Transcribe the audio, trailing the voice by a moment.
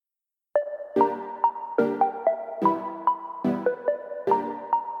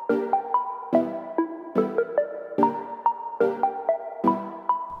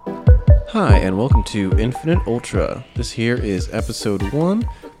Hi, and welcome to Infinite Ultra. This here is episode 1.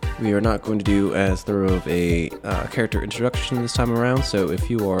 We are not going to do as thorough of a character introduction this time around, so if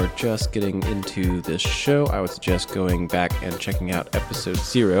you are just getting into this show, I would suggest going back and checking out episode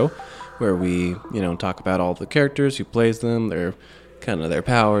 0, where we, talk about all the characters, who plays them, their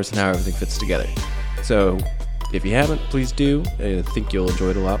powers, and how everything fits together. So, if you haven't, please do. I think you'll enjoy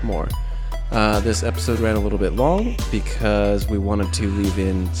it a lot more. This episode ran a little bit long because we wanted to leave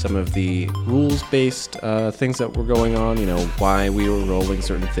in some of the rules-based things that were going on, why we were rolling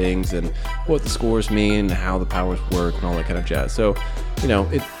certain things and what the scores mean, how the powers work, and all that kind of jazz. So,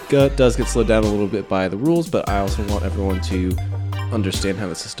 it does get slowed down a little bit by the rules, but I also want everyone to understand how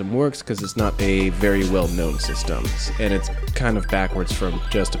the system works because it's not a very well-known system, and it's kind of backwards from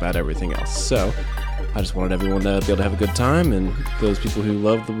just about everything else. So, I just wanted everyone to be able to have a good time, and those people who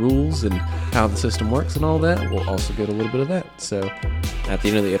love the rules and how the system works and all that will also get a little bit of that. So at the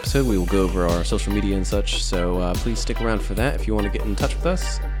end of the episode, we will go over our social media and such, so please stick around for that if you want to get in touch with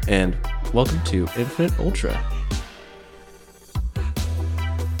us. And welcome to Infinite Ultra.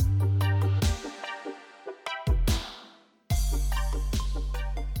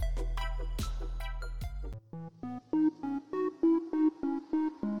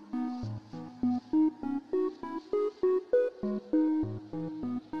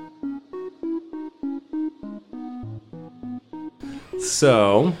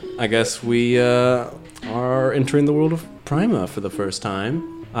 So, I guess we are entering the world of Prima for the first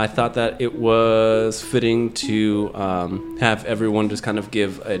time. I thought that it was fitting to have everyone just kind of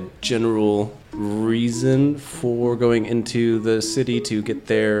give a general reason for going into the city to get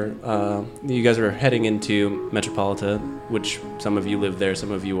there. You guys are heading into Metropolita, which some of you live there,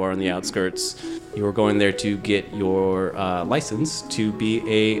 some of you are on the outskirts. You are going there to get your license to be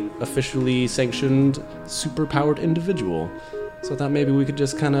a officially sanctioned, superpowered individual. So I thought maybe we could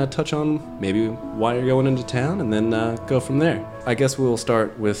just kind of touch on maybe why you're going into town and then go from there. I guess we'll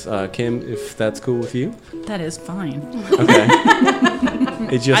start with Kim, if that's cool with you. That is fine. Okay.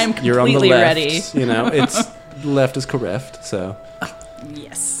 It's just, I'm completely you're on the left, ready. It's left is correct, so.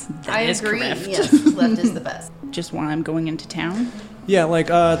 Yes, I is agree. correct. Yes, left is the best. Just why I'm going into town? Yeah,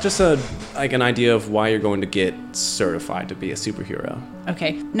 just an idea of why you're going to get certified to be a superhero.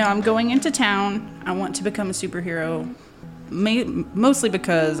 Okay. No, I'm going into town. I want to become a superhero. Mostly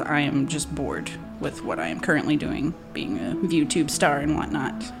because I am just bored with what I am currently doing, being a ViewTube star and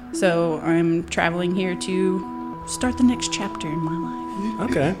whatnot. So I'm traveling here to start the next chapter in my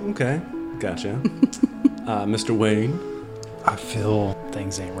life. Okay. Gotcha. Mr. Wayne? I feel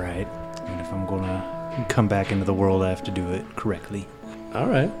things ain't right. And if I'm gonna come back into the world, I have to do it correctly. All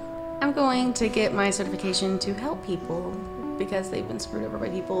right. I'm going to get my certification to help people because they've been screwed over by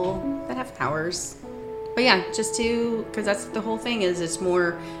people that have powers. But yeah, because that's the whole thing is it's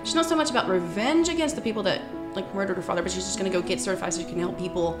more, she's not so much about revenge against the people that murdered her father, but she's just going to go get certified so she can help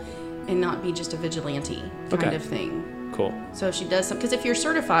people and not be just a vigilante kind of thing. Cool. So she does because if you're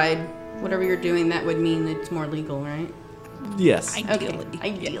certified, whatever you're doing, that would mean it's more legal, right? Yes. Ideally.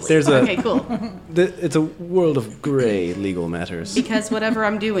 Yes. Okay, cool. It's a world of gray legal matters. Because whatever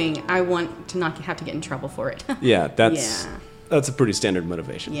I'm doing, I want to not have to get in trouble for it. Yeah, that's a pretty standard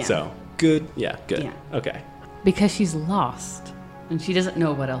motivation. Yeah. So, good. Yeah, good. Yeah. Okay. Because she's lost and she doesn't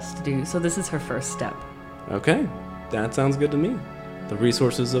know what else to do. So this is her first step. Okay. That sounds good to me. The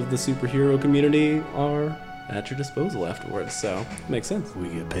resources of the superhero community are at your disposal afterwards, so makes sense. We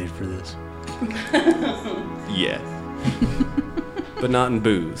get paid for this. Yeah. But not in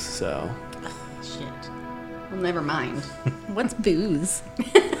booze, so. Shit. Well, never mind. What's booze?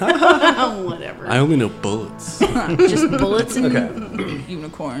 Whatever. I only know bullets. Just bullets and Okay.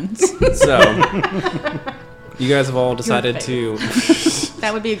 unicorns. So, you guys have all decided to.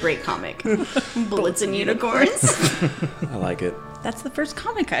 That would be a great comic. Bullets and unicorns. I like it. That's the first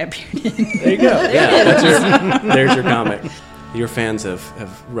comic I appeared in. There you go. Yeah, there's your comic. Your fans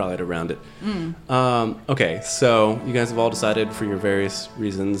have rallied around it. Okay, so you guys have all decided for your various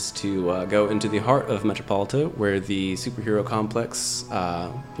reasons to go into the heart of Metropolita, where the superhero complex,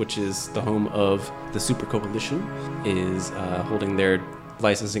 which is the home of the Super Coalition, is holding their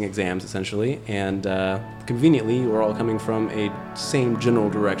licensing exams, essentially. And conveniently, you are all coming from a same general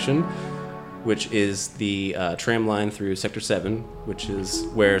direction, which is the tram line through Sector 7, which is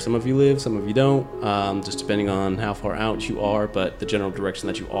where some of you live, some of you don't, just depending on how far out you are, but the general direction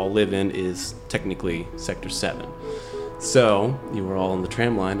that you all live in is technically Sector 7. So, you are all on the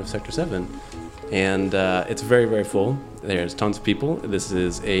tram line of Sector 7, and it's very, very full. There's tons of people. This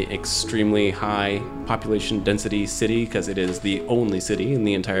is a extremely high population density city, because it is the only city in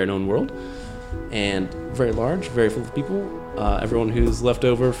the entire known world. And very large, very full of people. everyone who's left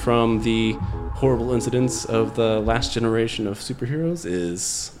over from the horrible incidents of the last generation of superheroes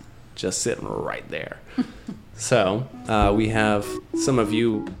is just sitting right there. So we have some of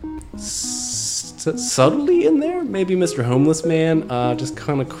you subtly in there. Maybe Mr. Homeless Man just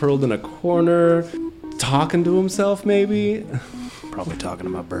kind of curled in a corner, talking to himself maybe. Probably talking to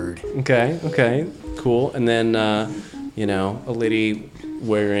my bird. Okay, cool. And then, a lady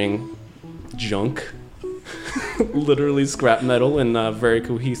wearing junk, literally scrap metal and very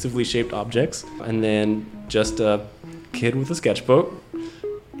cohesively shaped objects. And then just a kid with a sketchbook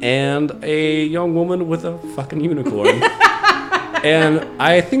and a young woman with a fucking unicorn. And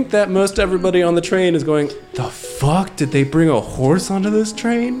I think that most everybody on the train is going, the fuck? Did they bring a horse onto this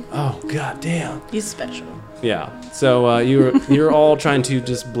train? Oh, goddamn. He's special. Yeah. So you're all trying to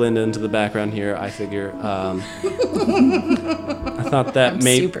just blend into the background here, I figure. I thought that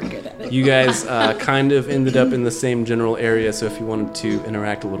super good at it. you guys kind of ended up in the same general area, so if you wanted to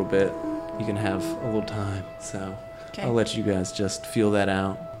interact a little bit, you can have a little time. So I'll let you guys just feel that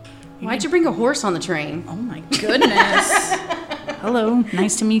out. Why'd you bring a horse on the train? Oh my goodness. Hello,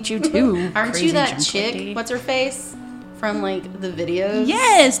 nice to meet you too. Aren't crazy you that junk chick? lady. What's her face? From like the videos?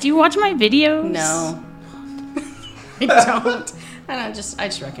 Yes. Do you watch my videos? No. I don't. I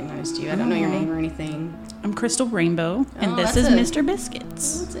just recognized you. I don't know your name or anything. I'm Crystal Rainbow, and Oh, this is that's Mr.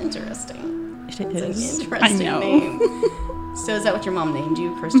 Biscuits. That's interesting. It That's is. an interesting I know. name. So is that what your mom named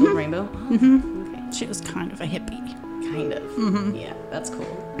you, Crystal Rainbow? Mm-hmm. Okay. She was kind of a hippie. Kind of. Mm-hmm. Yeah, that's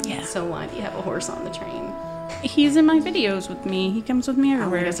cool. Yeah. So why do you have a horse on the train? He's in my videos with me. He comes with me Oh,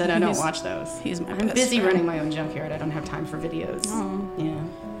 everywhere. like I said, I don't He's- watch those. He's my I'm best busy friend. running my own junkyard. I don't have time for videos. Oh.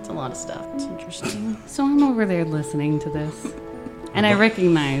 Yeah, it's a lot of stuff. It's interesting. So I'm over there listening to this, and I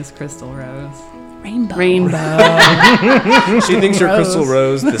recognize Crystal Rose. Rainbow. She thinks you're Crystal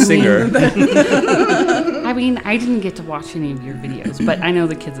Rose, the singer. I mean, I didn't get to watch any of your videos, but I know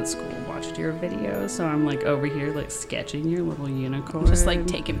the kids at school watched your videos, so I'm like over here like sketching your little unicorn. Just like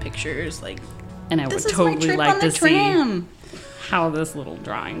taking pictures, like and I this would is my totally trip like on the to tram. see how this little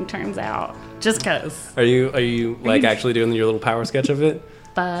drawing turns out. Just cause. Are you like actually doing your little power sketch of it?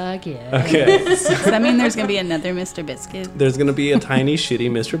 Fuck yeah. Okay. Does that mean there's gonna be another Mr. Biscuit? There's gonna be a tiny shitty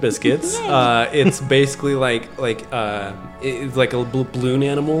Mr. Biscuits. It's basically it's like a balloon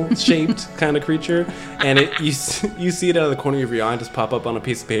animal shaped kind of creature, and you see it out of the corner of your eye just pop up on a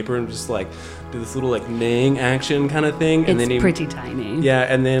piece of paper and just like do this little like neighing action kind of thing, and It's then pretty tiny. yeah,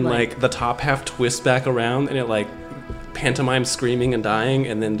 and then Like- like the top half twists back around and it like pantomimes screaming and dying,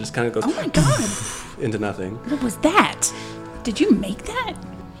 and then just kind of goes Oh my god! into nothing. What was that? Did you make that?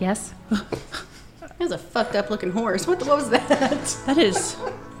 Yes. That was a fucked up looking horse. What was that? That is.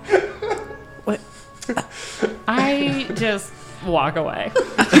 What? I just walk away.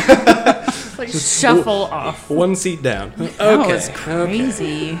 Like shuffle off. One seat down. Okay. That was okay.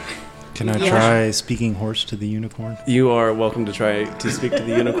 crazy. Can I Yeah. try speaking horse to the unicorn? You are welcome to try to speak to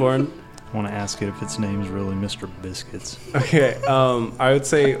the unicorn. I want to ask it if its name's really Mr. Biscuits. Okay, I would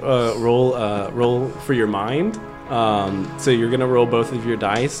say roll for your mind. So you're gonna roll both of your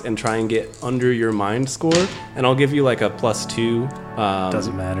dice and try and get under your mind score, and I'll give you like a +2.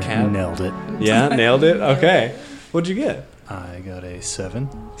 Doesn't matter. Cat. Nailed it. Yeah, nailed it. Okay, what'd you get? I got a 7.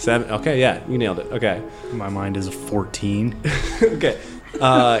 7. Okay, yeah, you nailed it. Okay, My mind is a 14. okay.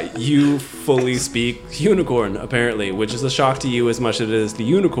 You fully speak unicorn apparently, which is a shock to you as much as it is the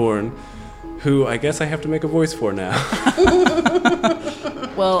unicorn, who I guess I have to make a voice for now.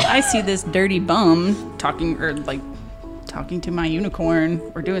 Well, I see this dirty bum talking to my unicorn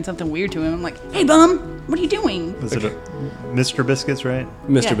or doing something weird to him. I'm like, hey bum, what are you doing? Was it a Mr. Biscuits, right?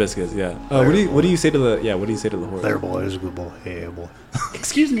 Mr. Yeah. Biscuits, yeah. What do you say to the horse? There, boy. There's a good boy. Hey, boy.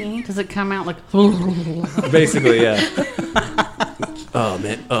 Excuse me. Does it come out like? Basically, yeah. Oh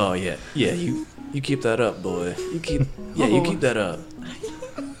man. Oh yeah. Yeah. You keep that up, boy. You keep that up.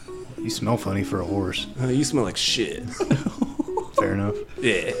 You smell funny for a horse. You smell like shit. Fair enough.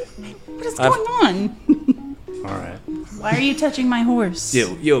 Yeah. What is going on? All right. Why are you touching my horse?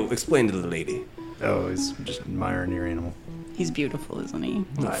 Yo, explain to the lady. Oh, it's just admiring your animal. He's beautiful, isn't he?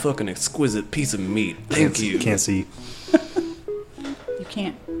 A fucking exquisite piece of meat. Thank you. Can't see. You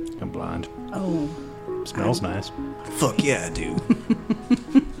can't. I'm blind. Oh. Smells nice. Fuck yeah, dude.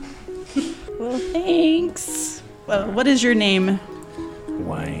 Well, thanks. Well, what is your name?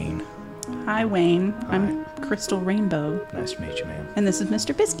 Wayne. Hi, Wayne. I'm Crystal Rainbow, Nice to meet you, man. and this is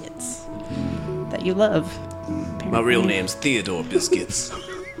Mr. Biscuits that you love. My real name's Theodore Biscuits.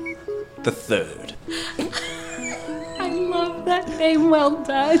 The third. I love that name. Well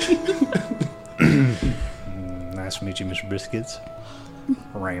done. Nice to meet you, Mr. Biscuits.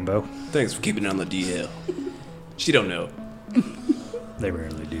 Rainbow. Thanks for keeping it on the DL. She don't know. They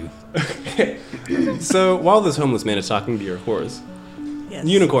rarely do. So while this homeless man is talking to your horse, Yes.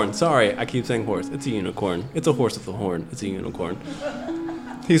 unicorn. Sorry, I keep saying horse. It's a unicorn. It's a horse with a horn. It's a unicorn.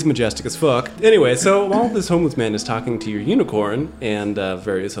 He's majestic as fuck. Anyway, so while this homeless man is talking to your unicorn and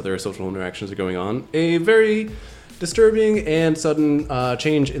various other social interactions are going on, a very disturbing and sudden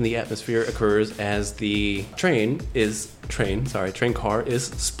change in the atmosphere occurs as the train car is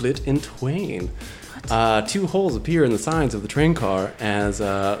split in twain. Two holes appear in the sides of the train car as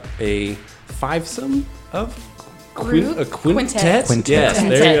a fivesome of a quintet. Yes,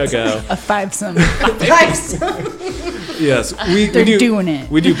 there you go. A fivesome. Yes, They're doing it.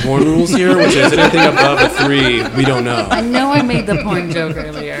 We do porn rules here, which is anything above a 3, we don't know. I know I made the porn joke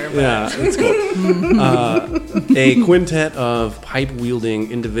earlier. But Yeah, that's cool. A quintet of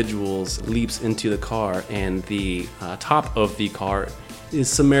pipe-wielding individuals leaps into the car, and the top of the car is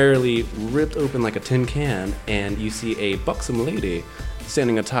summarily ripped open like a tin can, and you see a buxom lady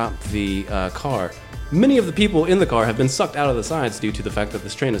standing atop the car. Many of the people in the car have been sucked out of the sides due to the fact that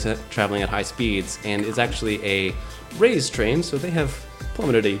this train is traveling at high speeds and is actually a raised train, so they have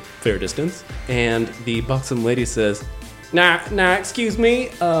plummeted a fair distance. And the buxom lady says, Nah, excuse me,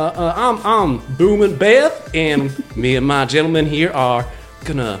 I'm Boomin' Beth, and me and my gentleman here are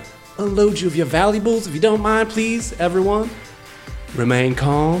gonna unload you of your valuables. If you don't mind, please, everyone, remain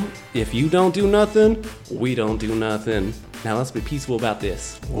calm. If you don't do nothing, we don't do nothing. Now let's be peaceful about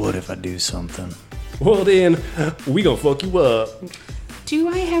this. What if I do something? Well then, we gonna fuck you up. do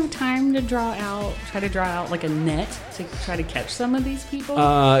I have time to try to draw out like a net to try to catch some of these people?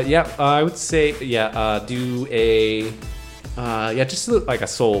 Yeah, I would say, do a, just like a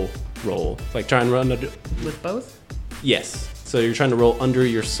soul roll. Like try and run under. With both? Yes. So you're trying to roll under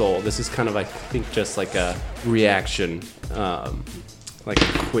your soul. This is kind of, I think, just like a reaction, like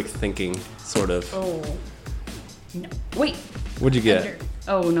a quick thinking sort of. Oh. No. Wait. What'd you get?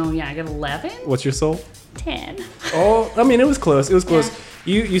 Oh, no, yeah, I got 11. What's your soul? 10. Oh, I mean, it was close. It was close. Yeah.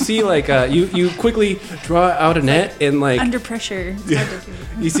 You see, like, you quickly draw out a net and, like... Under pressure.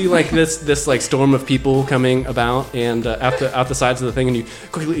 You see, like, this like, storm of people coming about and out the sides of the thing, and you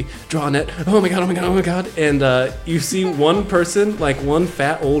quickly draw a net. Oh, my God, oh, my God, oh, my God. And you see one person, like, one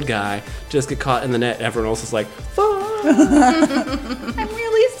fat old guy, just get caught in the net. Everyone else is like, fuck. I'm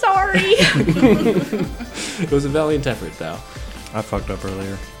really sorry. It was a valiant effort, though. I fucked up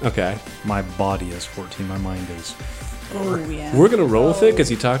earlier. Okay. My body is 14, my mind is... Oh, yeah. We're going to roll with it because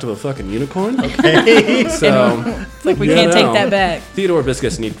you talked to a fucking unicorn. Okay. So... It's like we can't take that back. Theodore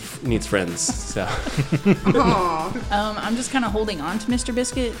Biscuits needs friends, so... I'm just kind of holding on to Mr.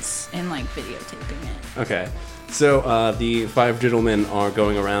 Biscuits and, like, videotaping it. Okay. So the 5 gentlemen are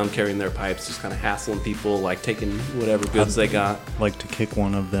going around carrying their pipes, just kind of hassling people, like taking whatever goods they got. Like to kick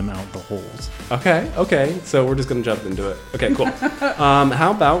one of them out the holes. Okay. So we're just going to jump into it. Okay, cool.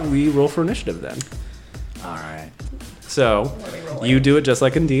 How about we roll for initiative then? All right. So you do it just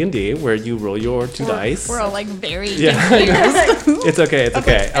like in D&D, where you roll your 2 dice. We're all, like, very confused. It's okay. I don't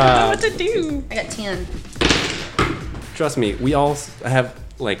know what to do. I got 10. Trust me, we all have...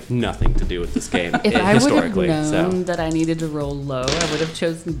 like nothing to do with this game If I would have historically. known that I needed to roll low, I would have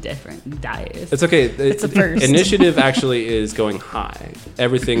chosen different dice. It's okay. It's a first. Initiative actually is going high.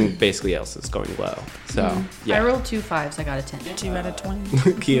 Everything basically else is going low. So yeah. I rolled 2 5s. I got a 10. 2 out of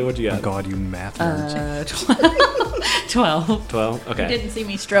 20. Kia, what you Oh got? God, you math nerds. 12. 12. You Okay. didn't see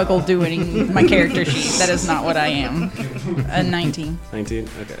me struggle doing my character sheet. That is not what I am. A 19. 19.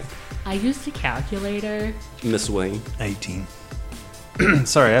 Okay. I used a calculator. Miss Wayne. 18.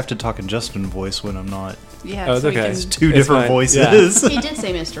 Sorry, I have to talk in Justin voice when I'm not. Yeah, Oh, it's so we okay. can- It's two It's different fine. voices. He did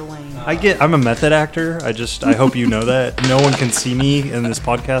say Mr. Wayne. I'm a method actor. I hope you know that. No one can see me in this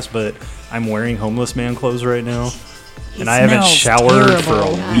podcast, but I'm wearing homeless man clothes right now. He And I haven't smells showered for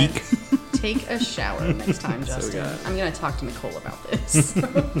terrible. a week. Take a shower next time, Justin. I'm going to talk to Nicole about this.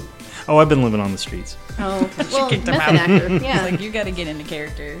 Oh, I've been living on the streets. Oh, well, kicked him method out. actor. He's Yeah. like, you got to get into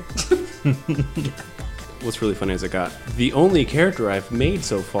character. What's really funny is I got the only character I've made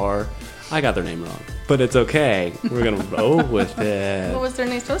so far. I got their name wrong, but it's okay. We're gonna roll with it. What was their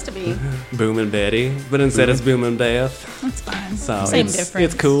name supposed to be? Boomin' Betty, but instead it's Boomin' Beth. That's fine. So Same it's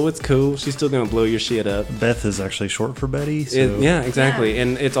difference. It's cool. She's still gonna blow your shit up. Beth is actually short for Betty. So. Yeah, exactly.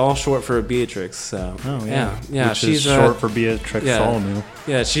 And it's all short for Beatrix. So Oh, yeah. yeah. Which She's is short for Beatrix yeah. Solomon.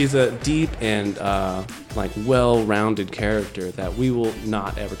 Yeah, she's a deep and like well-rounded character that we will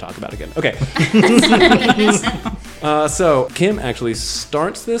not ever talk about again. Okay. So Kim actually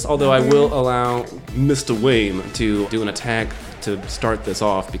starts this, although I will allow Mr. Wayne to do an attack to start this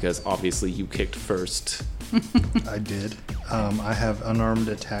off because obviously you kicked first. I did. I have unarmed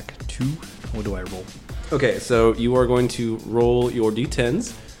attack 2. What do I roll? Okay, so you are going to roll your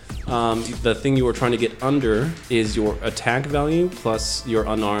d10s. The thing you are trying to get under is your attack value plus your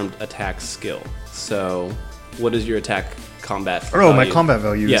unarmed attack skill. So, what is your attack combat value? Oh, my combat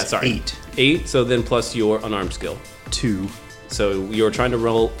value is 8. 8, so then plus your unarmed skill. 2. So you're trying to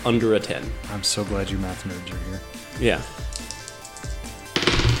roll under a 10. I'm so glad you math nerds are here. Yeah.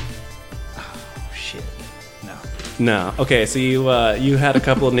 Oh, shit. No. No. Okay, so you had a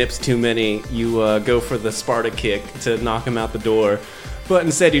couple of nips too many. You go for the Sparta kick to knock him out the door, but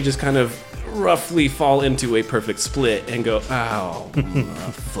instead you just kind of roughly fall into a perfect split and go, ow,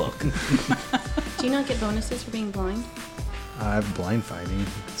 fuck. Do you not get bonuses for being blind? I have blind fighting,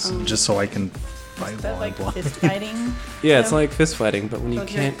 just so I can fight Is that while I'm like blind. fist fighting? Yeah, it's like fist fighting, but when you So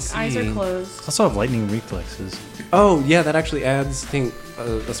can't your see. eyes are closed. I also have lightning reflexes. Oh, yeah, that actually adds, I think,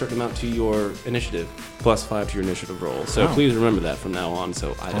 a certain amount to your initiative, plus 5 to your initiative roll. So Oh. please remember that from now on,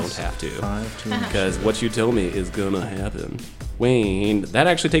 so I don't have to. 5 to Because what you tell me is gonna happen. Wayne, that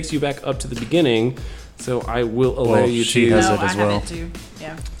actually takes you back up to the beginning, so I will allow Well, you she to. has No, it as I well. have it too.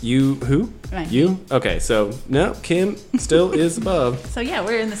 Yeah. You who? Right. You? Okay, so no, Kim still is above. So yeah,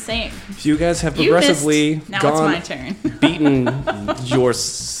 we're in the same. You guys have You progressively missed. Now gone, it's my turn. beaten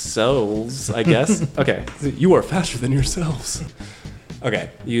yourselves, I guess. Okay, you are faster than yourselves. Okay,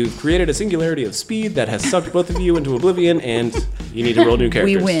 you've created a singularity of speed that has sucked both of you into oblivion, and you need to roll new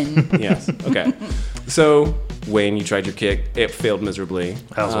characters. We win. Yes. Okay. So Wayne, you tried your kick. It failed miserably.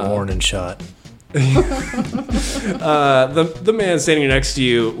 That was a warning shot. The man standing next to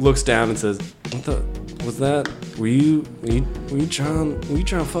you looks down and says, "What the was that? Were you trying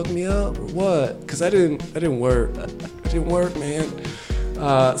to fuck me up or what? Because I didn't work. I didn't work, man."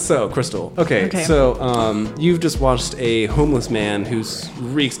 So Crystal. Okay. So you've just watched a homeless man who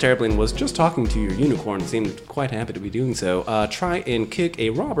reeks terribly and was just talking to your unicorn. Seemed quite happy to be doing so. Try and kick a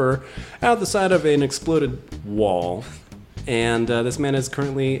robber out the side of an exploded wall, and this man is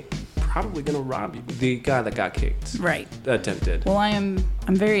currently probably gonna rob you. The guy that got kicked. Right. Attempted. Well, I'm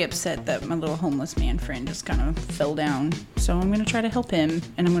very upset that my little homeless man friend just kind of fell down. So I'm gonna try to help him,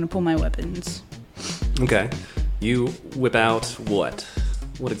 and I'm gonna pull my weapons. Okay. You whip out what?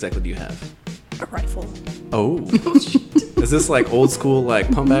 What exactly do you have? A rifle. Oh. Is this like old school,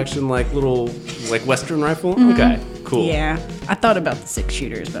 like pump action, like little, like Western rifle? Okay. Cool. Yeah. I thought about the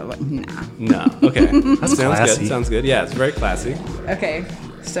 6-shooters, but I'm like, nah. No. Okay. Sounds classy. good. Sounds good. Yeah, it's very classy. Okay.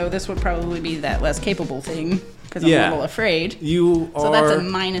 So this would probably be that less capable thing because I'm Yeah. a little afraid. You are So that's a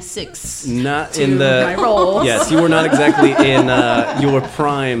 -6. not to in the my roll. Yes, you are not exactly in your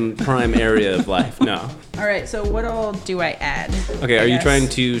prime area of life. No. All right. So what all do I add? Okay. I Are you guess? trying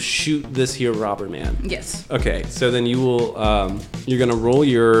to shoot this here robber man? Yes. Okay, so then you will, you're gonna roll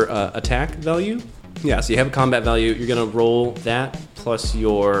your attack value. Yeah, so you have a combat value. You're gonna roll that plus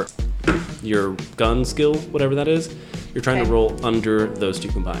your gun skill, whatever that is. You're trying to Okay. roll under those two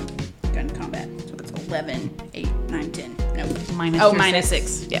combined. Gun combat. So that's 11, 8, 9, 10. No. Minus Oh, your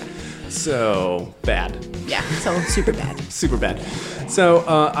 -6. Yeah. So bad, Yeah. So super bad. super bad. So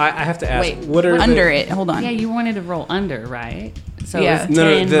I have to ask, Wait. what are under it? Hold on. Yeah, you wanted to roll under, right? So Yeah. it's No,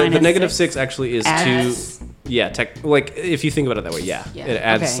 10 the minus negative 6. 6 actually is Adds- to. Yeah, like if you think about it that way, yeah, Yeah. it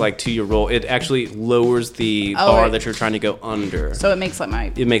adds Okay. like to your roll. It actually lowers the Oh, bar it- that you're trying to go under. So it makes like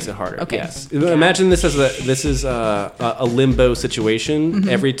my. It makes it harder. Okay. Yes. Imagine this is a limbo situation.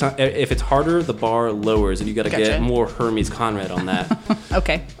 Every time, if it's harder, the bar lowers, and you got to Gotcha. get more Hermes Conrad on that.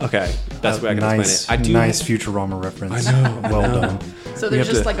 Okay. Okay, that's the way I can nice, explain it. I do. nice Futurama reference. I know. Well done. So We there's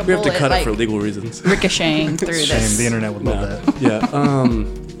have just to, like a we have bullet to cut like it for legal reasons. ricocheting through Shame, this. the internet would love that. Yeah.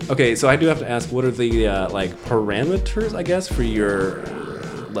 Okay, so I do have to ask, what are the like parameters, I guess, for your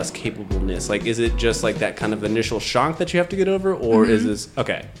less capableness? Like, is it just like that kind of initial shock that you have to get over, or is this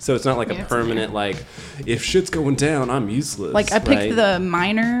okay? So it's not like Yeah, a it's in permanent like, if shit's going down, I'm useless. Like I picked right? the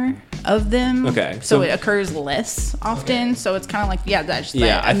minor of them. Okay, So, so- it occurs less often. So it's kind of like that's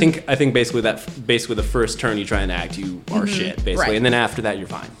Yeah, that. I think basically the first turn you try and act, you are shit basically, right. and then after that you're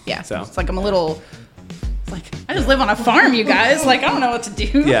fine. Yeah. So It's like I'm a little. It's like I just live on a farm, you guys. Like I don't know what to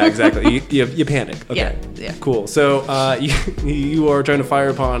do. yeah, exactly. You panic. Okay. Yeah. Cool. So you are trying to fire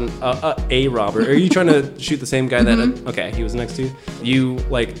upon a robber. Are you trying to shoot the same guy that? Okay, he was next to you. You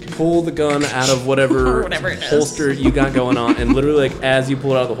like pull the gun out of whatever, Whatever it is. holster you got going on, and literally like as you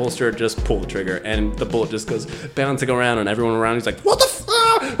pull it out of the holster, just pull the trigger, and the bullet just goes bouncing around, and everyone around you's like, "What the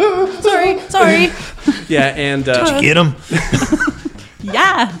fuck?" Sorry. Yeah, and Get him.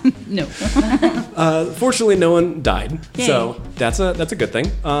 Yeah. No. fortunately, no one died, Yay. so that's a good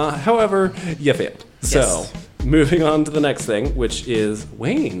thing. However, you failed. So, Yes. moving on to the next thing, which is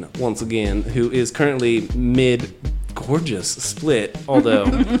Wayne once again, who is currently mid gorgeous split, although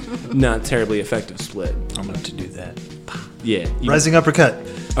not terribly effective split. I'm about to do that. Yeah. Rising uppercut.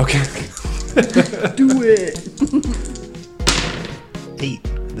 Okay. Do it. 8.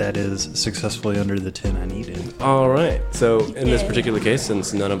 That is successfully under the 10 I needed. All right. So in this particular case,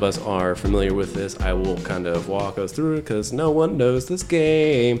 since none of us are familiar with this, I will kind of walk us through it because no one knows this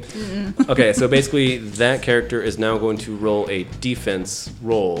game. Okay, so basically that character is now going to roll a defense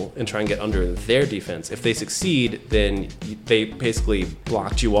roll and try and get under their defense. If they succeed, then they basically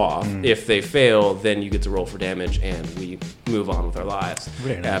blocked you off. If they fail, then you get to roll for damage and we move on with our lives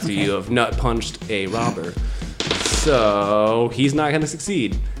Very nice. after you have nut punched a robber. So he's not going to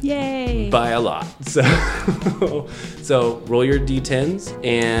succeed. Yay. By a lot. So roll your d10s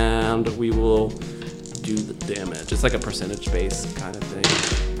and we will do the damage. It's like a percentage based kind of thing.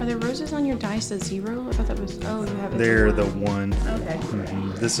 Are there roses on your dice at 0? I thought that was. Oh, you have it. They're the 1. Okay.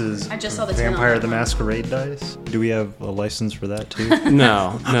 This is I just saw the 10 on Vampire that the one. Masquerade dice. Do we have a license for that too?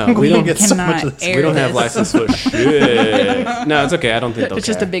 No, we don't get. so much cannot of this. air We don't have this. license for shit. No, it's okay. I don't think they'll It's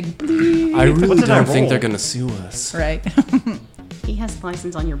just a care. big bleep. I really did I don't think roll? they're gonna sue us. Right. He has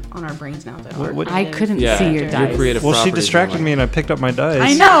license on our brains now, though. What- I couldn't Yeah, see your your dice. creative Well, she properties are distracted like- me and I picked up my dice.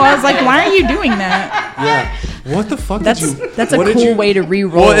 I know. I was like, why are you doing that? Yeah. What the fuck That's did you? that's a what did cool you- way to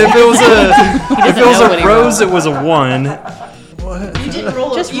re-roll. Well, if it was know what a he rose, it was a 1. You didn't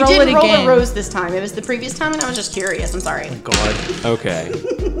roll. Just you roll didn't it roll again. a rose this time. It was the previous time, and I was just curious. I'm sorry. God. Okay.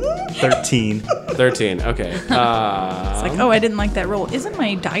 13. 13. Okay. It's like, oh, I didn't like that roll. Isn't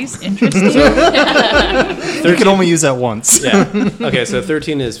my dice interesting? You can only use that once. Yeah. Okay, so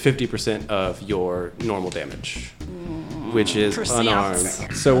 13 is 50% of your normal damage, which is Percent. unarmed.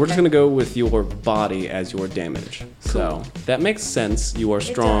 So we're just going to go with your body as your damage. So that makes sense. You are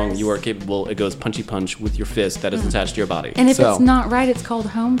strong. does. You are capable. It goes punchy punch with your fist that is attached to your body. And if So- it's not right, it's called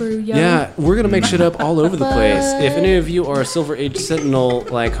homebrew, yo. Yeah, we're going to make shit up all over the place. If any of you are Silver Age Sentinel,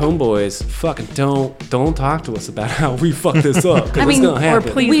 like homeboys, fucking don't talk to us about how we fuck this up. 'Cause I it's mean, going to Or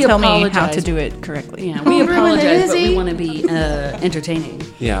happen. please We tell me how apologize. to do it correctly. Yeah, we Homebrew apologize, but we Izzy. want to be entertaining.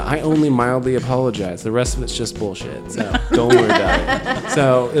 Yeah, I only mildly apologize. The rest of it's just bullshit. So don't worry about it.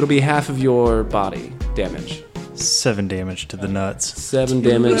 So it'll be half of your body damage. 7 damage to the nuts. 7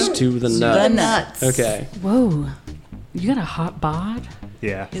 damage to the The nuts. nuts. Okay. Whoa. You got a hot bod?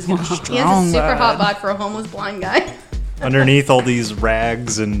 Yeah. He's got a He has a strong super hot bod. bod for a homeless blind guy. Underneath all these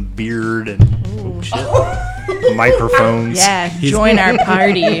rags and beard and microphones. Yeah, join our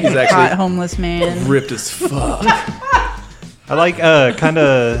party, actually- hot homeless man. Ripped as fuck. I like kind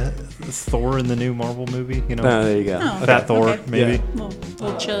of Thor in the new Marvel movie, you know? There you go. Oh. Fat Thor, Okay. maybe.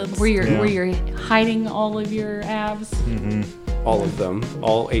 Little chubs. Where you're, Yeah. where you're hiding all of your abs? All of them.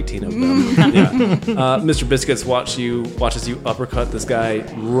 All 18 of them. Yeah. Mr. Biscuits watches you uppercut this guy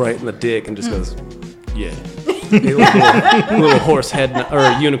right in the dick and just goes, yeah. A little horse head or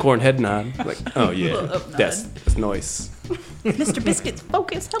unicorn head nod. Like, oh yeah, that's nice. Mr. Biscuits,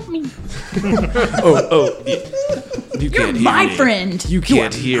 focus, help me. Oh, yeah. You You're can't hear my me. friend. You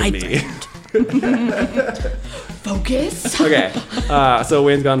can't hear my me. Focus. Okay, so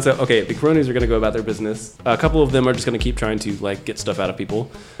Wayne's gone. So okay, the cronies are gonna go about their business. A couple of them are just gonna keep trying to like get stuff out of people,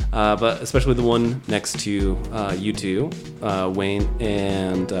 but especially the one next to you two, Wayne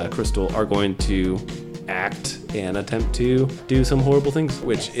and Crystal, are going to act and attempt to do some horrible things.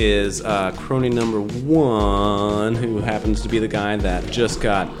 Which is crony number 1, who happens to be the guy that just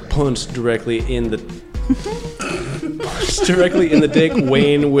got punched directly in the. Directly in the dick,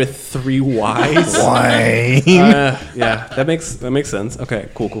 Wayne with 3 Ys. Why? Yeah, that makes sense. Okay,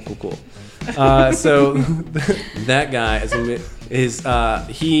 cool. So that guy is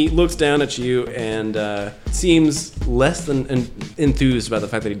he looks down at you and seems less than enthused about the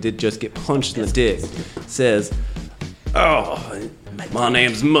fact that he did just get punched in the dick. Says, "Oh, my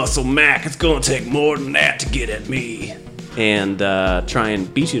name's Muscle Mac. It's gonna take more than that to get at me," and try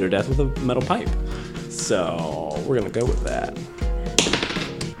and beat you to death with a metal pipe. So we're gonna go with that.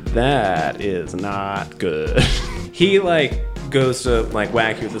 That is not good. He like goes to like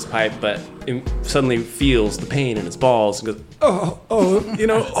whack you with this pipe, but suddenly feels the pain in his balls and goes, oh, you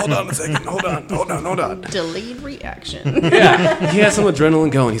know, hold on a second, hold on. Delayed reaction. Yeah, he has some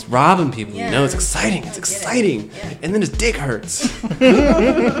adrenaline going. He's robbing people, you know, it's exciting. Yeah. And then his dick hurts.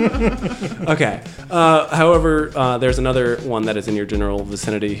 Okay. However, there's another one that is in your general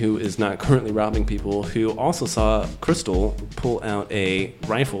vicinity who is not currently robbing people, who also saw Crystal pull out a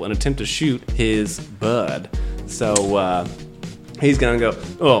rifle and attempt to shoot his bud. So, he's gonna go,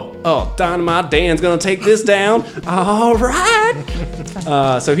 oh, Dynamite Dan's gonna take this down. All right.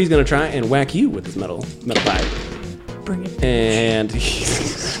 So he's gonna try and whack you with his metal pipe. Bring it. And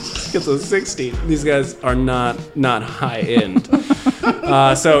gets a 60. These guys are not high end.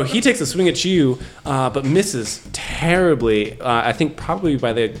 So he takes a swing at you, but misses terribly. I think probably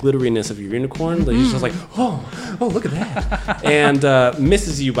by the glitteriness of your unicorn. He's just like, oh, look at that. And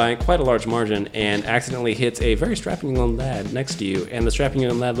misses you by quite a large margin and accidentally hits a very strapping young lad next to you. And the strapping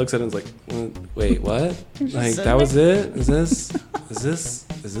young lad looks at him and is like, wait, what? Like, that was it? Is this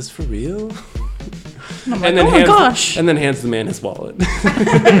for real? I'm like, oh my gosh. And then hands the man his wallet.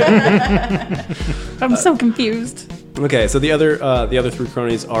 I'm so confused. Okay, so the other three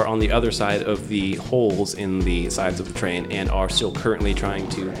cronies are on the other side of the holes in the sides of the train and are still currently trying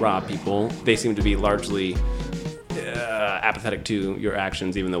to rob people. They seem to be largely apathetic to your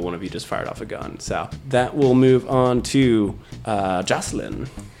actions, even though one of you just fired off a gun. So that will move on to Jocelyn.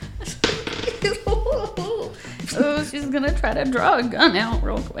 Oh, she's gonna try to draw a gun out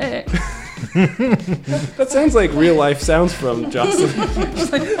real quick. That sounds like real life sounds from Jocelyn.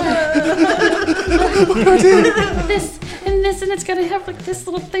 She's like, this, and it's gonna have like this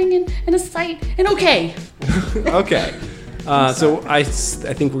little thing and a sight, and okay. Okay. So I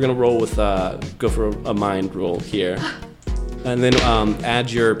think we're gonna roll with go for a mind roll here, and then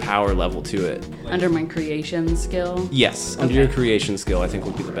add your power level to it. Under my creation skill. Yes, under your creation skill, I think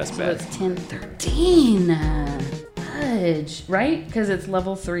would be the best So bet. it's 10, 13. Fudge, right? Because it's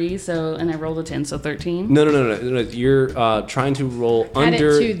level 3, and I rolled a 10, so 13. No. You're trying to roll Add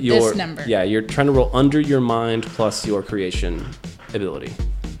under it to your this number. Yeah, you're trying to roll under your mind plus your creation ability.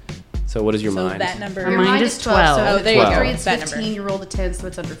 So what is your So mind? that number. Your mind is 12. So Oh, there you go. 3 it's That 15, number. you rolled a 10, so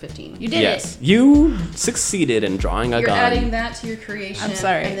it's under 15. You did Yes, it. you succeeded in drawing a You're gun. adding that to your creation. I'm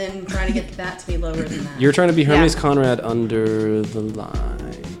sorry. And then trying to get that to be lower than that. You're trying to be Hermes Yeah. Conrad under the line.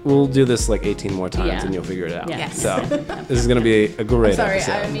 We'll do this like 18 more times Yeah. and you'll figure it out. Yes. So this is going to be a great I'm sorry,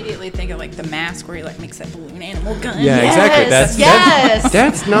 episode. I immediately think of like the mask where he like makes that balloon animal gun. Yeah, exactly. Yes!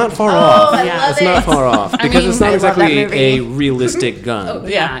 That's not far Oh, off. I Yeah. love That's it. not far off because mean, it's not I love that exactly movie. a realistic gun.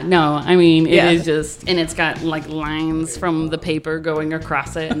 Yeah, no, I mean, it Yeah. is just, and it's got like lines from the paper going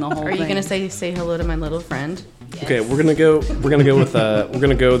across it and the whole Are thing. you gonna say hello to my little friend? Okay, we're gonna go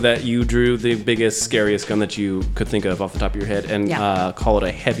that you drew the biggest, scariest gun that you could think of off the top of your head, and Yeah. call it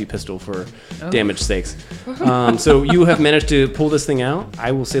a heavy pistol for damage sakes. So you have managed to pull this thing out.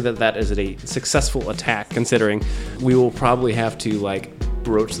 I will say that is a successful attack, considering we will probably have to like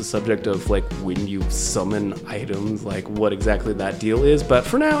broach the subject of like when you summon items, like what exactly that deal is. But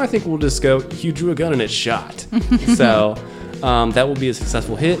for now, I think we'll just go. You drew a gun and it shot. So. That will be a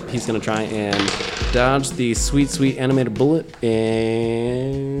successful hit. He's going to try and dodge the sweet animated bullet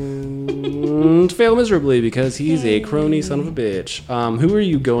and fail miserably because he's a crony son of a bitch. Who are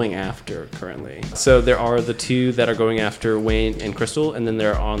you going after currently? So there are the two that are going after Wayne and Crystal, and then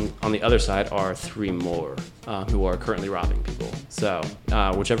there on the other side are 3 more who are currently robbing people. So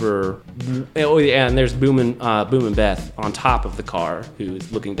whichever... Oh, yeah, and there's Boom and Beth on top of the car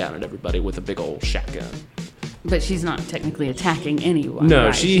who's looking down at everybody with a big old shotgun. But she's not technically attacking anyone. No,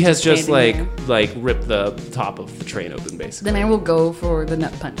 right? she She's has just standing like there. ripped the top of the train open, basically. Then I will go for the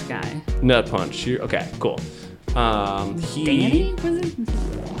nut punch guy. Nut punch. Okay, cool. Danny, was it?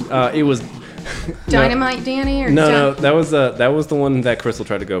 It was Dynamite Danny? Or no. That was the one that Crystal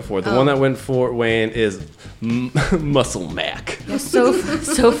tried to go for. The one that went for Wayne is Muscle Mac. So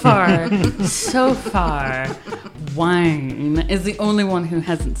far, Wayne is the only one who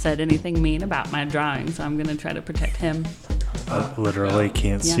hasn't said anything mean about my drawing, so I'm gonna try to protect him. I literally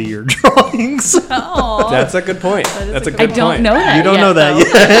can't Yeah. see your drawings. Oh, That's a good point. That's a good I point. don't know that. You don't yet, know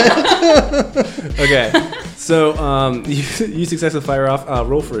that though. yet. Okay, so you successfully fire off.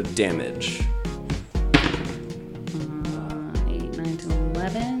 Roll for damage. 8, 9, 10,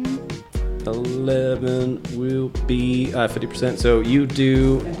 11. 11 will be 50%. So you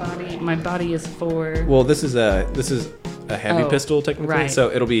do. My body is 4. Well, this is a heavy Oh, pistol technically, right. so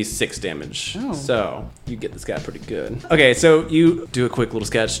it'll be 6 damage. Oh. So you get this guy pretty good. Okay, so you do a quick little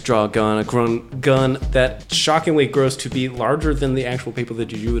sketch, draw a gun that shockingly grows to be larger than the actual paper that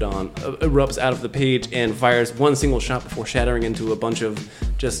you drew it on, erupts out of the page and fires one single shot before shattering into a bunch of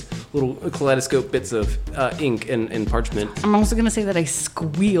just little kaleidoscope bits of ink and parchment. I'm also gonna say that I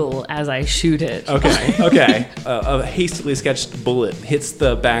squeal as I shoot it. Okay. A hastily sketched bullet hits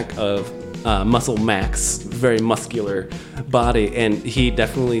the back of Muscle Mac's very muscular body, and he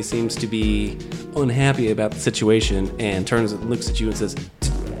definitely seems to be unhappy about the situation and turns and looks at you and says,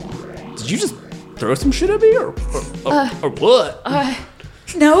 "Did you just throw some shit at me, or what?"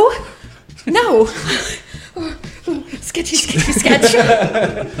 No. Sketchy.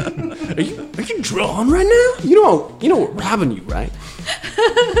 Are you drawing right now? You know we're robbing you, right?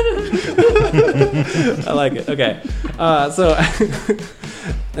 I like it. Okay, so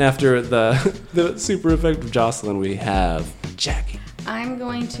after the super effective Jocelyn, we have Jackie. I'm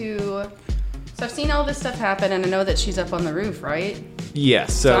going to. So I've seen all this stuff happen, and I know that she's up on the roof, right?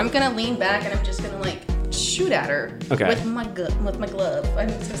 Yes. So I'm gonna lean back, and I'm just gonna shoot at her. Okay. With my glove. I'm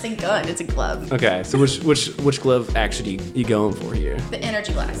just gonna say gun. It's a glove. Okay. So which glove actually you going for here? The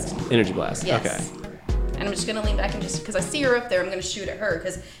energy blast. Energy blast. Yes. Okay. And I'm just gonna lean back and just because I see her up there, I'm gonna shoot at her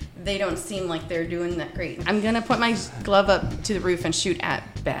because they don't seem like they're doing that great. I'm gonna put my glove up to the roof and shoot at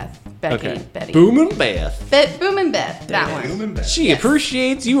Betty. Boom and Beth. Boom and Beth. That one. She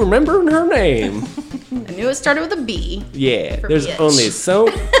appreciates you remembering her name. I knew it started with a B. Yeah. For There's bitch. only so.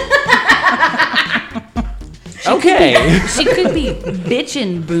 Okay. She could be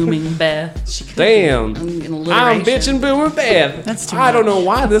bitchin' booming Beth. Damn. I'm I'm bitching booming Beth. That's too I don't much. know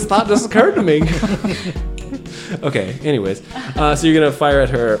why this thought just occurred to me. Okay, anyways. So you're going to fire at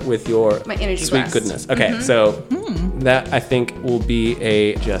her with your My energy sweet blast. goodness. Okay, so that I think will be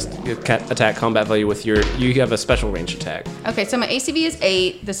a just attack combat value with you have a special range attack. Okay, so my ACV is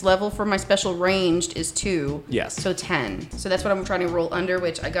 8. This level for my special ranged is 2. Yes. So 10. So that's what I'm trying to roll under,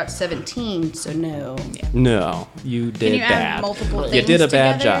 which I got 17. So no. No, you did you bad. add multiple You things did a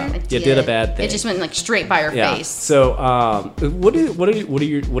bad together? job. I You did a bad thing. It just went straight by her yeah. face. So, what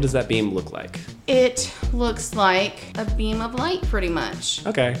does that beam look like? It looks like a beam of light, pretty much.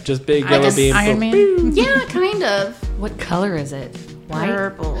 Okay, just big I yellow just- beam. Iron Man? Yeah, kind of. What color is it? White?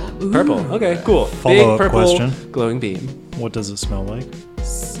 Purple. Purple. Okay, cool. Follow-up Big purple question. glowing beam. What does it smell like?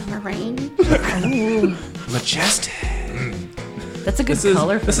 Summer rain. Majestic. That's a good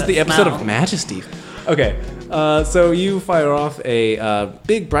color for This is that the episode smell. of Majesty. Okay, so you fire off a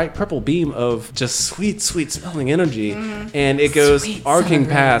big bright purple beam of just sweet smelling energy, and it goes Sweet arcing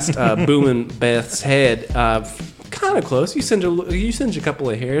summer past Boomin' Beth's head, kind of close. You singe a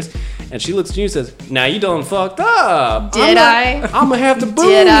couple of hairs, and she looks at you and says, "Now you done fucked up. Did I? I'm gonna have to boom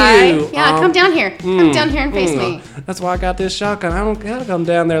Did I? you. Yeah, come down here. Come down here and face me. That's why I got this shotgun. I don't gotta come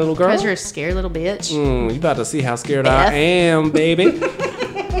down there, little girl. Because you're a scared little bitch. You about to see how scared Beth. I am, baby.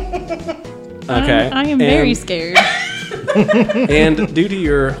 Okay. I am very scared. And due to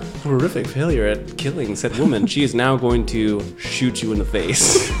your horrific failure at killing said woman, she is now going to shoot you in the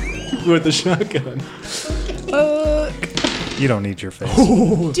face with the shotgun. You don't need your face.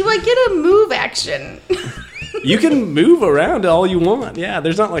 Do I get a move action? You can move around all you want. Yeah,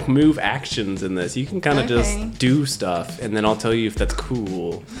 there's not like move actions in this. You can kind of Okay. just do stuff, and then I'll tell you if that's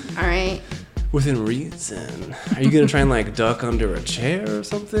cool. All right. Within reason. Are you gonna try and like duck under a chair or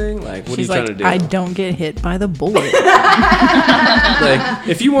something? Like, what She's are you like, trying to do? I don't get hit by the bullet. Like,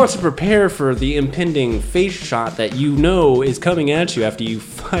 if you want to prepare for the impending face shot that you know is coming at you after you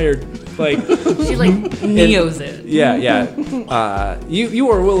fired, like, She like Neo's it. yeah. You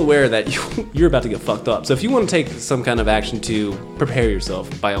are well aware that you're about to get fucked up. So if you want to take some kind of action to prepare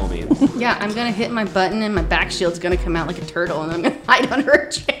yourself, by all means. Yeah, I'm going to hit my button and my back shield's going to come out like a turtle and I'm going to hide under a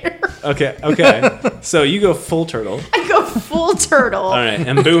chair. Okay. So you go full turtle. I go full turtle. All right,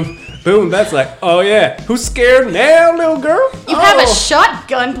 and boom, that's like, oh yeah, who's scared now, little girl? You have a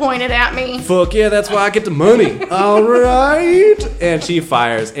shotgun pointed at me. Fuck yeah, that's why I get the money. All right. And she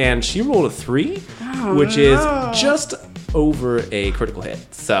fires, and she rolled a 3, which is just over a critical hit.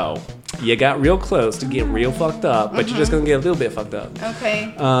 So you got real close to getting real fucked up, but you're just gonna get a little bit fucked up.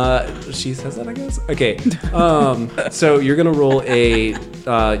 Okay. She says that, I guess. Okay. So you're gonna roll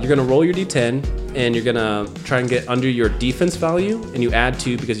your D10, and you're gonna try and get under your defense value, and you add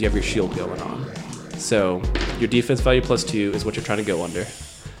 2 because you have your shield going on. So your defense value plus 2 is what you're trying to go under.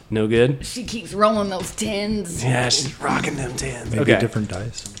 No good? She keeps rolling those tens. Yeah, she's rocking them 10s. Maybe different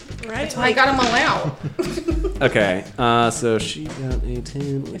dice. That's why I got them all out. Okay, so she got a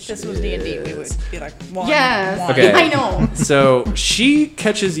 10. If this was D&D, we would be like, one. Yes. one. Okay. I know. So she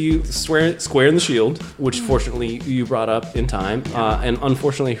catches you square in the shield, which fortunately you brought up in time. And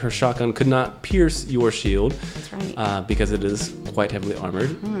unfortunately, her shotgun could not pierce your shield. That's right. Because it is quite heavily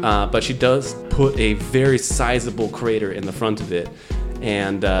armored. But she does put a very sizable crater in the front of it.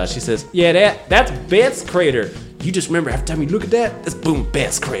 And she says, yeah, that's Beth's crater. You just remember every time you look at that, that's boom,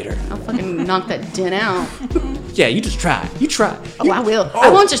 Beth's crater. I'll fucking knock that dent out. Yeah, you just try. You try. Oh, I will.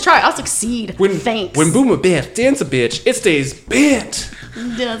 I won't just try. I'll succeed. Thanks. When Boom Beth dents a bitch, it stays bent.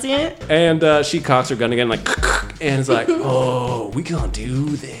 Does it? And she cocks her gun again, like, and is like, oh, we gonna do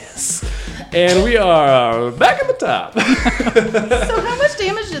this. And we are back at the top. So how much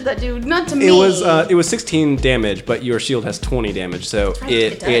damage did that do? Not to me. It was 16 damage, but your shield has 20 damage, so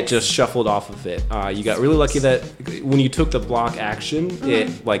it it just shuffled off of it. You got really lucky that when you took the block action,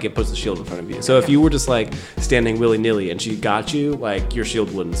 it puts the shield in front of you. So if you were just like standing willy nilly and she got you, like your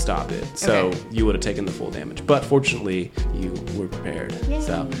shield wouldn't stop it. So you would have taken the full damage. But fortunately, you were prepared. Yay.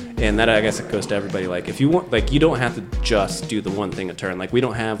 So, and that I guess it goes to everybody. Like if you want, like you don't have to just do the one thing a turn. Like we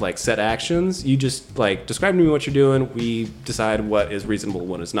don't have like set actions. You just like describe to me what you're doing. We decide what is reasonable,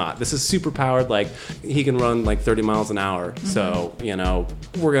 what is not. This is super powered. Like he can run like 30 miles an hour. So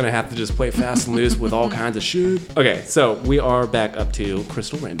we're gonna have to just play fast and loose with all kinds of shit. Okay, so we are back up to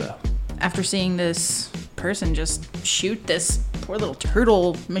Crystal Rainbow. After seeing this person just shoot this poor little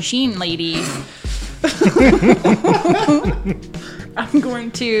turtle machine lady, I'm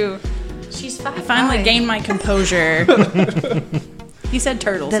going to She's 5'5". finally gain my composure. He said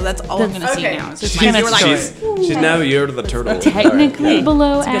turtle, so that's all I'm going to see okay. now. It's just She's- my next she's- story. She's now Year to the Turtle. Technically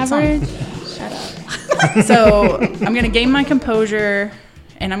below It's a good song. average. So I'm going to gain my composure,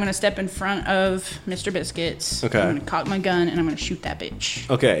 and I'm going to step in front of Mr. Biscuits. Okay. I'm going to cock my gun, and I'm going to shoot that bitch.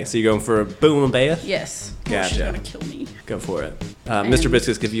 Okay, so you're going for a boom and bath? Yes. Gotcha. She's going to kill me. Go for it. Mr.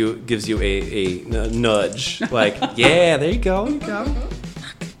 Biscuits gives you a nudge. Like, yeah, there you go.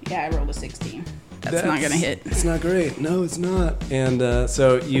 Yeah, I rolled a 16. That's not going to hit. It's not great. No, it's not. And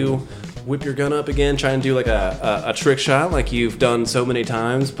so you whip your gun up again, try and do like a trick shot like you've done so many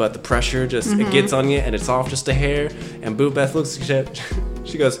times, but the pressure just it gets on you and it's off just a hair. And Boo Beth looks at you,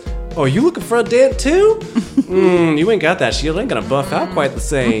 she goes, "Oh, you looking for a dent too? You ain't got that shield. Ain't gonna buff out quite the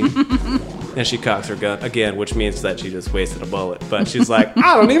same." And she cocks her gun again, which means that she just wasted a bullet. But she's like,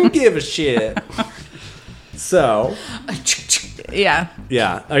 "I don't even give a shit." So, Yeah.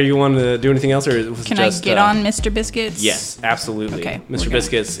 yeah. Are you wanting to do anything else, or was it Can just, I get on Mr. Biscuits? Yes, absolutely. Okay. Mr.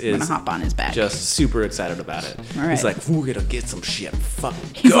 Biscuits I'm gonna is hop on his back. just super excited about it. All right. He's like, "We're gonna get some shit fucking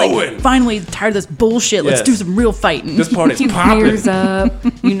He's going. like, finally tired of this bullshit. Let's Yes. do some real fighting. This party's You popping." fires up.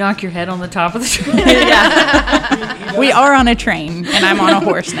 You knock your head on the top of the train. We are on a train, and I'm on a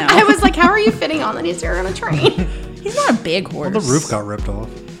horse now. I was like, how are you fitting on that he's here on a train? He's not a big horse. The roof got ripped off.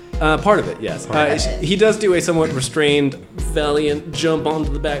 Part of it, yes. He does do a somewhat restrained, valiant jump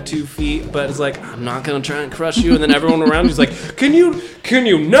onto the back 2 feet, but it's like, "I'm not gonna try and crush you." And then everyone around you's like, "Can you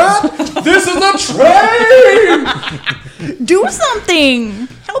not? This is a train!" Do something.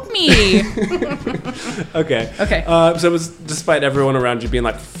 Help me. Okay. Okay. So it was despite everyone around you being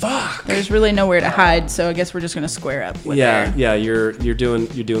like, "Fuck." There's really nowhere to hide, so I guess we're just gonna square up with her. Yeah. You're doing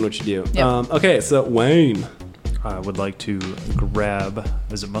what you do. Yep. Okay. So Wayne. I would like to grab.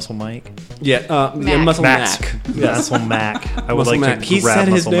 Is it Muscle Mike? Yeah. Muscle Mac. Yes. Muscle Mac. I would Muscle like Mac. to He grab said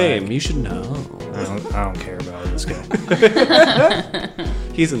his Muscle name. Mac. You should know. I don't care about this guy.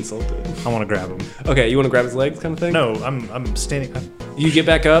 He's insulted. I want to grab him. Okay. You want to grab his legs, kind of thing? No, I'm standing. You get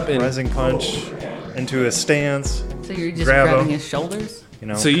back up and Rising punch into a stance. So you're just Grab grabbing him. his shoulders? You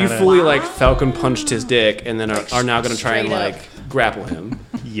know. So you kinda- fully like Falcon punched his dick, and then are now going to try and straight up. like grapple him.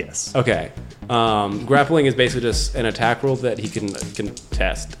 Yes. Okay. Grappling is basically just an attack roll that he can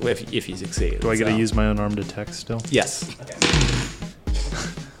test if he succeeds. Do I get to use my unarmed attack still? Yes.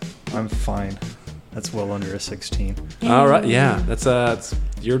 I'm fine. That's well under a 16. All right. Yeah. That's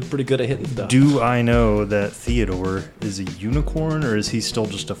you're pretty good at hitting stuff. Do I know that Theodore is a unicorn, or is he still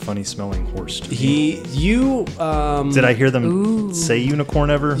just a funny smelling horse to me? Did I hear them say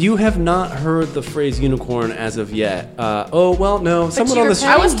unicorn ever? You have not heard the phrase unicorn as of yet. No. Someone you on were the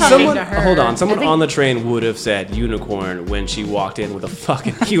I was talking someone, to her. Hold on. Someone think- on the train would have said unicorn when she walked in with a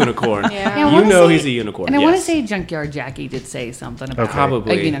fucking unicorn. Yeah. I You wanna know say- he's a unicorn. And I want to yes. say Junkyard Jackie did say something about Okay.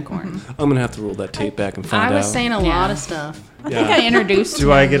 Probably. a unicorn. I'm gonna have to roll that tape back and find out. I was saying a lot Yeah. of stuff. I think I introduced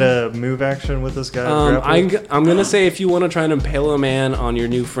Do I get a move action with this guy? Grapple? I'm gonna say if you want to try and impale a man on your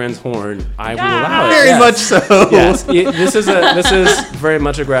new friend's horn, I will allow it. Very Yes. much so. Yes, this is very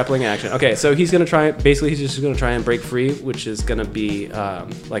much a grappling action. Okay, so he's gonna try. Basically, he's just gonna try and break free, which is gonna be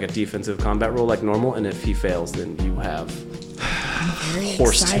like a defensive combat roll, like normal. And if he fails, then you have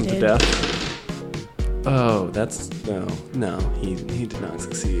horsed him to death. Oh, that's no. He did not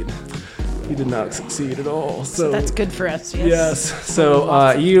succeed. He did not succeed at all. So That's good for us. Yes. Yes.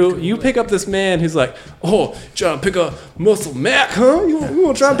 So you pick up this man who's like, "Oh, trying to pick up Muscle Mac, huh? You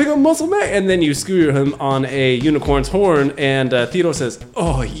want to try and pick up Muscle Mac?" And then you skewer him on a unicorn's horn, and Theodore says,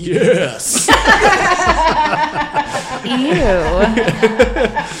 "Oh yes."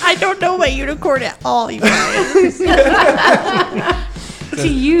 I don't know my unicorn at all, you guys. To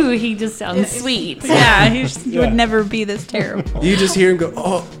you, he just sounds sweet. Yeah, he would never be this terrible. You just hear him go,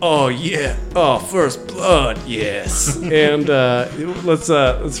 oh yeah, oh, first blood, yes. And let's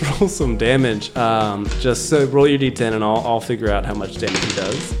roll some damage. Just so roll your d10, and I'll figure out how much damage he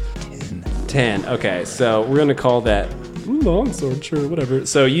does. 10. Okay, so we're gonna call that longsword, sure, whatever.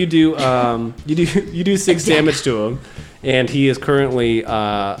 So you do 6 damage to him, and he is currently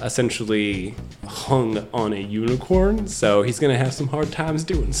essentially hung on a unicorn. So he's gonna have some hard times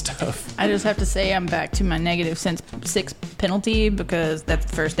doing stuff. I just have to say I'm back to my -6 penalty because that's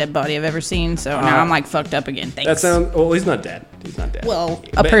the first dead body I've ever seen. So now I'm like fucked up again. Thanks. That sounds. Well, he's not dead. He's not dead. Well,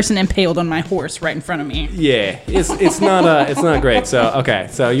 a person impaled on my horse right in front of me. Yeah, it's not great. So okay,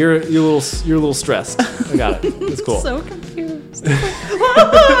 so you're a little stressed. I got it. It's cool. So confused.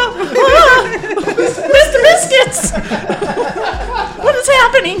 Mr. Biscuits! What is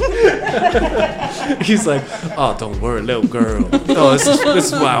happening? He's like, oh, don't worry, little girl. Oh, this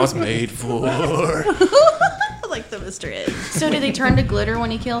is what I was made for. Like the Mr. Ed. So do they turn to glitter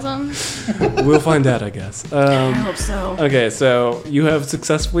when he kills them? We'll find out, I guess. I hope so. Okay, so you have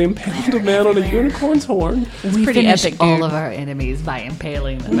successly impaled a man on a unicorn's horn. We pretty finish epic, all dude. of our enemies by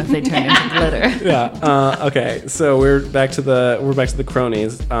impaling them if they turn into glitter. Yeah. Okay. So we're back to the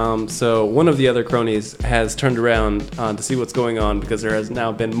cronies. So one of the other cronies has turned around to see what's going on because there has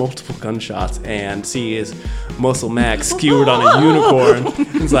now been multiple gunshots and sees Muscle Mac skewered on a unicorn.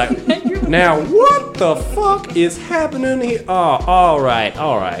 He's like, now what the fuck is happening here? Oh, all right,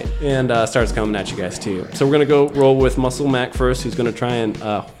 and starts coming at you guys too. So we're gonna go roll with Muscle Mac first, who's gonna try and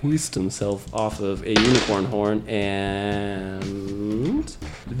hoist himself off of a unicorn horn and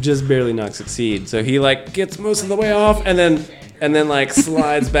just barely not succeed. So he like gets most of the way off and then like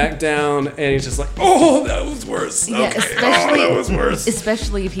slides back down, and he's just like, oh, that was worse. Yeah, Okay, that was worse.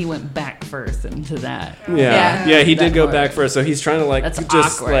 Especially if he went back first into that. Yeah, he did go part. back first. So he's trying to like That's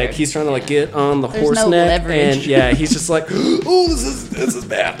just awkward. like he's trying to like get on the There's horse no neck, leverage. and yeah, he's just like, oh, this is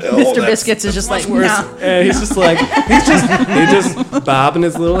bad. Oh, Mr. Biscuits is just like, worse. nah. And he's just like, he's just bobbing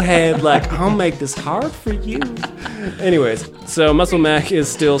his little head like, I'll make this hard for you. Anyways, so Muscle Mac is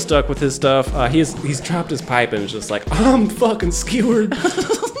still stuck with his stuff. He's dropped his pipe and is just like, I'm fucking skewered.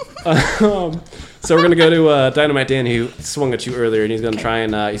 So we're gonna go to Dynamite Dan, who swung at you earlier, and he's gonna try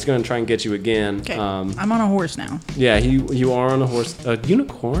and get you again. Okay, I'm on a horse now. Yeah, you are on a horse, a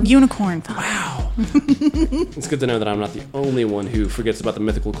unicorn. Unicorn. Wow. It's good to know that I'm not the only one who forgets about the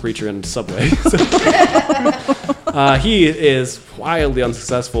mythical creature in Subway. He is wildly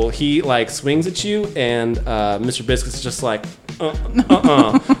unsuccessful. He like swings at you, and Mr. Biscuits is just like,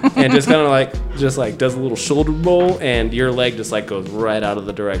 and just kind of like does a little shoulder roll, and your leg just like goes right out of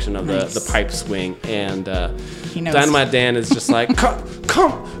the direction of the pipe swing, and He knows. Dynamite Dan is just like,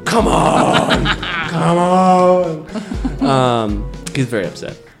 come on. He's very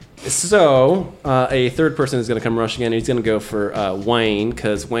upset. So, a third person is going to come rushing in, and he's going to go for Wayne,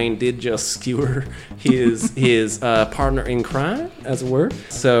 because Wayne did just skewer his partner in crime, as it were.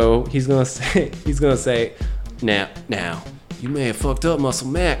 So he's going to say, now, you may have fucked up Muscle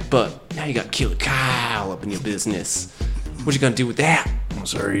Mac, but now you got Killer Kyle up in your business. What you gonna do with that? I'm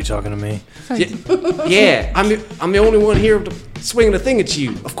sorry, are you talking to me? Yeah, I'm the only one here swinging a thing at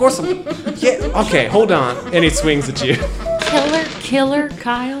you. Of course I'm. Yeah, okay, hold on. And he swings at you. Killer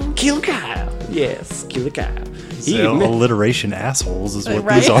Kyle? Killer Kyle. Yes, Killer Kyle. Alliteration assholes is what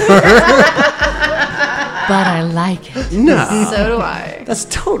Right? these are. But I like it. No, So do I. that's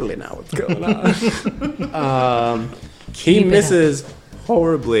totally not what's going on. He misses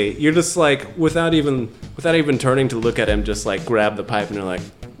horribly. You're just like, without even turning to look at him, just like grab the pipe and you're like,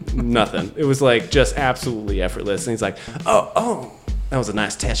 nothing. It was like just absolutely effortless. And he's like, oh, that was a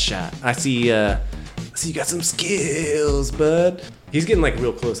nice test shot. I see you got some skills, bud. He's getting like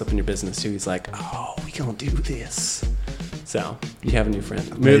real close up in your business too. He's like, oh, we gonna do this. So you have a new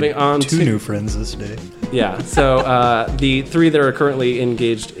friend. Moving on Two to new friends this day. Yeah, so the three that are currently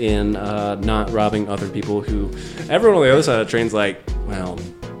engaged in not robbing other people, who everyone on the other side of the train's like, well,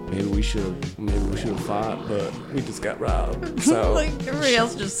 maybe we should have fought, but we just got robbed. So Like everybody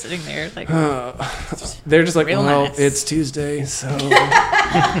else just sitting there, like they're just like, Real well, nice. it's Tuesday, so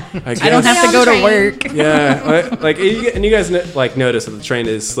I guess. I don't have to go to work. Yeah, like and you guys like notice that the train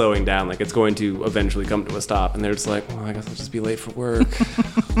is slowing down, like it's going to eventually come to a stop, and they're just like, well, I guess I'll just be late for work.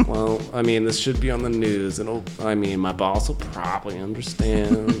 Well, I mean, this should be on the news, and my boss will probably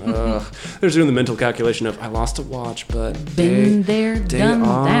understand. They're doing the mental calculation of, I lost a watch, but Been there, day done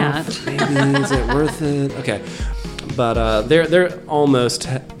off, that. maybe is it worth it? Okay. but they're almost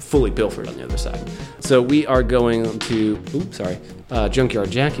fully pilfered on the other side. So we are going to,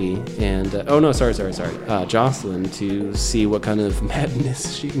 Junkyard Jackie and, Jocelyn to see what kind of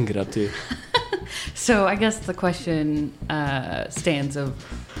madness she can get up to. So I guess the question stands of,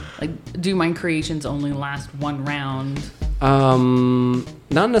 like, do my creations only last one round?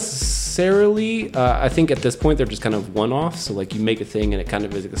 Not necessarily. I think at this point they're just kind of one-off. So like you make a thing and it kind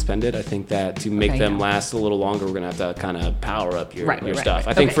of is expended. I think that to make them last a little longer, we're gonna have to kind of power up your stuff.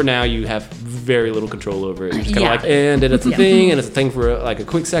 I think for now you have very little control over it. You're just kind of like, and it's a thing, and it's a thing for like a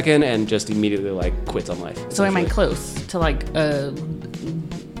quick second, and just immediately like quits on life. So am I close to like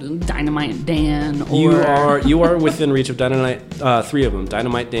Dynamite Dan? Or you are within reach of Dynamite. Three of them: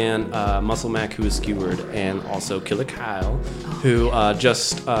 Dynamite Dan, Muscle Mac, who is skewered, and also Killer Kyle, who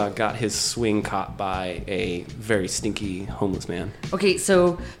just got his swing caught by a very stinky homeless man. Okay,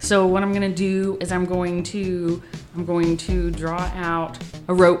 so what I'm gonna do is I'm going to draw out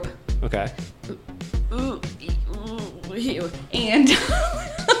a rope. Okay. And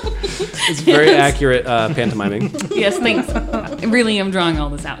it's very accurate pantomiming. Yes, thanks. I really am drawing all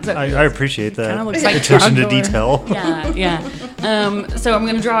this out. So, I appreciate that. Kind of looks like attention to detail. Yeah. So I'm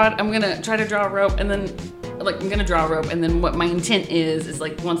gonna draw it. I'm gonna try to draw a rope, and then what my intent is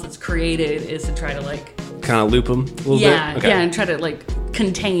like once it's created is to try to like kind of loop them a little bit. Yeah, and try to like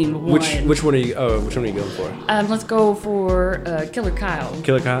contain one. Which one are you? Oh, which one are you going for? Let's go for Killer Kyle.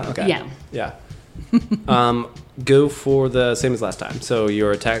 Killer Kyle. Okay. Yeah. Go for the same as last time. So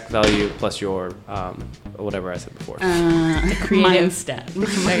your attack value plus your whatever I said before. Mind stat.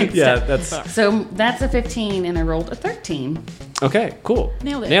 Yeah, that's. So that's a 15, and I rolled a 13. Okay, cool.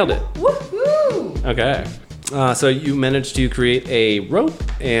 Nailed it. Woohoo! Okay. So you managed to create a rope,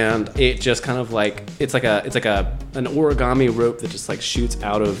 and it just kind of like it's like an origami rope that just like shoots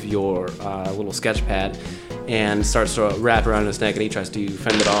out of your little sketch pad and starts to wrap around his neck, and he tries to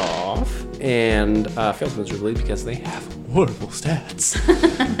fend it off and fails miserably because they have horrible stats.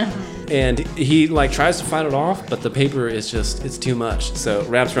 And he like tries to fight it off, but the paper is it's too much. So it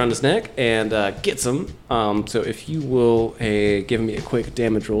wraps around his neck and gets him. So if you will give me a quick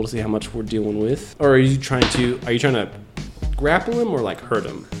damage roll to see how much we're dealing with, or are you trying to grapple him or like hurt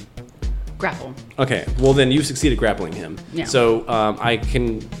him? Grapple. Okay, well then you succeeded grappling him. Yeah. So I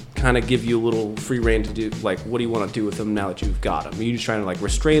can kind of give you a little free rein to do like, what do you want to do with him now that you've got him? Are you just trying to like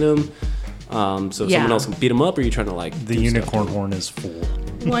restrain him so someone else can beat him up, or are you trying to like the unicorn horn is full?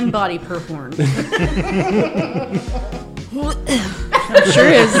 One body per horn. I'm sure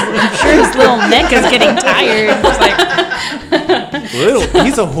his little neck is getting tired. It's like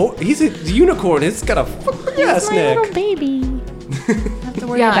he's a unicorn. It's got a fucking ass neck. little baby.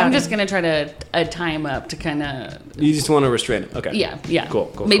 I'm just gonna try to tie him up to kind of. You just want to restrain him. Okay. Yeah.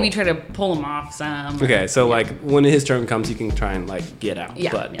 Cool. Maybe try to pull him off some. Okay, so like when his turn comes, you can try and like get out.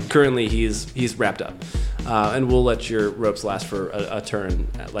 Yeah. But currently he's wrapped up, and we'll let your ropes last for a turn.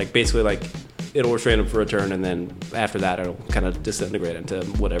 Like basically like it'll restrain him for a turn, and then after that it'll kind of disintegrate into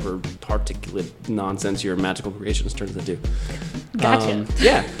whatever particulate nonsense your magical creations turns into. Gotcha.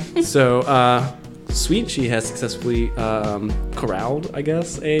 Yeah. So. Sweet, she has successfully corralled, I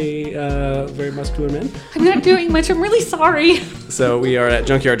guess, a very muscular man. I'm not doing much. I'm really sorry. So we are at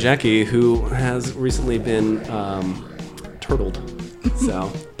Junkyard Jackie, who has recently been turtled.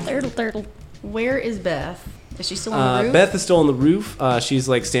 So Turtle. Where is Beth? Is she still on the roof? Beth is still on the roof. She's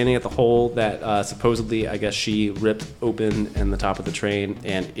like standing at the hole that supposedly, I guess, she ripped open in the top of the train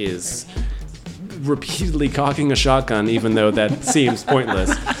and is repeatedly cocking a shotgun, even though that seems pointless.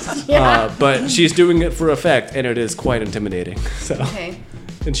 But she's doing it for effect, and it is quite intimidating. So. Okay.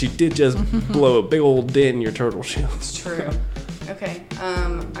 And she did just blow a big old dent in your turtle shield. It's true. Okay.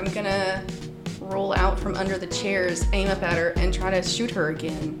 I'm gonna roll out from under the chairs, aim up at her, and try to shoot her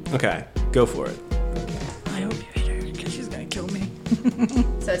again. Okay, go for it. I hope you hit her because she's gonna kill me.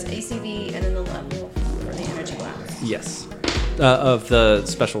 So it's ACV and then the level for the energy blast. Yes. Of the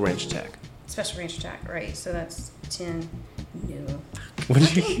special range attack. Special range attack, right? So that's 10. No.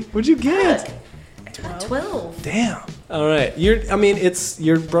 What'd you get? 12. Damn. All right.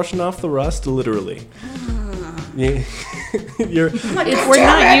 You're brushing off the rust, literally. Yeah. We're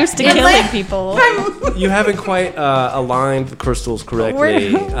not used to killing people. You haven't quite aligned the crystals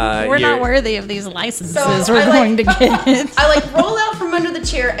correctly. We're not worthy of these licenses So we're going to get. I roll out from under the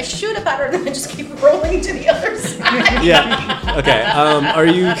chair, I shoot up at her, and then I just keep rolling to the other side. Yeah. Okay. Are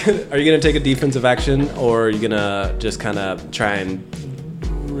you gonna take a defensive action, or are you gonna just kind of try and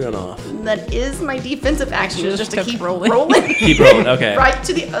run off. That is my defensive action. Just Just to kept keep rolling. rolling. Keep rolling. Okay. Right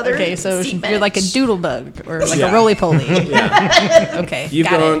to the other. Okay, so seat you're like a bench. doodle bug or like Yeah. a roly poly. Yeah. Okay,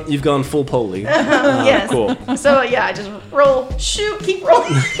 You've gone full poly. Yes. Cool. So yeah, I just roll, shoot, keep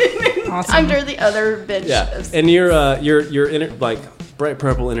rolling Awesome. under the other bench. Yeah. of- And your like bright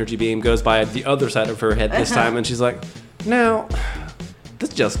purple energy beam goes by the other side of her head this time, and she's like, "Now, this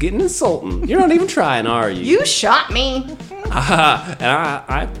is just getting insulting. You're not even trying, are you?" You shot me. And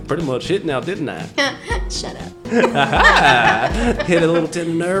I pretty much hit now, didn't I? Shut up. Hit a little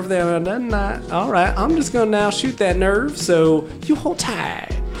tender nerve there, didn't I? All right, I'm just gonna now shoot that nerve. So you hold tight.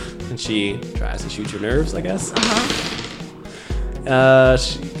 And she tries to shoot your nerves, I guess.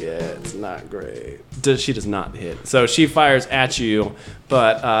 She gets not great. She does not hit. So she fires at you,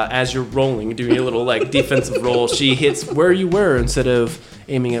 but as you're rolling, doing a little like defensive roll, she hits where you were instead of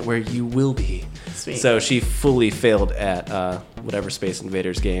aiming at where you will be. Sweet. So she fully failed at whatever Space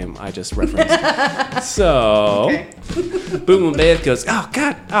Invaders game I just referenced. So Okay. Boom and Beth goes, oh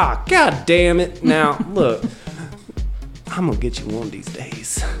god damn it. Now look, I'm gonna get you one of these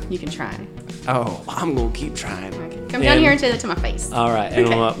days. You can try. Oh, I'm gonna keep trying. Okay. Come down here and say that to my face. All right, and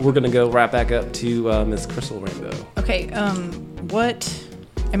Okay. we're gonna go right back up to Miss Crystal Rainbow. Okay, what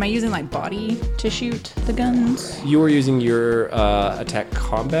am I using like body to shoot the guns? You were using your attack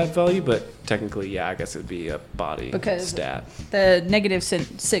combat value, but technically, yeah, I guess it would be a body Because- stat. The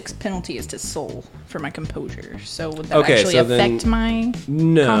 -6 penalty is to soul for my composure. So would that Okay, actually so then- affect my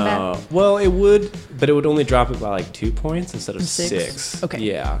No, combat? well, it would, but it would only drop it by like 2 points instead of 6? 6. Okay.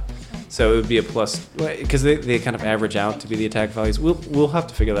 Yeah. So it would be a plus, because they kind of average out to be the attack values. We'll have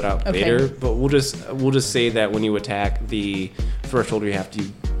to figure that out Okay. later, but we'll just say that when you attack, the threshold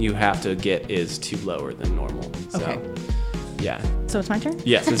you have to get is too lower than normal. So, Okay. Yeah. So it's my turn?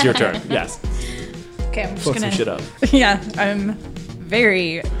 Yes, it's your turn. Yes. Okay, I'm just Fuck gonna some shit up. Yeah, I'm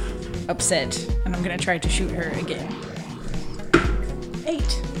very upset, and I'm gonna try to shoot her again.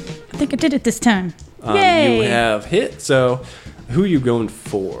 8. I think I did it this time. Yay! You have hit. So, who are you going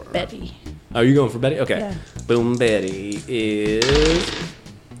for? Betty. Are you going for Betty? Okay. Yeah. Boom, Betty is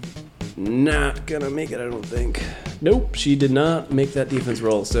not gonna make it, I don't think. Nope, she did not make that defense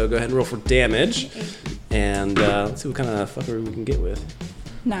roll. So go ahead and roll for damage. And let's see what kind of fuckery we can get with.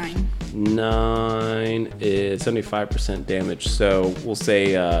 9. 9 is 75% damage, so we'll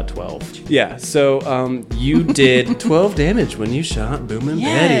say 12. Yeah, so you did 12 damage when you shot Boom and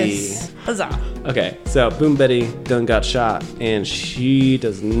Yes! Huzzah. Betty. Okay, so Boom Betty done got shot, and she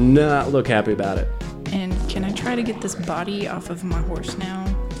does not look happy about it. And can I try to get this body off of my horse now?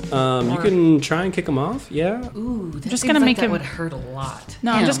 You can try and kick him off, yeah. Ooh, that Just seems gonna like make that him- would hurt a lot.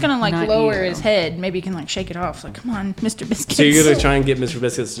 No, I'm just Him, gonna like not lower you. his head. Maybe you can like shake it off. Like, come on, Mr. Biscuits. So you're gonna try and get Mr.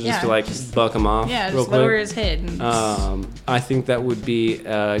 Biscuits to just Yeah, to like just- buck him off Yeah, real just quick? lower his head. And I think that would be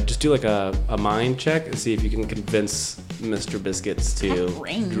just do like a mind check and see if you can convince Mr. Biscuits to have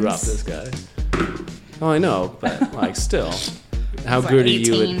brains. drop this guy. Oh, I know, but like still, how It's like good are you?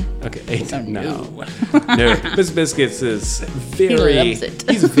 18. Okay, 18. So no, no. no. Mr. Biscuits is very. loves it.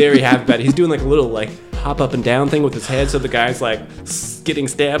 He's very happy about it. He's doing like a little like hop up and down thing with his head, so the guy's like getting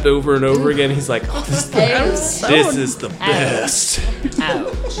stabbed over and over again. He's like, oh, this is the best.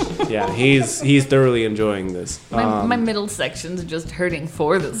 Ouch. Yeah, he's thoroughly enjoying this. My middle section's just hurting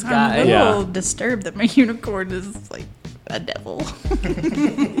for this I'm guy. a Yeah. little disturbed that my unicorn is like a devil.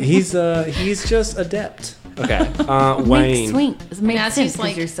 He's just adept. Okay, Make Wayne. sweet. It makes as sense he's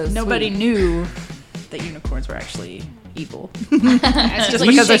like, because you're so Nobody sweet. knew that unicorns were actually evil. It's Just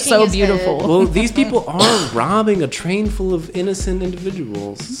because they're so beautiful. Well, these people are robbing a train full of innocent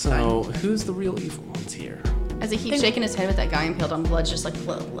individuals. So who's the real evil ones here? As he keeps shaking his head with that guy impaled on blood, just like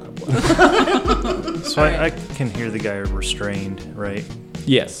blood, blood, blood. So I can hear the guy restrained, right?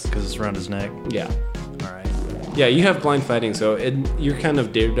 Yes. Because it's around his neck. Yeah. All right. Yeah, you have blind fighting, so you're kind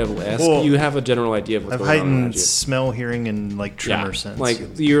of Daredevil-esque. Well, you have a general idea of what's I've going on around heightened you. smell, hearing, and like tremor Yeah, sense. like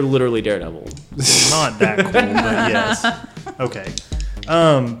you're literally Daredevil. Not that cool, but yes. Okay.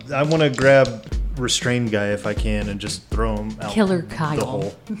 I want to grab restrained guy if I can and just throw him out Killer the Kyle.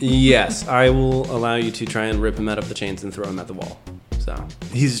 hole. Yes, I will allow you to try and rip him out of the chains and throw him at the wall. So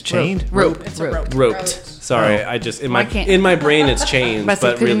He's chained. Rope. It's a rope. roped. Sorry, I just Why can't- in my brain it's chains, But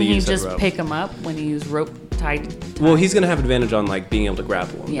but couldn't really he you said just rope. pick him up when he used rope tied? Well, he's gonna have advantage on like being able to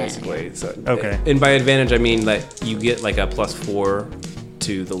grapple him, Yeah. basically. So, Okay. And by advantage, I mean that you get like a +4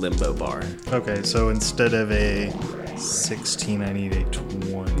 to the limbo bar. Okay, so instead of a 16, I need a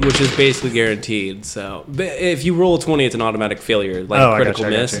 20. which is basically guaranteed. So if you roll a 20, it's an automatic failure, like critical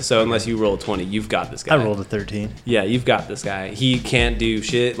miss. So unless you roll a 20, you've got this guy. I rolled a 13. Yeah, you've got this guy. He can't do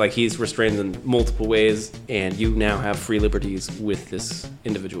shit. Like, he's restrained in multiple ways, and you now have free liberties with this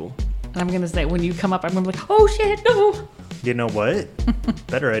individual. I'm going to say, when you come up, I'm going to be like, oh shit, no. You know what?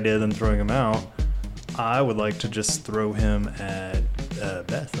 Better idea than throwing him out. I would like to just throw him at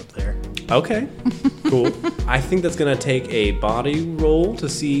Beth up there. Okay, cool. I think that's going to take a body roll to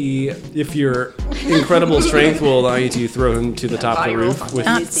see if your incredible strength will allow you to throw him to the top of the roof. With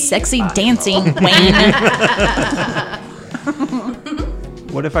Not sexy dancing, Wayne.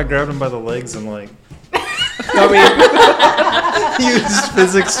 What if I grabbed him by the legs and like I mean, use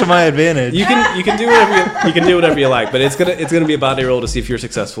physics to my advantage? you can do whatever you like, but it's gonna be a body roll to see if you're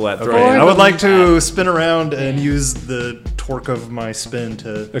successful at throwing. I would like to spin around and use the torque of my spin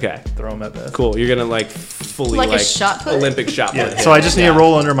to throw him at Beth. Cool. You're gonna like fully Like a shot put? Olympic shot put. Yeah. So I just need to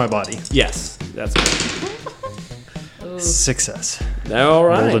roll under my body. Yes, that's good. Success. All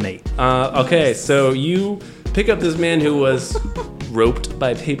right. Rolled an 8. Okay, so you pick up this man who was roped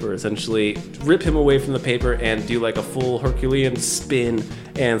by paper, essentially, rip him away from the paper and do like a full Herculean spin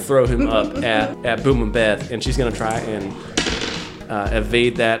and throw him up at Boom and Beth, and she's gonna try and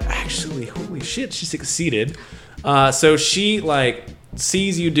evade that. Actually, holy shit, she succeeded. So she like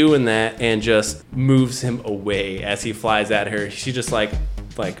sees you doing that and just moves him away as he flies at her. She just like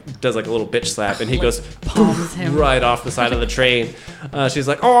does like a little bitch slap, and he goes palms him right off the side of the train. She's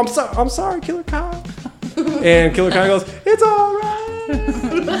like, "Oh, I'm sorry, Killer Kyle." And Killer Kyle goes, "It's all right."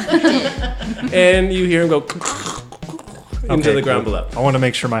 And you hear him go into the ground below. I want to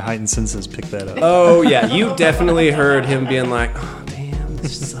make sure my heightened senses pick that up. Oh yeah, you definitely heard him being like, "Oh damn,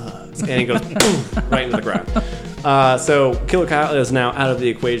 this sucks," and he goes boom, right into the ground. So Killer Kyle is now out of the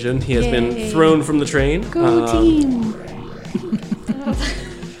equation. He has been thrown from the train. Go team.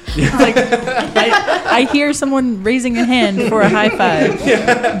 Like, I hear someone raising a hand for a high five.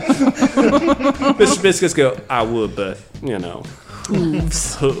 Mr. Biscuits go, "I would, but you know,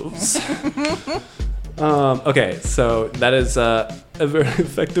 hooves." Okay, so that is a very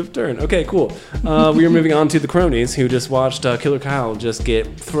effective turn. Okay, cool. We are moving on to the cronies who just watched Killer Kyle just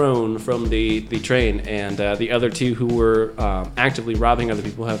get thrown from the train, and the other two who were actively robbing other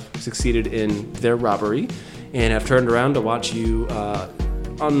people have succeeded in their robbery and have turned around to watch you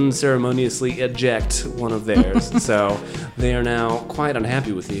unceremoniously eject one of theirs. So they are now quite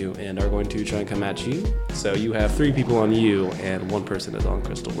unhappy with you and are going to try and come at you. So you have 3 people on you, and 1 person is on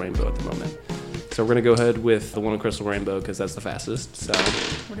Crystal Rainbow at the moment. So we're going to go ahead with the one on Crystal Rainbow because that's the fastest. So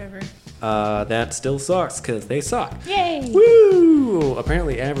Whatever. that still sucks because they suck. Yay! Woo!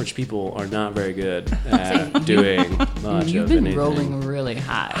 Apparently average people are not very good at doing much You've of been anything. rolling really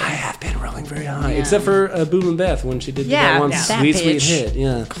high. I have been rolling very high, Yeah. except for Boom and Beth when she did that one that sweet bitch. hit.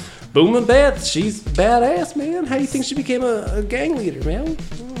 Yeah, Boom and Beth, she's badass, man. How do you think she became a gang leader, man?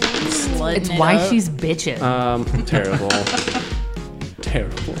 It's why she's bitching. Terrible,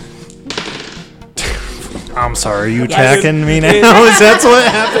 terrible. I'm sorry, are you attacking me now? Is that what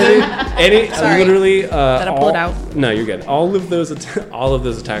happened? Literally, Did I pull it out? No, you're good. All of those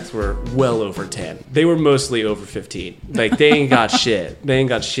attacks were well over 10. They were mostly over 15. Like, they ain't got shit.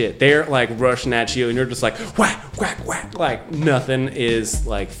 They're like rushing at you, and you're just like whack, whack, whack. Like nothing is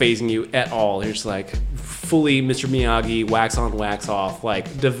like phasing you at all. You're just like fully Mr. Miyagi, wax on, wax off,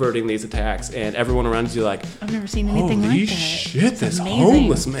 like diverting these attacks, and everyone around you like, I've never seen anything holy like that. shit, this amazing.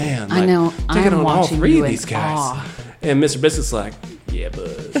 homeless man. I like, know. taking I'm on all watching 3 you of in these guys. awe. And Mr. Biscuit's like, yeah,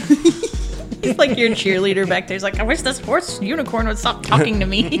 bud. He's like your cheerleader back there. He's like, I wish this horse unicorn would stop talking to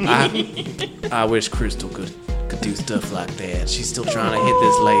me. I wish Crystal could do stuff like that. She's still trying to hit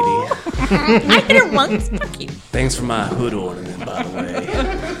this lady. I hit her once. Fuck you. Thanks for my hood ornament, by the way.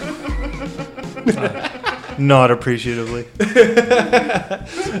 Not appreciatively.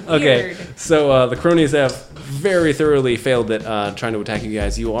 Okay, Weird. so the cronies have very thoroughly failed at trying to attack you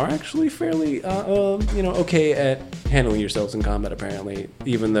guys. You are actually fairly, okay at handling yourselves in combat, apparently,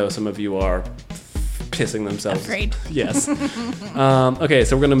 even though some of you are pissing themselves. Afraid. Yes. Okay,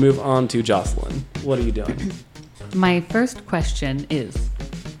 so we're gonna move on to Jocelyn. What are you doing? My first question is,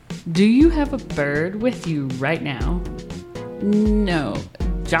 do you have a bird with you right now? No.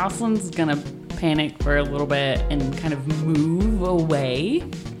 Jocelyn's gonna panic for a little bit and kind of move away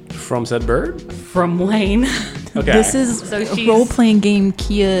From said bird? from Wayne. Okay. This is So a she's- role-playing game,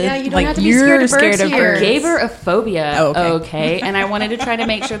 Kia. Yeah, you don't like, have to be you're scared of birds here. I gave her a phobia. Oh, okay. Okay. And I wanted to try to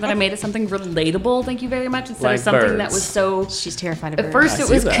make sure that I made it something relatable. Thank you very much. Instead Like of something that birds. was so. She's terrified of At birds. first, I it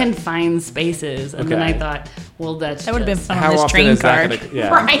see was that. confined spaces, and then Okay. I thought, well, that That would have been just- fun How on this often train is that card. gonna, yeah.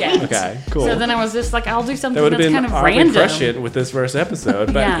 Right. Okay, cool. So then I was just like, I'll do something that would have that's been kind of oddly random. prescient with this first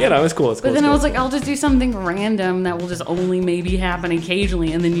episode, but Yeah. you know, it's cool. It's cool. But then it's I cool. was like, I'll just do something random that will just only maybe happen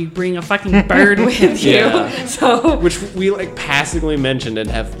occasionally, and then you bring a fucking bird with you. Yeah. So which we like passively mentioned and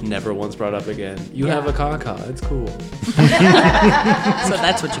have never once brought up again. You have a caw-caw. It's cool. So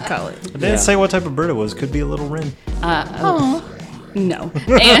that's what you call it. I didn't say what type of bird it was. Could be a little wren. no,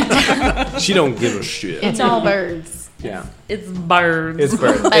 and She don't give a shit. It's all birds. Yeah. it's birds. It's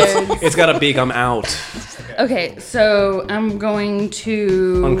bird. It's got a beak. I'm out. Okay, so I'm going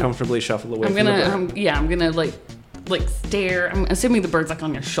to. Uncomfortably shuffle away I'm from the gonna. bird. I'm gonna like stare. I'm assuming the bird's like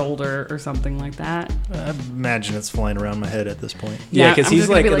on your shoulder or something like that. I imagine it's flying around my head at this point. Yeah, Yeah, because I'm he's just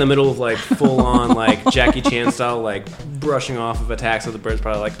gonna like be in the like- middle of like full on like Jackie Chan style like brushing off of attacks. So the bird's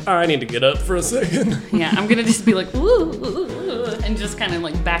probably like, oh, I need to get up for a second. Yeah, I'm gonna just be like, ooh, and just kind of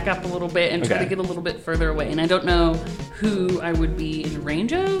like back up a little bit and try Okay. to get a little bit further away. And I don't know who I would be in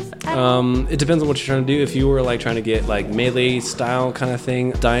range of. It depends on what you're trying to do. If you were like trying to get like melee style kind of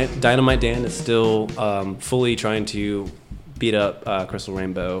thing, Dynamite Dan is still fully trying to beat up Crystal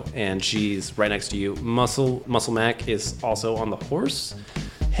Rainbow, and she's right next to you. Muscle Mac is also on the horse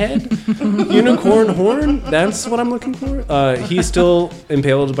head. Unicorn horn, that's what I'm looking for. He's still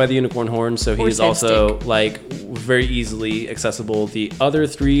impaled by the unicorn horn, so he Horse is head also like very easily accessible. The other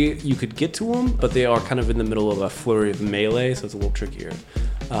three, you could get to them, but they are kind of in the middle of a flurry of melee, so it's a little trickier.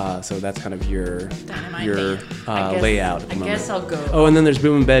 So that's kind of your layout at the I moment. guess I'll go. Oh, and then there's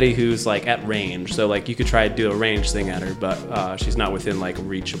Boom and Betty, who's like at range. So like you could try to do a range thing at her, but she's not within like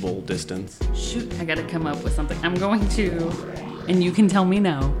reachable distance. Shoot, I gotta come up with something. I'm going to, and you can tell me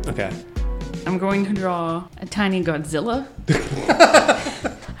no. Okay. I'm going to draw a tiny Godzilla.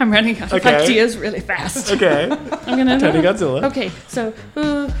 I'm running out of Okay. ideas really fast. Okay. I'm gonna Tiny Godzilla. Okay, so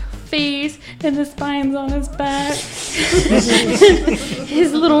face and the spines on his back,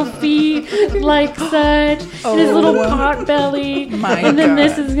 his little feet like such, and his little pot belly, My and then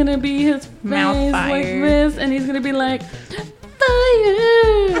this God. is gonna be his Mouth face like fire. this, and he's gonna be like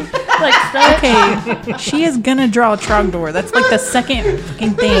fire, like such. Okay, she is gonna draw a Trogdor. That's like the second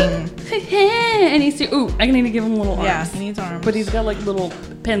fucking thing. And he's I need to give him little arms. Yeah, he needs arms. But he's got like little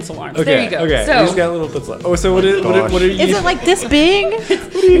pencil arms. Okay. There you go. Okay. So He's got a little pencil. Oh, so what are you? Is it like this big?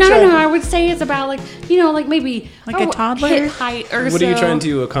 no, I would say it's about like like maybe Like a toddler? hip height or so. What are you trying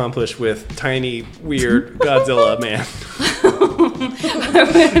to accomplish with tiny, weird Godzilla man?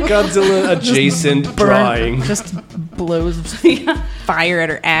 Godzilla adjacent drawing. Just blows fire at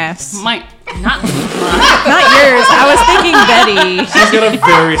her ass. Not Not yours. I was thinking Betty. She's got a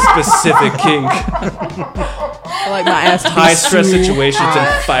very specific kink. I like my ass to be High stress super situations hot.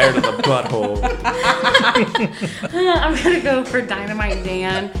 and fire to the butthole. I'm gonna go for Dynamite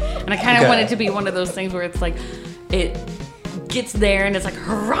Dan, and I kind of Okay. want it to be one of those things where it's like it gets there and it's like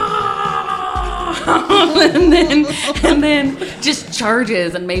hurrah, and then just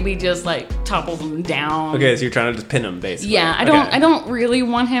charges and maybe just like topples them down. Okay, so you're trying to just pin him, basically. Yeah, I don't really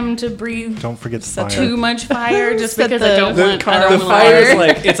want him to breathe Don't forget the fire. too much fire just Set because the- I don't The, want the fire is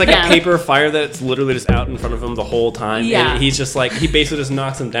like it's like Yeah. a paper fire that's literally just out in front of him the whole time. Yeah. And he's just like he basically just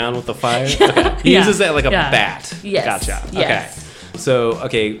knocks him down with the fire. Okay. He Yeah. uses that like a Yeah. bat. Yes. Gotcha. Yes. Okay. So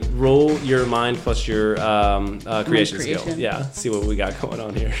roll your mind plus your creation skill. creation. Yeah. See what we got going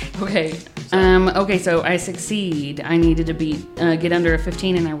on here. Okay. Okay, so I succeed. I needed to get under a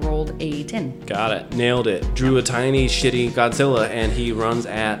 15 and I rolled a 10. Got it. Nailed it. Drew a tiny shitty Godzilla and he runs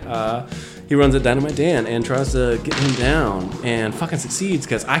at Dynamite Dan and tries to get him down and fucking succeeds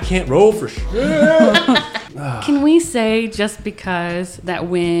because I can't roll for shit. Can we say just because that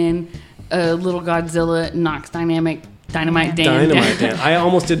when a little Godzilla knocks Dynamite Dan Dynamite down, Dan. I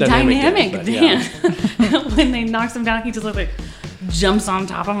almost did Dynamic Dan. but Dan. When they knocks him down, he just like jumps on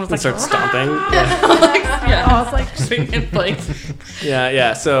top of him. And starts stomping. Yeah, I was like shooting in place.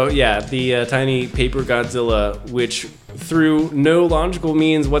 Yeah. So the tiny paper Godzilla, which through no logical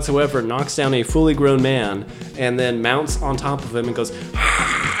means whatsoever knocks down a fully grown man and then mounts on top of him and goes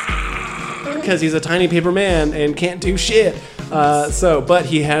because he's a tiny paper man and can't do shit. But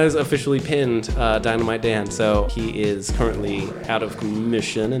he has officially pinned Dynamite Dan, so he is currently out of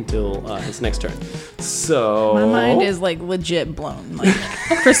commission until his next turn. So My mind is like legit blown. Like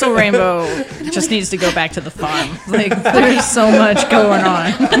Crystal Rainbow just needs to go back to the farm. Like there's so much going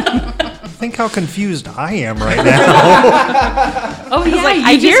on. I think think how confused I am right now. Oh yeah, Like,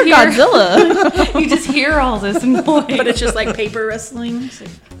 I hear Godzilla. You just hear all this noise. But it's just like paper wrestling.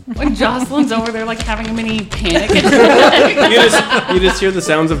 When Jocelyn's over there, like having a mini panic. You just hear the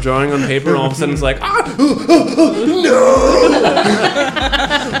sounds of drawing on paper, and all of a sudden it's like, no!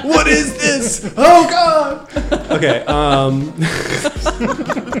 What is this? Oh God! Okay,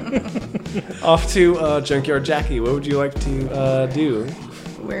 off to Junkyard Jackie. What would you like to do?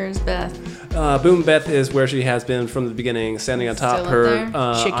 Where's Beth? Boom Beth is where she has been from the beginning, standing on top Still up her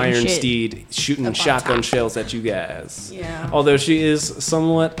there? iron shit. steed, shooting Up on shotgun top. shells at you guys. Yeah. Although she is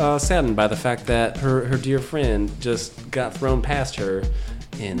somewhat saddened by the fact that her dear friend just got thrown past her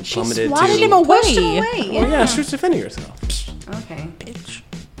and plummeted swatted to... him away. Pushed him away. Oh yeah, she was defending herself. Okay. Bitch.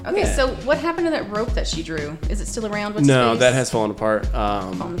 Okay, Yeah. so what happened to that rope that she drew? Is it still around? What's No, his that face? has fallen apart.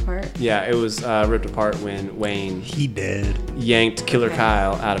 fallen apart. Yeah, it was ripped apart when Wayne He did. yanked Killer Okay.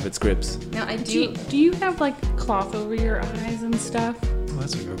 Kyle out of its grips. Now I Do do, you have like cloth over your eyes and stuff? Oh,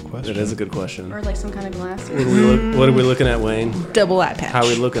 that's a good question. It is a good question. or like some kind of glasses. What are we looking at, Wayne? Double eye patch. How are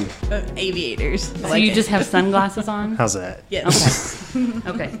we looking? Aviators. So you just have sunglasses on? How's that? Yes.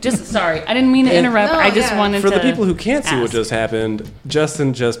 Okay. Just sorry. I didn't mean to interrupt. No, I just yeah. wanted For to. the people who can't see what ask. just happened,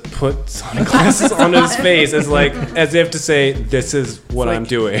 Justin just put sunglasses on his face as if to say, "This is what I'm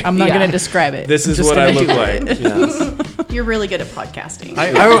doing. I'm not Yeah. going to describe it. This I'm is just what I gonna look do like." it. Yes. You're really good at podcasting.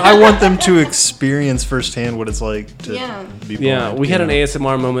 I want them to experience firsthand what it's like to Yeah. be blind. Yeah, we had you an know?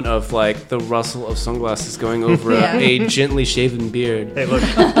 ASMR moment of like the rustle of sunglasses going over Yeah. a gently shaven beard. Hey, look,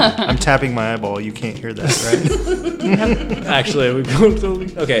 I'm tapping my eyeball. You can't hear that, right? Actually, we go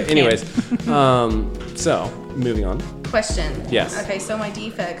totally. Okay. Anyways, so moving on. Question. Yes. Okay, so my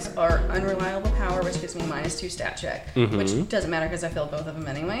defects are unreliable power, which gives me -2 stat check, Mm-hmm. which doesn't matter because I failed both of them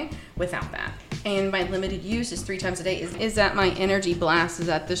anyway without that. And my limited use is 3 times a day. Is that my energy blast? Is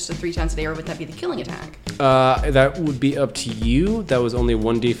that just the 3 times a day, or would that be the killing attack? That would be up to you. That was only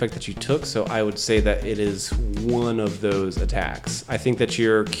one defect that you took, so I would say that it is one of those attacks. I think that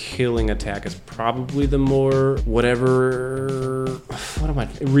your killing attack is probably the more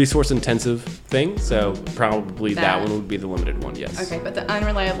resource intensive thing. So probably that That. one would be the limited one. Yes. Okay, but the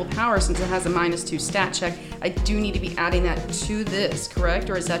unreliable power, since it has a -2 stat check, I do need to be adding that to this, correct?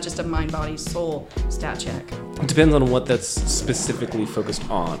 Or is that just a mind, body, soul stat check? It depends on what that's specifically focused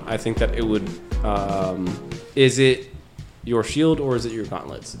on. I think that it would. Is it your shield or is it your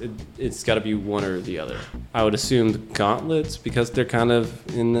gauntlets? It's got to be one or the other. I would assume the gauntlets because they're kind of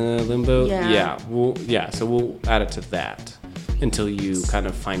in the limbo. Yeah. So we'll add it to that until you kind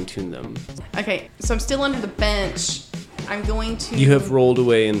of fine tune them. Okay, so I'm still under the bench. I'm going to. You have rolled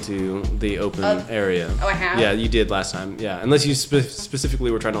away into the open area. Oh, I have? Yeah, you did last time. Yeah, unless you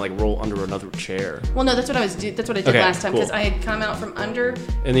specifically were trying to like roll under another chair. Well, no, that's what I did Okay, last time because cool. I had come out from under.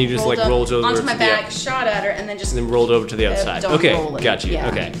 And then you just like rolled over onto my to back, the, shot at her, and then just and then rolled over to the other side. on Okay, rolling. got you. Yeah.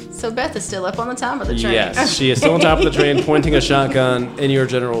 Okay. So Beth is still up on the top of the train. Yes, she is still on top of the train, pointing a shotgun in your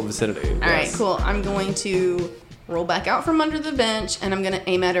general vicinity. All right, cool. I'm going to roll back out from under the bench, and I'm going to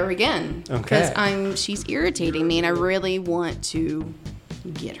aim at her again. Okay. Because she's irritating me, and I really want to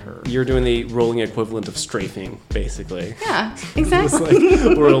get her. You're doing the rolling equivalent of strafing, basically. Yeah, It's exactly.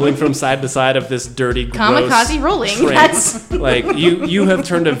 like rolling from side to side of this dirty, gross Kamikaze rolling. train. That's Like you have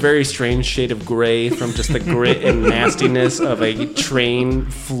turned a very strange shade of gray from just the grit and nastiness of a train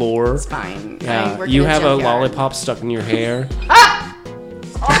floor. fine. I Yeah, work you in a have a junkyard. lollipop stuck in your hair.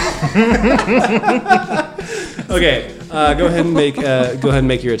 Okay, go ahead and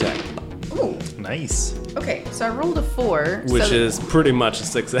make your attack, Ooh, Nice. okay, so I rolled a 4. which so is pretty much a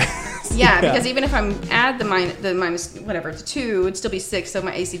success. Yeah, because even if I'm add the minus whatever to 2, it'd still be 6. So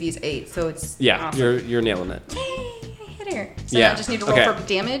my ACV is 8. So it's Yeah, awesome. you're nailing it. Yay, I hit her. So Yeah, now I just need to roll okay. for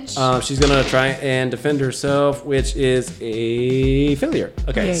damage. She's gonna try and defend herself, which is a failure.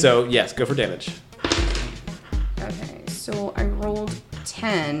 Okay, Yay. so yes, go for damage. Okay, so I rolled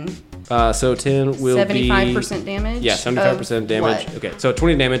 10. So 10 will 75% be damage. Yeah, 75% of damage. what? Okay, so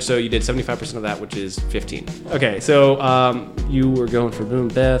 20 damage. So you did 75% of that, which is 15. Okay, so you were going for Boom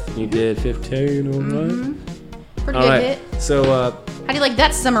Beth. You did 15. All right. Pretty All good right. hit. So How do you like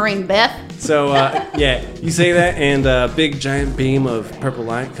that submarine, Beth? yeah, you say that, and a big giant beam of purple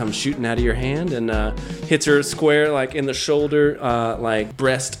light comes shooting out of your hand and hits her square, like in the shoulder, like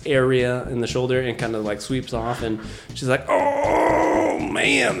breast area in the shoulder, and kind of like sweeps off. And she's like, "Oh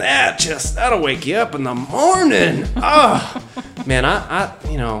man, that'll wake you up in the morning." Oh man, I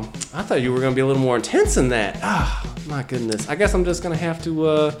thought you were gonna be a little more intense than that. Ah, my goodness. I guess I'm just gonna have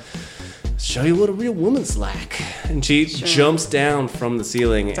to show you what a real woman's like. And she jumps down from the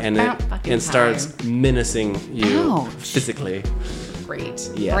ceiling about fucking and starts time. menacing you Ouch. physically.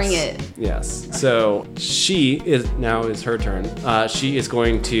 Great. Yes. Bring it. Yes. So now is her turn. She is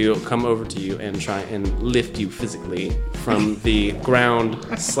going to come over to you and try and lift you physically from the ground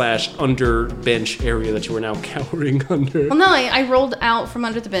 / under bench area that you are now cowering under. Well, no, I rolled out from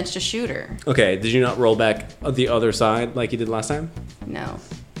under the bench to shoot her. Okay. Did you not roll back the other side like you did last time? No.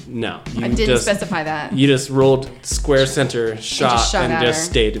 No. I didn't specify that. You just rolled square center, shot at her.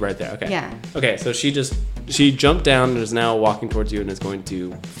 stayed right there. Okay. Yeah. Okay, so she jumped down and is now walking towards you and is going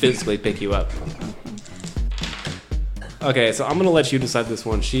to physically pick you up. Okay, so I'm going to let you decide this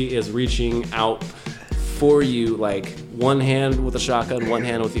one. She is reaching out for you, like one hand with a shotgun, one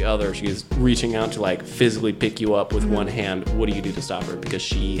hand with the other. She is reaching out to like physically pick you up with one hand. What do you do to stop her? Because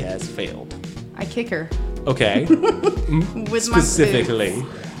she has failed. I kick her. Okay. With Specifically.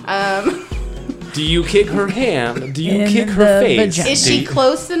 my boot. Do you kick her hand? Do you In kick her the face? vagina. Is she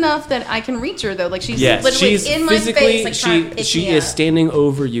close enough that I can reach her though? Like she's Yes, literally she's in my physically, face, like trying to pick she me is up. standing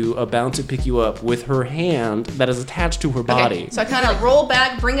over you, about to pick you up with her hand that is attached to her body. Okay, so I kind of roll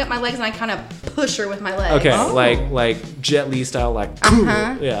back, bring up my legs, and I kind of push her with my legs. Okay, like Jet Li style, like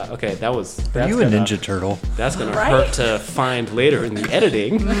yeah. Okay, that's Are you a Ninja Turtle? That's gonna hurt to find later in the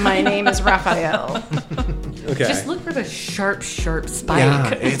editing. My name is Raphael. Okay. Just look for the sharp spike.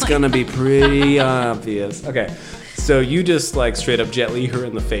 Yeah, it's gonna be pretty obvious. Okay, so you just like straight up Jet Li her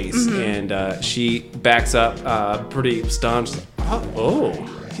in the face, and she backs up, pretty stunned. She's like, oh,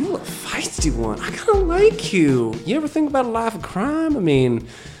 you a feisty one. I kind of like you. You ever think about a life of crime? I mean,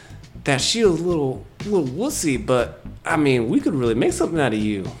 that shield's a little wussy, but I mean, we could really make something out of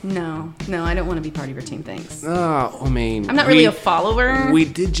you. No, I don't want to be part of your team. Thanks. Oh, I mean, I'm not really a follower. We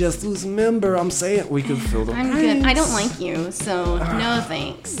did just lose a member. I'm saying we could fill the I'm good. I don't like you, so no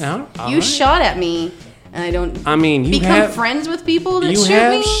thanks. No? All You right. shot at me, and I don't. I mean, you become have friends with people that you shoot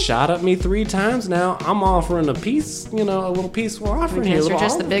have me. shot at me 3 times now. I'm offering a piece, a little peaceful offering here. Guess a you're little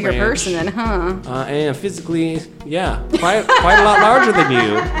just the olive bigger branch. person, then, huh? And physically, yeah, quite a lot larger than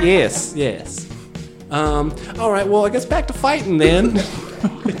you. Yes. All right. Well, I guess back to fighting then.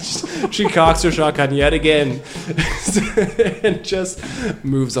 She cocks her shotgun yet again and just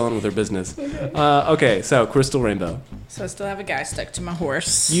moves on with her business. Okay, so Crystal Rainbow. So I still have a guy stuck to my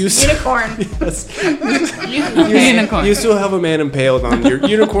horse. Unicorn. Unicorn. You still have a man impaled on your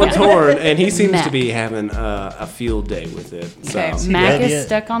unicorn's horn, and he seems Mac. to be having a field day with it. Okay. So. Mac dead is yet?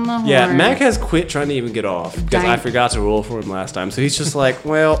 stuck on the horn. Yeah, Mac has quit trying to even get off because Dy- I forgot to roll for him last time. So he's just like,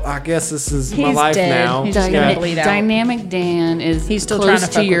 well, I guess this is my He's life dead. now. He's just gonna bleed out. Dynamic Dan is He's still close trying to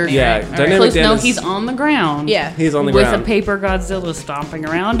fuck your with me, Yeah, right? All right. Dynamic close. Dan No, is- he's on the ground. Yeah. He's on the with ground. a paper Godzilla stomping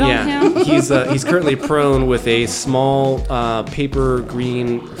around on Yeah, him. he's currently prone with a small paper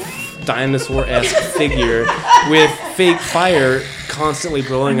green dinosaur-esque figure with fake fire constantly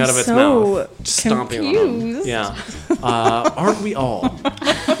blowing out of its mouth, stomping on him. Yeah, aren't we all?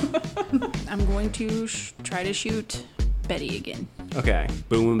 I'm going to try to shoot Betty again. Okay,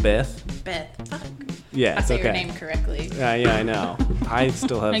 Boom and Beth. Beth. Fuck. Yeah, I it's say okay. your name correctly. Yeah, I know. I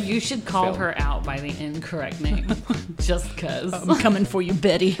still have. You should call failed. her out by the incorrect name, just cause. I'm coming for you,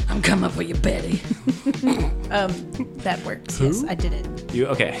 Betty. I'm coming for you, Betty. That works. Yes, I did it. You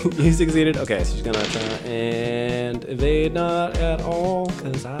okay? You succeeded. Okay, so she's gonna try and evade not at all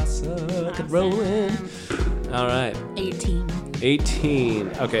because I suck at rolling. All right, 18.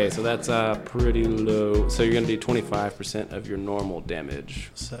 Okay, so that's pretty low. So you're gonna do 25% of your normal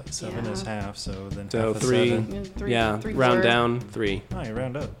damage. 7 is half, so then So half of 3. 7. Yeah, three round quarter. down 3. Oh, you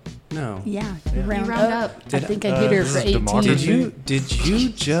round up. No. Yeah, Yeah. round, You round up. up. I think I hit her this for is 18. democracy. Did you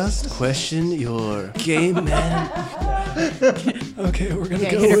just question your game man? Okay, we're gonna Yeah,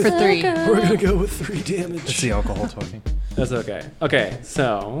 I hit her for 3. We're gonna go with 3 damage. It's the alcohol talking. That's okay. Okay,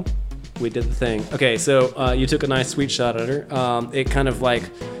 so we did the thing. Okay, so you took a nice sweet shot at her. It kind of like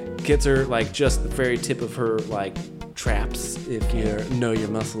gets her like just the very tip of her like traps, if you know your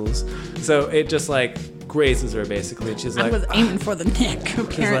muscles. So it just like grazes her basically. She's I like, was aiming for the neck, she's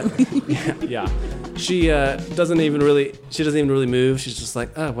apparently. like yeah. She doesn't even really move. She's just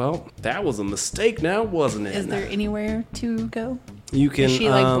like, oh well, that was a mistake now, wasn't it? Is there anywhere to go? You can. Is she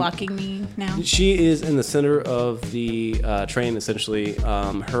like blocking me now? She is in the center of the train, essentially.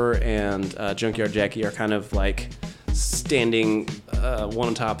 Her and Junkyard Jackie are kind of like standing one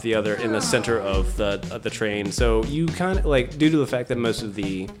on top of the other in the center of the train. So you kind of like, due to the fact that most of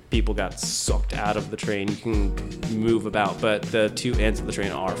the people got sucked out of the train, you can move about, but the 2 ends of the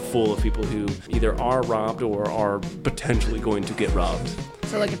train are full of people who either are robbed or are potentially going to get robbed.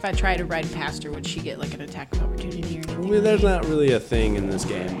 So like if I try to ride past her, would she get like an attack of opportunity or anything? Well, there's not really a thing in this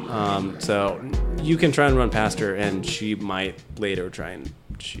game. So you can try and run past her, and she might later try and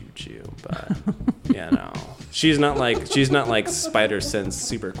shoot you, but you know. She's not like spider sense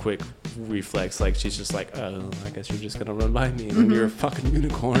super quick reflex. Like she's just like, oh, I guess you're just gonna run by me and you're a fucking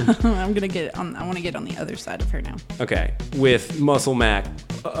unicorn. I want to get on the other side of her now. Okay, with Muscle Mac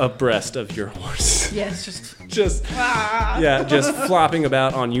abreast of your horse. Yes, just flopping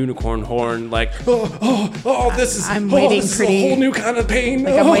about on unicorn horn, like this is I'm waiting this is a whole new kind of pain.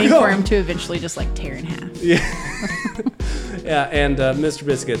 Like I'm waiting for him to eventually just like tear in half. Yeah, and Mr.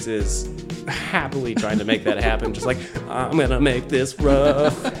 Biscuits is happily trying to make that happen, just like, I'm gonna make this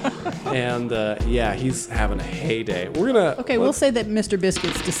rough. And he's having a heyday. We'll say that Mr.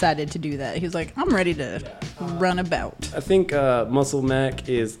 Biscuits decided to do that. He's like, I'm ready to run about. I think Muscle Mac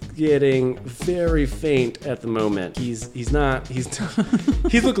is getting very faint at the moment. He's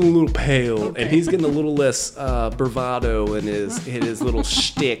looking a little pale, okay. And he's getting a little less bravado in his little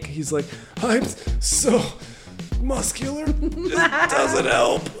shtick. He's like, I'm so muscular. It doesn't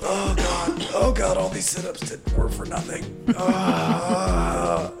help. Oh god, all these sit-ups didn't work for nothing.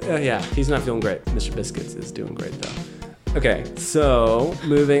 He's not feeling great. Mr. Biscuits is doing great though. Okay, so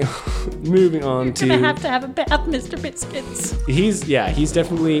moving on to. You're gonna have to have a bath, Mr. Biscuits. He's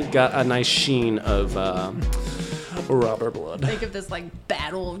definitely got a nice sheen of rubber blood. Think of this like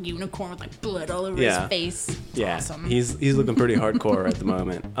battle unicorn with like blood all over his face. It's awesome. He's looking pretty hardcore at the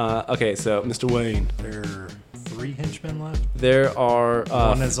moment. Okay, so Mr. Wayne. There are 3 henchmen left? There are...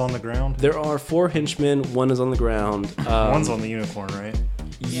 one is on the ground? There are 4 henchmen. One is on the ground. One's on the unicorn, right?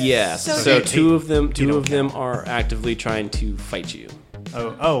 Yes. So two of them are actively trying to fight you.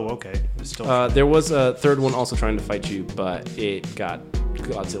 Oh, okay. Still there was a third one also trying to fight you, but it got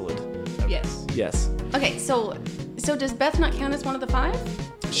Godzilla'd. Yes. Okay, so does Beth not count as one of the 5?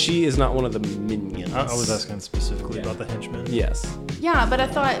 She is not one of the minions. I was asking specifically about the henchmen. Yes. Yeah, but I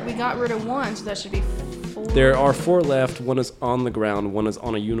thought we got rid of 1, so that should be 4. There are 4 left. One is on the ground. One is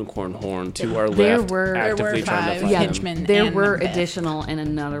on a unicorn horn. To our left, actively trying to fight henchmen. There were additional in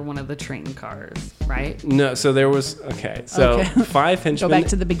another one of the train cars, right? No, so there was... Okay, so 5 henchmen... Go back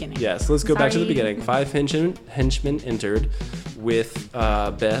to the beginning. Yes, let's go back to the beginning. 5 henchmen entered with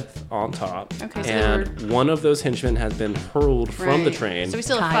Beth on top. Okay, so and one of those henchmen has been hurled from the train. So we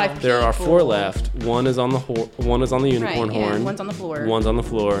still have 5 people. There are 4 left. One is on the unicorn horn. Yeah, one's on the floor. One's on the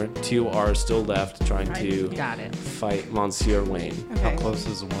floor. 2 are still left trying to fight Monsieur Wayne. Okay. How close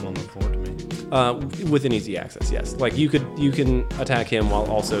is the one on the floor to me? Within easy access, yes. Like you can attack him while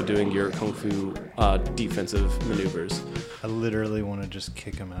also doing your kung fu defensive maneuvers. I literally want to just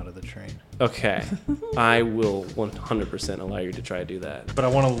kick him out of the train. Okay. I will 100% allow you to try to do that. But I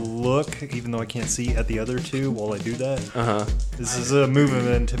want to look, even though I can't see, at the other 2 while I do that. This is a move of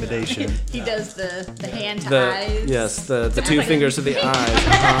intimidation. He does the hand to eyes. Yes, the 2 fingers to the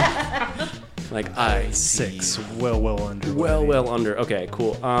eyes. Like I 6, well under. Well under. Okay,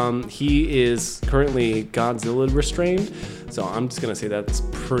 cool. He is currently Godzilla restrained, so I'm just gonna say that's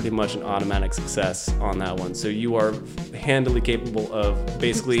pretty much an automatic success on that one. So you are handily capable of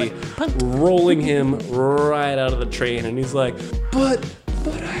basically rolling him right out of the train, and he's like, but I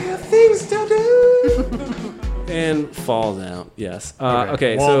have things to do. And falls out. Yes.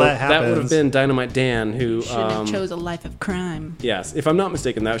 Okay. Well, so that would have been Dynamite Dan, who should have chose a life of crime. Yes, if I'm not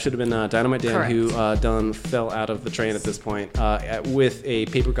mistaken, that should have been Dynamite Dan. Correct. Who fell out of the train at this point with a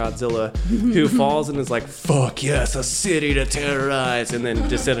paper Godzilla, who falls and is like, "Fuck yes, a city to terrorize," and then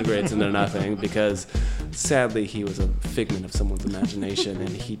disintegrates into nothing because, sadly, he was a figment of someone's imagination, and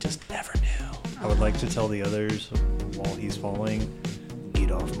he just never knew. I would like to tell the others while he's falling,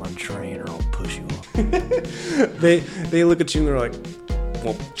 get off my train or I'll push you off. They look at you and they're like,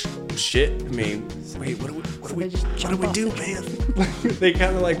 well, shit. I mean, wait, what do we do, man? They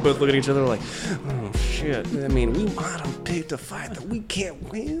kind of like both look at each other like, oh shit. I mean, we might have picked a fight that we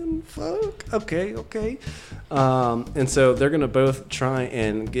can't win. Fuck. Okay. And so they're gonna both try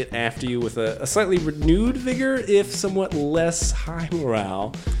and get after you with a slightly renewed vigor, if somewhat less high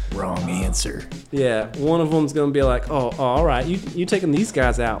morale. Wrong answer. Yeah, one of them's gonna be like, oh, all right, you taking these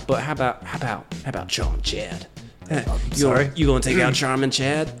guys out, but how about Charm and Chad? You gonna take out Charm and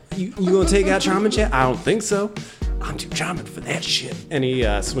Chad? You gonna take out Charm and Chad? I don't think so. I'm too charming for that shit. And he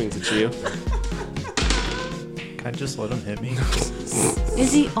swings at you. Can I just let him hit me?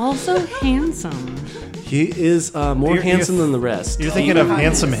 Is he also handsome? He is more handsome than the rest. You're thinking of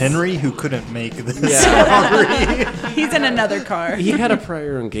Handsome Henry, who couldn't make this. Yeah. He's in another car. He had a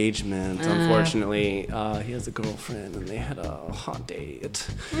prior engagement, unfortunately. He has a girlfriend, and they had a hot date.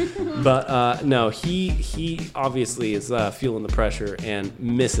 But no, he obviously is feeling the pressure and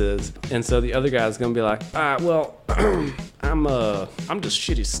misses. And so the other guy's going to be like, well, I'm just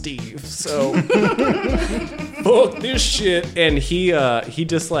shitty Steve, so fuck this shit. And he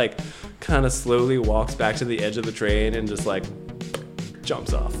just like kind of slowly walks back to the edge of the train and just like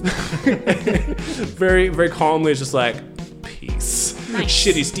jumps off. Very, very calmly, it's just like, peace. Nice.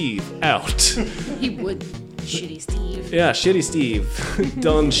 Shitty Steve out. He would. Shitty Steve. Yeah, Shitty Steve.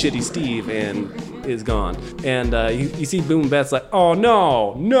 Done Shitty Steve and is gone. And you see Boom and Beth's like, oh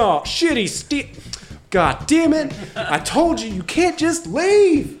no, Shitty Steve. God damn it. I told you, you can't just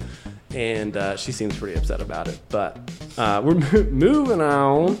leave. And she seems pretty upset about it. But we're moving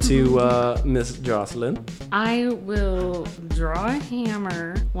on to Miss Jocelyn. I will draw a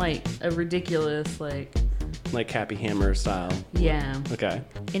hammer, like a ridiculous, like Happy Hammer style. Yeah. Okay.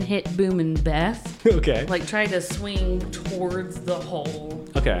 And hit Boom and Beth. Okay. Like try to swing towards the hole.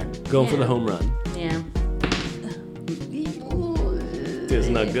 Okay. Going for the home run. Yeah. It's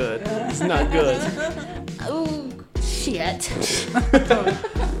not good. It's not good. Oh, shit.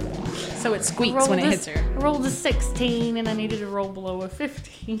 So it squeaks when it hits her. I rolled a 16 and I needed to roll below a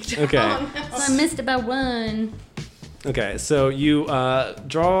 15. Okay. So I missed it by 1. Okay, so you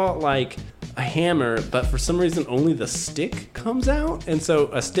draw like a hammer, but for some reason only the stick comes out, and so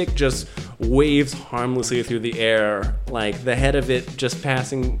a stick just waves harmlessly through the air, like the head of it just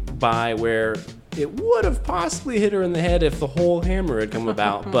passing by where it would have possibly hit her in the head if the whole hammer had come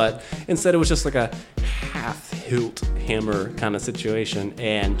about, but instead it was just like a half-hilt hammer kind of situation,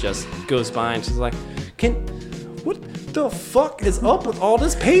 and just goes by, and she's like, what the fuck is up with all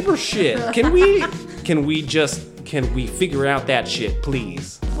this paper shit? Can we figure out that shit,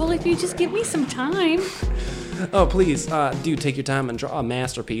 please? Well, if you just give me some time. Oh, please, do take your time and draw a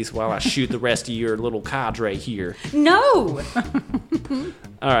masterpiece while I shoot the rest of your little cadre here. No!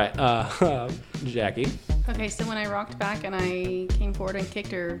 All right, Jackie. Okay, so when I rocked back and I came forward and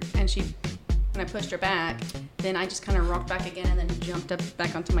kicked her, and I pushed her back, then I just kind of rocked back again and then jumped up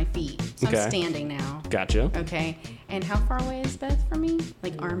back onto my feet. So Okay. I'm standing now. Gotcha. Okay, and how far away is Beth from me?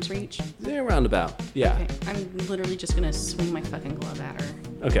 Like arm's reach? Yeah, roundabout. Yeah. Okay, I'm literally just gonna swing my fucking glove at her.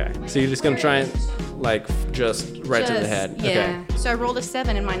 Okay, so you're just gonna try and, like, just right to the head. Yeah. So I rolled a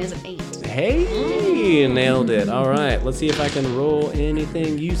 7 and mine is an 8. Okay. Hey, nailed it. All right, let's see if I can roll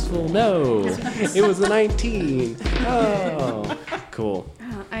anything useful. No, it was a 19. Oh, cool.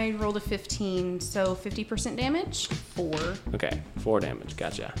 I rolled a 15, so 50% damage. 4. Okay, 4 damage.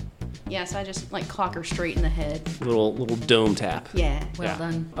 Gotcha. Yeah, so I just like clock her straight in the head. Little dome tap. Yeah. Well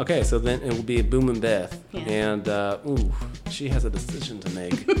done. Okay, so then it will be a Boom and Beth, Yeah. and she has a decision to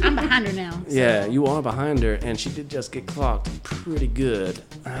make. I'm behind her now. Yeah, you are behind her, and she did just get clocked pretty good.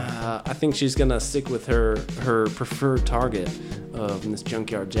 I think she's gonna stick with her preferred target of Miss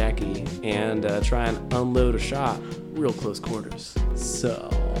Junkyard Jackie and try and unload a shot real close quarters. So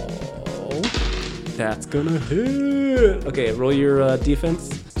that's gonna hit. Okay, roll your defense.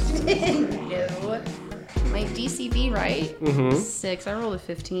 No. My DCB, right? Mm-hmm. 6. I rolled a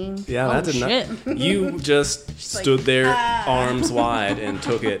 15. Yeah, that did shit. not. You just stood there, arms wide, and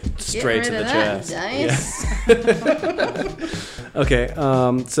took it straight to the chest. Dice. Yeah. Okay,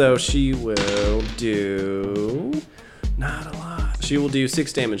 so she will do not a lot. She will do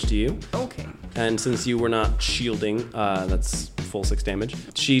 6 damage to you. Okay. And since you were not shielding, that's full 6 damage.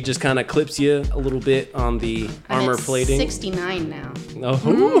 She just kind of clips you a little bit on the armor I'm at plating. 69 now.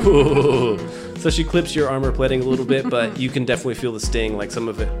 Oh, so she clips your armor plating a little bit, but you can definitely feel the sting. Like some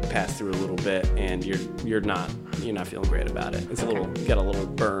of it passed through a little bit, and you're not feeling great about it. It's you got a little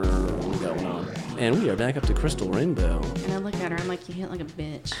burn going on. And we are back up to Crystal Rainbow. And I look at her, I'm like, you hit like a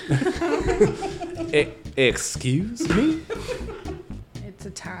bitch. Excuse me? It's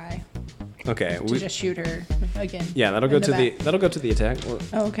a tie. Okay, To just shoot her again. yeah, that'll go in to back. that'll go to the attack.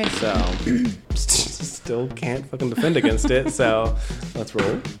 Oh, okay. So still can't fucking defend against it. So let's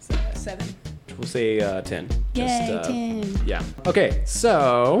roll. 7. We'll say 10. Yay, 10. Yeah. Okay,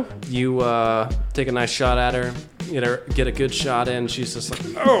 so you take a nice shot at her, get a good shot in. She's just like,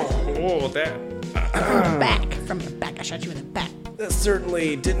 oh, that. From your back. I shot you in the back. That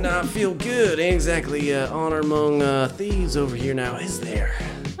certainly did not feel good. Ain't exactly honor among thieves over here now, is there?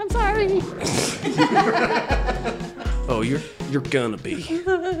 I'm sorry. Oh, you're gonna be.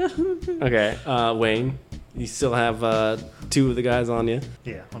 Okay, Wayne, you still have 2 of the guys on you.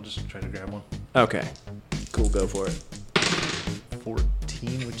 Yeah, I'll just try to grab one. Okay, cool, go for it.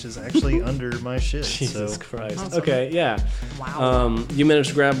 14, which is actually under my shit. Jesus so. Christ. Awesome. Okay, yeah. Wow. You managed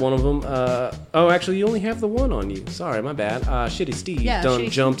to grab one of them. Actually, you only have the one on you. Sorry, my bad. Shitty Steve Yeah, done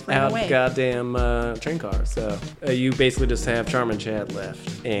Shitty jumped Steve ran out away. the goddamn train car. So you basically just have Charmin Chad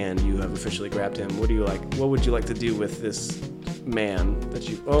left, and you have officially grabbed him. What would you like to do with this man that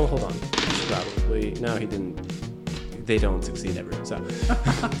you? Oh, hold on. You should probably. No, he didn't. They don't succeed ever. So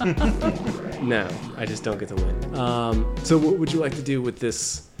no, I just don't get to win. So what would you like to do with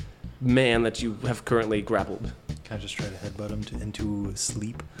this man that you have currently grappled. Can I just try to headbutt him into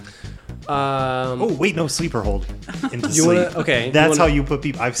sleep? Oh wait, no, sleeper hold into sleep. That's how you put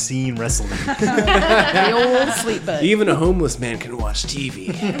people. I've seen wrestling. The old sleep bug. Even a homeless man can watch TV.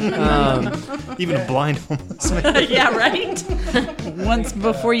 Even a blind homeless man. Yeah, right. Once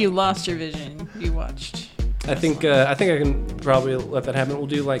before you lost your vision, you watched. I think I can probably let that happen. We'll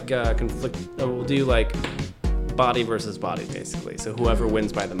do like conflict. We'll do like body versus body, basically. So whoever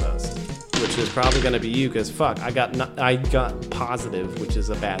wins by the most, which is probably going to be you, because fuck, I got positive, which is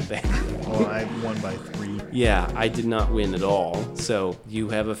a bad thing. Well, I won by 3. Yeah, I did not win at all. So you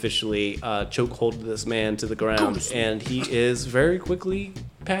have officially chokeholded this man to the ground, and he is very quickly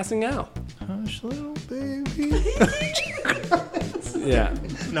passing out. Hush, little baby. Yeah.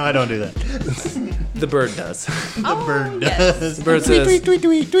 No, I don't do that. The bird does. The bird does. The bird says, tweet, tweet,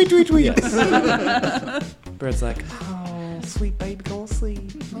 tweet, tweet, tweet, tweet. Yes. Bird's like, oh, sweet baby, go to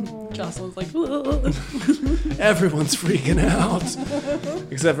sleep. Oh. Jocelyn's like, everyone's freaking out.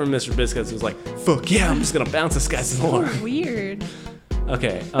 Except for Mr. Biscuits, who's like, fuck yeah, I'm just going to bounce this guy's floor. weird.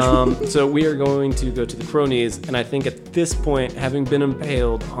 Okay, so we are going to go to the cronies, and I think at this point, having been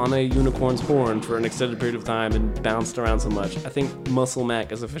impaled on a unicorn's horn for an extended period of time and bounced around so much, I think Muscle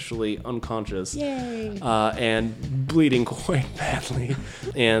Mac is officially unconscious. Yay. And bleeding quite badly.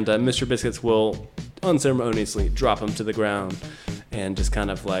 And Mr. Biscuits will unceremoniously drop him to the ground and just kind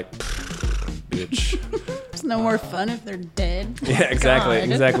of like, bitch. It's no more fun if they're dead. Yeah, exactly, God.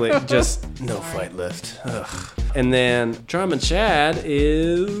 exactly. Just no fight left. Ugh. And then Charmin Chad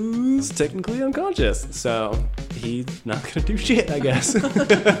is technically unconscious, so he's not gonna do shit, I guess.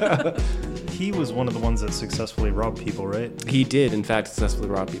 He was one of the ones that successfully robbed people, right? He did, in fact, successfully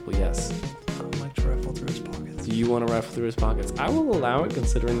rob people, yes. I would like to rifle through his pockets. Do you want to rifle through his pockets? I will allow it,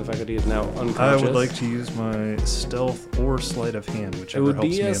 considering the fact that he is now unconscious. I would like to use my stealth or sleight of hand, It whichever would helps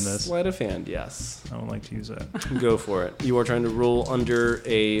be me a in this. sleight of hand, yes. I would like to use that. Go for it. You are trying to roll under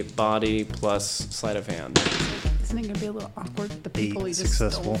a body plus sleight of hand. Isn't it going to be a little awkward? The people he just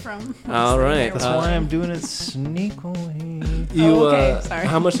successful. stole from. All right. That's why I'm doing it sneakily. You, okay, sorry.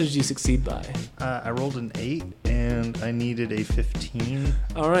 How much did you succeed by? I rolled an 8 and I needed a 15.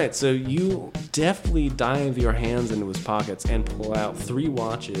 All right, so you deftly dive your hands into his pockets and pull out 3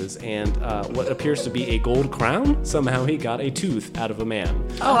 watches and what appears to be a gold crown. Somehow he got a tooth out of a man.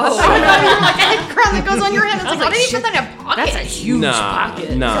 Oh, like a head crown that goes on your head. It's like, how did he put that in a pocket? That's a huge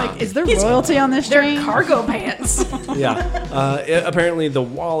pocket. Nah. Like, is there royalty on this They're train? cargo pants. Yeah. Apparently the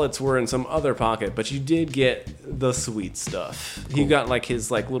wallets were in some other pocket, but you did get the sweet stuff. He got like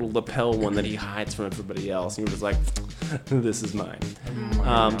his like little lapel one that he hides from everybody else, and he was like, "This is mine."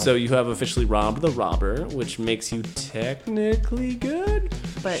 So you have officially robbed the robber, which makes you technically good.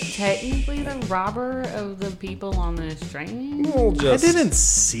 But technically the robber of the people on this train? We'll I just, didn't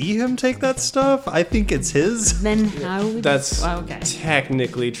see him take that stuff. I think it's his. Then how would That's okay.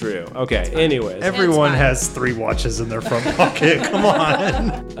 technically true. Okay. Anyways. Everyone has 3 watches in their front pocket. Come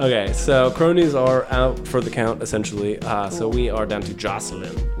on. Okay, so cronies are out for the count, essentially. So we are down to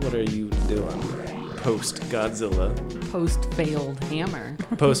Jocelyn. What are you doing? Post-Godzilla. Post-failed hammer.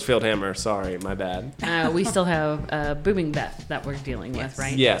 Post-failed hammer, sorry, my bad. We still have Booming Beth that we're dealing with,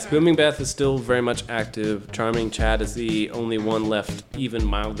 right? Yes, Booming Beth is still very much active. Charming Chad is the only one left even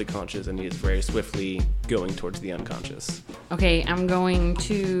mildly conscious, and he is very swiftly going towards the unconscious. Okay, I'm going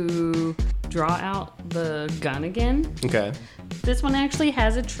to draw out the gun again. Okay. This one actually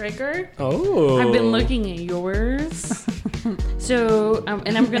has a trigger. Oh. I've been looking at yours. So,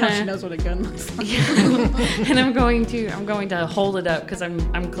 and I'm Now she gonna, knows what a gun looks like. and I'm going to hold it up because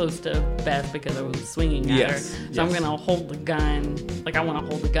I'm close to Beth because I was swinging at Yes, her. So I'm yes. gonna hold the gun, like I want to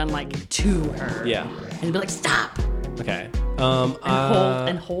hold the gun like to her. Yeah. And be like, stop. Okay.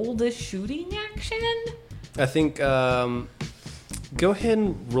 And hold the shooting action. I think go ahead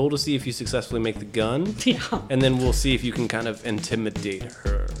and roll to see if you successfully make the gun. Yeah. And then we'll see if you can kind of intimidate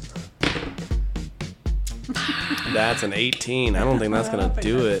her. That's an 18. I don't think that's going to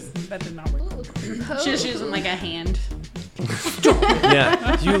do it. That did not work. She's just using like a hand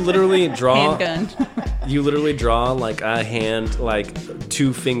Yeah, you literally draw. handgun. You literally draw like a hand, like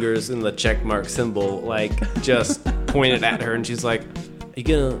 2 fingers in the check mark symbol, like just pointed at her, and she's like, "You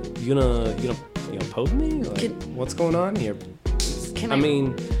gonna poke me? Like, what's going on here?" Can I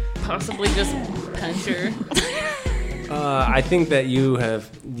mean, possibly just punch her. I think that you have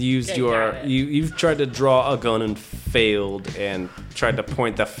used you've tried to draw a gun and failed, and tried to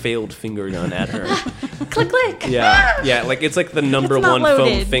point the failed finger gun at her. Click, click. Yeah, like it's like the number It's not one foam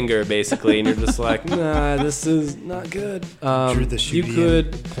loaded. finger, basically, and you're just like, nah, this is not good. Drew the You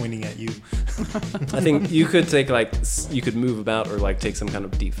could, pointing at you. I think you could take you could move about or like take some kind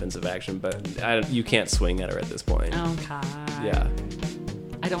of defensive action, but you can't swing at her at this point. Okay. Yeah.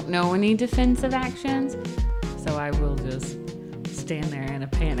 I don't know any defensive actions, so I will just stand there in a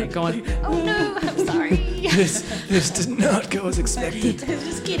panic going, oh no, I'm sorry. This did not go as expected.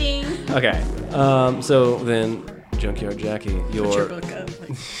 Just kidding. Okay. So then, Junkyard Jackie, Put your your book up.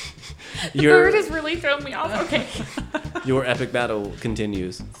 The bird has really thrown me off. Okay. your epic battle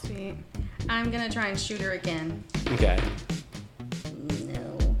continues. Sweet. I'm gonna try and shoot her again. Okay.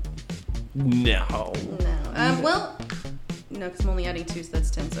 No. No. Well, no, because I'm only adding 2, so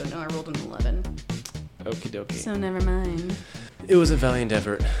that's 10. So no, I rolled an 11. Okie dokie. So never mind. It was a valiant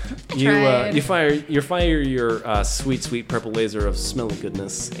effort. tried. You fire your sweet purple laser of smelly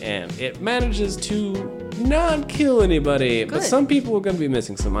goodness, and it manages to not kill anybody. But Good. some people are going to be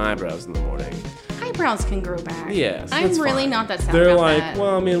missing some eyebrows in the morning. Eyebrows can grow back. Yes, I'm that's really fine. not that sad They're about like, that.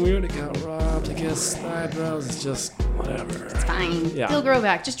 well, I mean, we already got robbed. I guess the eyebrows is just whatever. It's fine. Yeah. They'll grow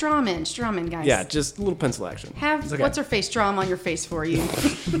back. Just draw them in. Just draw them in, guys. Yeah, just a little pencil action. Have It's okay. what's her face draw them on your face for you.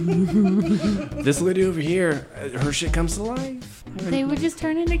 This lady over here, her shit comes to life. They would just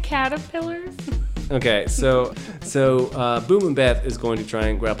turn into caterpillars. Okay, so Boom and Beth is going to try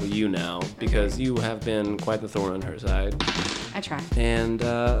and grapple you now because you have been quite the thorn on her side, I try. and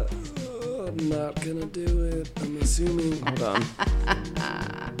I'm not gonna do it. I'm assuming. Hold on.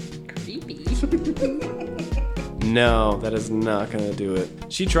 Creepy. No, that is not gonna do it.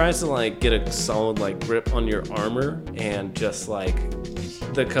 She tries to like get a solid like grip on your armor, and just like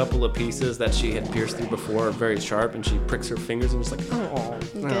the couple of pieces that she had pierced through before are very sharp, and she pricks her fingers and just like, oh,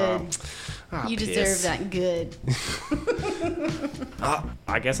 Good. You piss. deserve that. Good.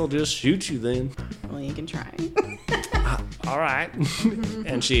 I guess I'll just shoot you then. Well, you can try. All right.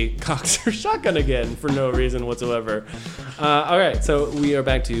 And she cocks her shotgun again for no reason whatsoever. All right, so we are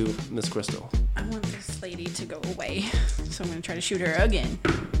back to Miss Crystal. I want this lady to go away, so I'm gonna try to shoot her again.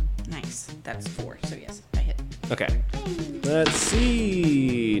 Nice. That's 4. So yes, I hit. Okay. Let's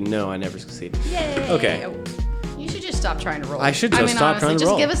see. No, I never succeeded. Yay! Okay. Oh, You should just stop trying to roll. I should just stop trying to just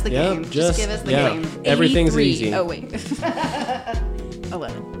roll. Give us the Yep, game. Just give us the game. Everything's 83. easy. Oh wait.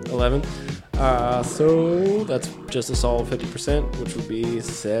 11. 11. So that's just a solid 50%, which would be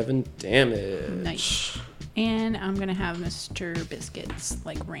 7 damage. Nice. And I'm gonna have Mr. Biscuits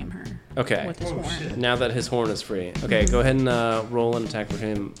like ram her. Okay. With his horn. Now that his horn is free. Okay, go ahead and roll an attack for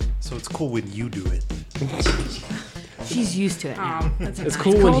him. So it's cool when you do it. She's used to it now. That's It's nice.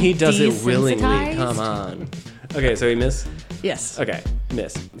 cool when he called does it willingly. desensitized. Come on. Okay, so he missed. Yes. Okay,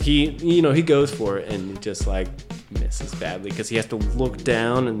 miss. He goes for it and he just like misses badly because he has to look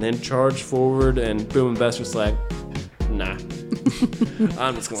down and then charge forward, and Boom and Best just like, nah.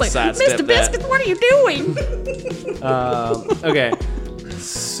 I'm just gonna sidestep Mr. that. Biscuit, what are you doing? Okay,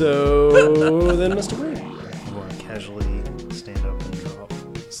 so then Mr. Wayne. You want to casually stand up and drop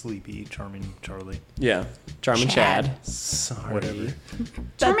Sleepy, Charming Charlie. Yeah, Charming Chad. Sorry. Whatever.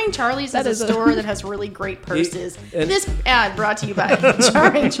 Charming Charlie's that is a is a- store that has really great purses. and- This ad brought to you by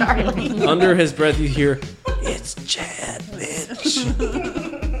Charming Charlie. Under his breath, you hear, "It's Chad, bitch."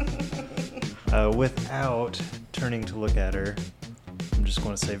 Without turning to look at her, I'm just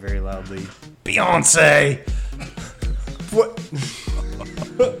going to say very loudly, Beyonce! What?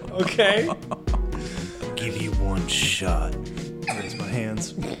 Okay. Give you one shot. Raise my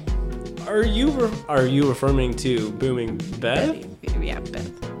hands. Are you referring to Booming Beth? Yeah,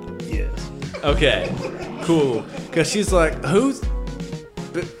 Beth. Yes. Okay, cool. Because she's like, who's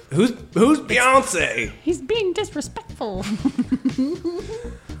Beyonce? He's being disrespectful.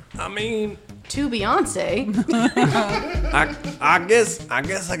 I mean, To Beyonce.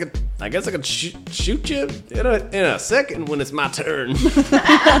 I guess I could shoot you in a second when it's my turn.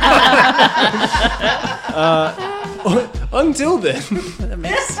 Until then, That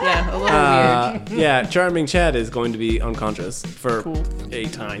makes a little weird. yeah, Charming Chad is going to be unconscious for a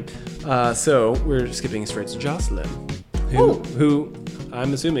time. So we're skipping straight to Jocelyn, who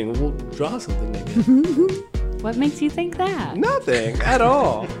I'm assuming will draw something maybe. What makes you think that? Nothing at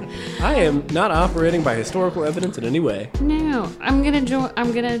all. I am not operating by historical evidence in any way. No, I'm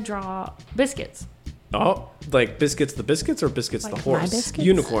gonna draw biscuits. Oh, like Biscuits the Biscuits or Biscuits Like the horse? my biscuits?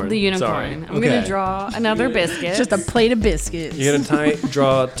 Unicorn. The unicorn. Sorry. I'm gonna draw another biscuit. Just a plate of biscuits. You're gonna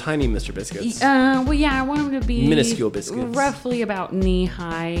draw tiny Mr. Biscuits. Well, yeah, I want him to be Minuscule biscuits. roughly about knee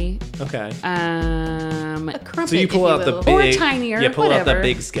high. Okay. A crumpet, So you pull if out the will. big, Or tinier, yeah, pull out whatever. that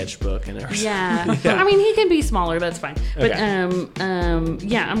big sketchbook and everything. Yeah. I mean, he can be smaller. That's fine. But Okay.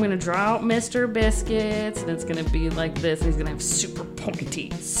 yeah, I'm gonna draw out Mr. Biscuits, and it's gonna be like this. And he's gonna have super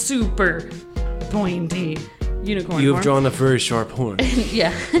pointy unicorn. You have horn. drawn a very sharp horn.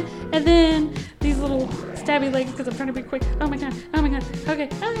 Yeah. And then these little stabby legs because I'm trying to be quick. Oh my god. Okay.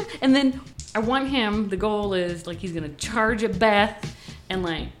 And then I want him. The goal is like he's gonna charge at Beth and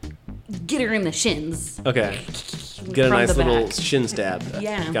like get her in the shins. Okay. Get a From nice the little back. shin stab.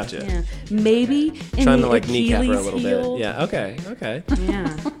 Yeah. Gotcha. Yeah. Maybe in Trying the to like kneecap her a Achilles little heel. bit. Yeah. Okay.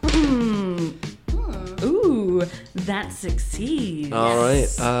 Yeah. Ooh, that succeeds. All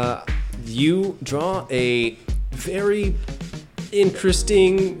right. You draw a very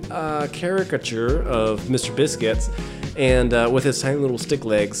interesting caricature of Mr. Biscuits, and with his tiny little stick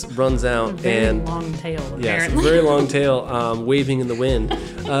legs, runs out Very and long tail, yes, apparently. very long tail, waving in the wind,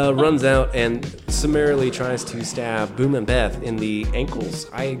 runs out and summarily tries to stab Boom and Beth in the ankles,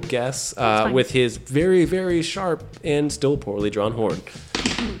 I guess, with his very, very sharp and still poorly drawn horn.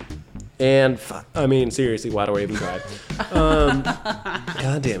 And, I mean, seriously, why do I even try?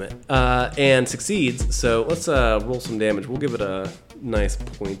 God damn it. And succeeds, so let's roll some damage. We'll give it a nice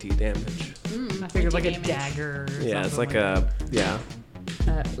pointy damage. I figured like a dagger. Or Yeah, it's something like that.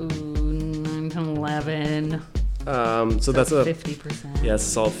 a, 9 to 11. so that's a, 50%. yeah, it's a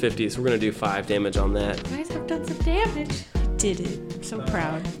solid 50, so we're going to do 5 damage on that. You guys have done some damage. Did it. I'm so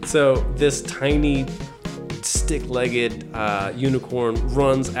proud. So this tiny stick-legged unicorn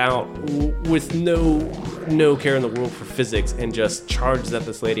runs out with no care in the world for physics and just charges at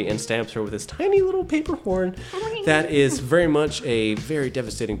this lady and stabs her with his tiny little paper horn. That is very much a very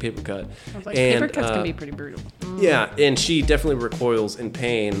devastating paper cut. Like, paper cuts can be pretty brutal. Yeah, and she definitely recoils in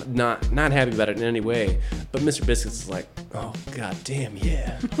pain, not happy about it in any way. But Mr. Biscuits is like, oh, god damn,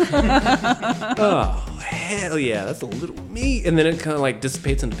 yeah. Oh, hell yeah, that's a little meat. And then it kind of like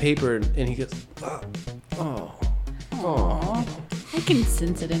dissipates into paper, and he goes, oh. I can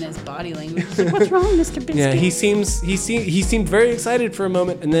sense it in his body language. He's like, what's wrong, Mr. Biscuit? Yeah, he seemed very excited for a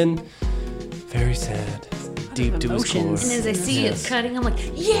moment, and then very sad, deep to his core. emotions. And as I see it cutting, I'm like,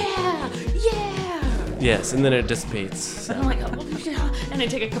 yeah. Yes, and then it dissipates. And I'm like, oh, yeah. And I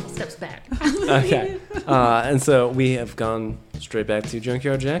take a couple steps back. Okay, and so we have gone straight back to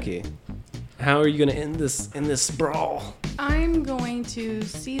Junkyard Jackie. How are you going to end this brawl? I'm going to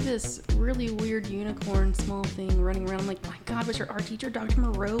see this really weird unicorn small thing running around. I'm like, my God, was your art teacher, Dr.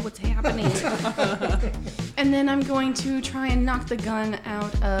 Moreau? What's happening? And then I'm going to try and knock the gun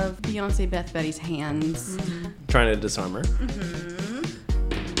out of Beyonce Beth Betty's hands. Trying to disarm her.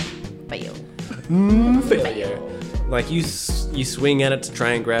 Fail. Failure. Like you swing at it to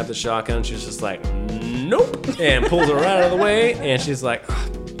try and grab the shotgun. She's just like, nope, and pulls her right out of the way. And she's like,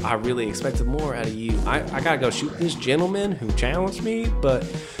 I really expected more out of you. I gotta go shoot this gentleman who challenged me, but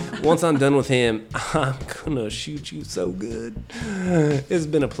once I'm done with him, I'm gonna shoot you so good. It's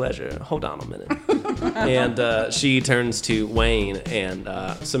been a pleasure. Hold on a minute. And she turns to Wayne and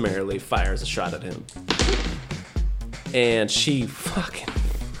summarily fires a shot at him. And she fucking...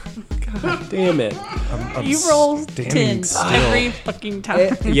 God damn it. I'm You roll standing 10 still. every fucking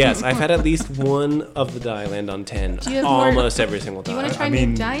time. Yes, I've had at least one of the die land on 10 you have more- almost every single Do you time. want to try I new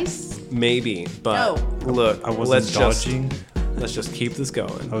mean- dice? Maybe, but No. look, I wasn't let's dodging. let's just keep this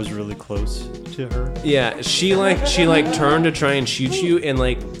going. I was really close to her. Yeah, she turned to try and shoot you, and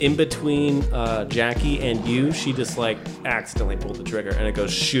like in between Jackie and you, she just like accidentally pulled the trigger, and it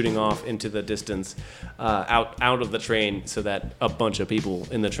goes shooting off into the distance, out of the train, so that a bunch of people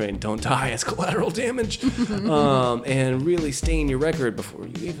in the train don't die as collateral damage, and really stain your record before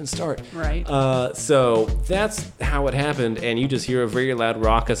you even start. Right. So that's how it happened, and you just hear a very loud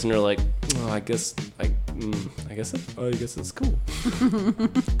raucous, and you're like, oh, I guess it's cool.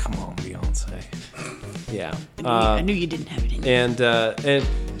 Come on, Beyonce. Yeah. I knew you didn't have it in you. And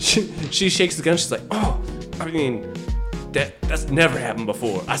she shakes the gun. She's like, oh, I mean, that's never happened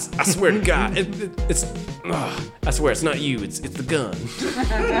before. I swear to God, I swear it's not you. It's the gun.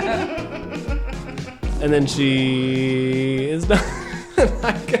 And then she is done.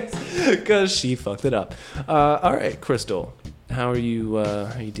 I guess because she fucked it up. All right, Crystal. How are you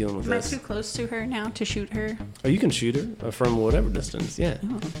dealing with Am I this? too close to her now to shoot her? Oh, you can shoot her from whatever distance. Yeah.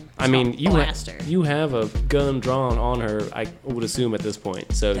 I mean, blast her. you have a gun drawn on her. I would assume at this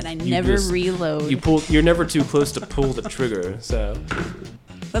point. So That I you never just- reload. You're never too close to pull the trigger. So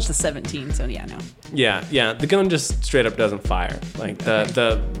That's a 17, so yeah, no. Yeah. The gun just straight up doesn't fire. Like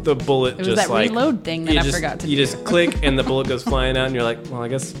the bullet It was just that like reload thing that I forgot to do. You just click and the bullet goes flying out, and you're like, well, I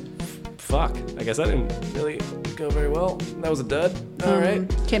guess that didn't really go very well. That was a dud. All right.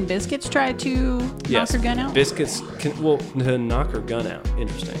 Can Biscuits try to knock her gun out? Biscuits can to knock her gun out.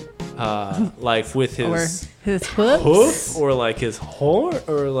 Interesting. Like with his Or his hoof? hoof, or like his horn,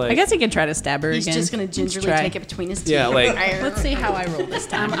 or like. I guess he could try to stab her He's again. just gonna gingerly Try. take it between his teeth. Yeah, like. Let's see how I roll this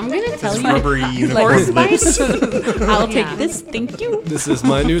time. I'm gonna tell you. Rubbery unicorn lips. I'll take this, thank you. This is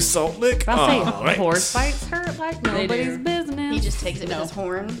my new salt lick. I'll say All right. horse fights hurt like nobody's business. He just takes it with his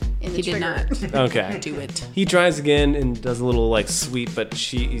horn in the He did trigger. not Okay. do it. He tries again and does a little like sweep, but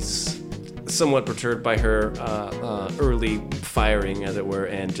she's somewhat perturbed by her early firing, as it were,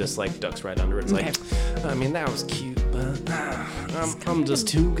 and just like ducks right under it. It's like, I mean, that was cute, but I'm just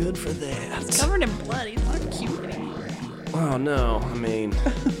too good for that. Covered in blood. He's not cute anymore. Oh no, I mean,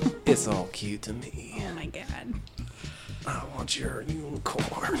 it's all cute to me. Oh my god. I want your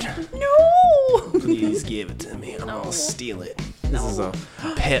unicorn. No! Please give it to me. I'm gonna steal it. This is a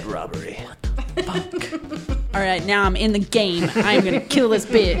pet robbery. All right, now I'm in the game. I'm gonna kill this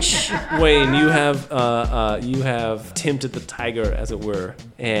bitch. Wayne, you have tempted the tiger, as it were,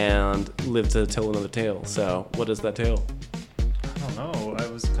 and lived to tell another tale. So, what is that tale? I don't know. I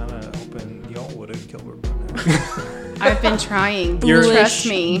was kind of hoping y'all would have killed her by now. I've been trying. You're- Trust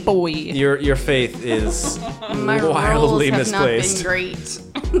me. Boy. Your faith is My rolls wildly have misplaced. not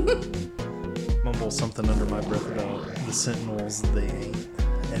been great. Mumble something under my breath about the Sentinels. They ain't.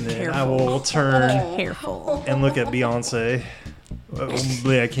 And then I will turn Careful. and look at Beyonce.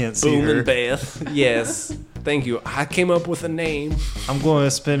 I can't see Boom her. and Beth. Yes. Thank you. I came up with a name. I'm going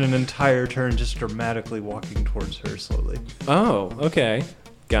to spend an entire turn just dramatically walking towards her slowly. Oh, okay.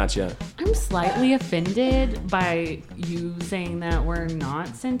 Gotcha. I'm slightly offended by you saying that we're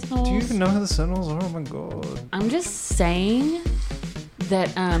not sentinels. Do you even know who the Sentinels are? Oh my god. I'm just saying that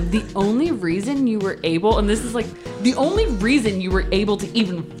the only reason you were able, and this is like the only reason you were able to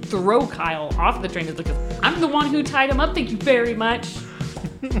even throw Kyle off the train is because I'm the one who tied him up. Thank you very much.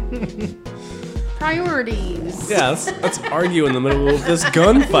 Priorities. Yes, let's argue in the middle of this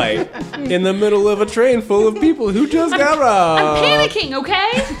gunfight. In the middle of a train full of people who just got robbed. I'm panicking,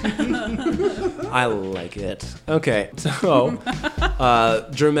 okay? I like it. Okay, so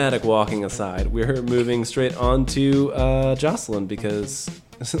dramatic walking aside, we're moving straight on to Jocelyn because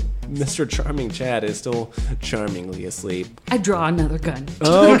Mr. Charming Chad is still charmingly asleep. I draw another gun.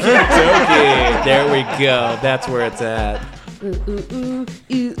 Okay, there we go. That's where it's at.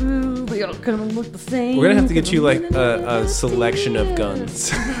 They all kind of look the same. We're gonna have to get you like a selection of guns.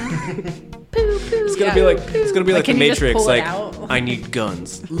 It's gonna be like the can you just Matrix. pull it Like, out? I need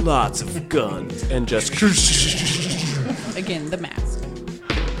guns, lots of guns, and just. Again, the mask.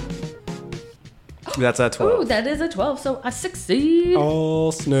 That's a 12. Ooh, that is a 12, so I succeed.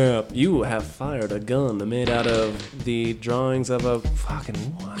 Oh snap! You have fired a gun made out of the drawings of a fucking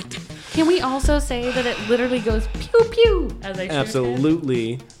what? Can we also say that it literally goes pew pew as I shoot it?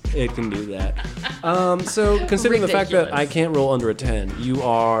 Absolutely, it can do that. So considering the fact that Ridiculous. I can't roll under a 10, you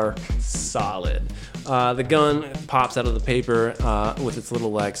are solid. The gun pops out of the paper with its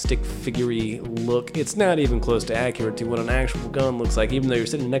little like stick figure-y look. It's not even close to accurate to what an actual gun looks like, even though you're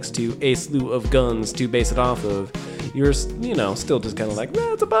sitting next to a slew of guns to base it off of. You're, still just kind of like,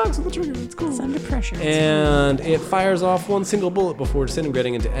 it's a box with a trigger, it's cool. It's under pressure. And it fires off one single bullet before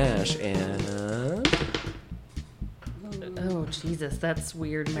disintegrating into ash. And Oh, Jesus, that's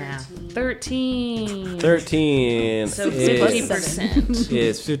weird math. 13. 13 So is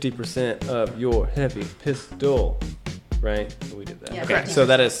 50%. 50% of your heavy pistol. Right? We did that. Yeah, Okay, 50%. so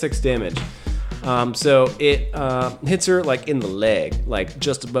that is 6 damage. So it hits her like in the leg, like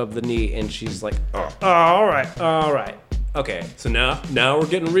just above the knee, and she's like, oh, all right. Okay, so now we're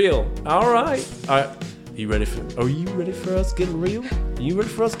getting real. All right. Are you ready for us getting real? Are you ready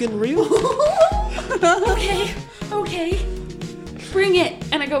for us getting real? Okay. Bring it.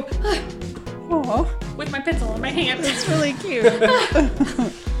 And I go Aw, with my pencil in my hand. it's really cute.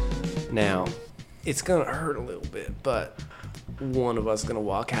 Now, it's gonna hurt a little bit, but one of us is gonna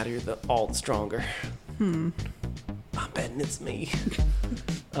walk out of here all the stronger. I'm betting it's me.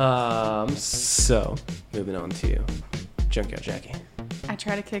 So moving on to Junkyard Jackie. I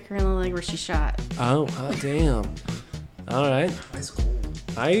try to kick her in the leg where she shot. Oh, hot damn. All right.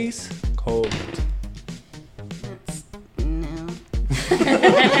 Ice cold. That's no.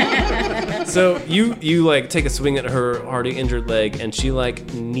 So you like take a swing at her already injured leg, and she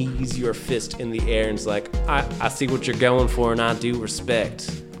like knees your fist in the air and is like, I see what you're going for, and I do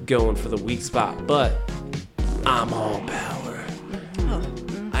respect going for the weak spot, but I'm all power.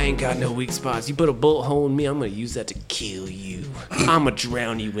 ain't got no weak spots. You put a bullet hole in me, I'm gonna use that to kill you. I'm gonna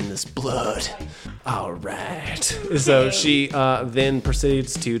drown you in this blood. All right. So she then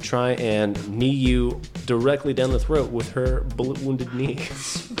proceeds to try and knee you directly down the throat with her bullet-wounded knee.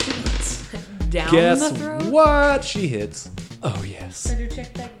 Down Guess the throat? what? She hits. Oh, yes. Better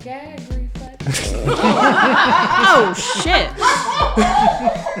check that gag reflex. Oh shit!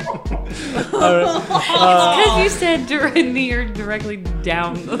 Because you said near directly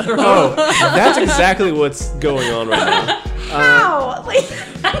down the throat. Oh, that's exactly what's going on right now. Ow!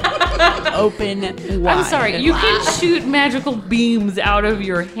 Open wide. I'm sorry, you can shoot magical beams out of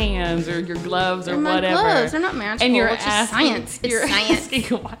your hands or your gloves or My whatever. gloves, they're not magical. And you're it's just asking, science. It's you're science. asking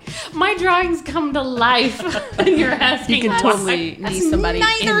why. My drawings come to life, and you're asking. You can why. totally knee That's somebody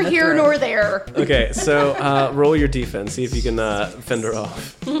neither in the here throat. nor there. Okay, so roll your defense. See if you can fend her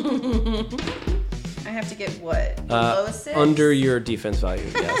off. I have to get what? Lowest six? Under your defense value,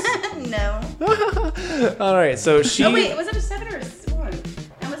 yes. No. All right, so she... Oh wait, was it a 7 or a 1?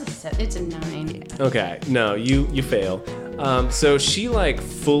 That was a 7. It's a 9. Okay, no, you fail. So she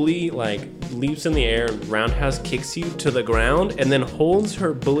fully leaps in the air and roundhouse kicks you to the ground and then holds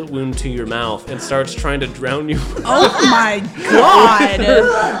her bullet wound to your mouth and starts trying to drown you Oh my god!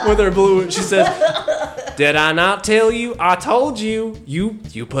 with her bullet wound. She says, "Did I not tell you? I told you. You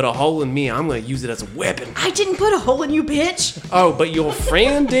put a hole in me. I'm gonna use it as a weapon." I didn't put a hole in you, bitch. Oh, but your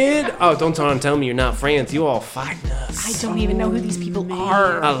friend did? Oh, don't tell me you're not friends. You all fighting us. I don't even know who these people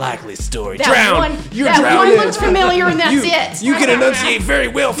are. A likely story. That Drown. one, You're that drowning. one looks familiar, and that's it. You can enunciate very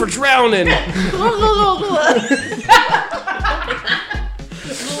well for drowning.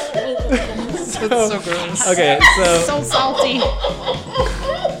 That's so gross. Okay, so So salty.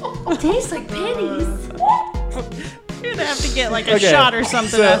 Tastes like pennies. You're gonna have to get a Okay, shot or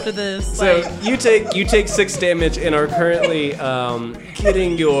something so- after this. So you take 6 damage and are currently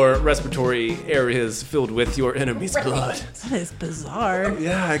getting your respiratory areas filled with your enemy's blood. that is bizarre.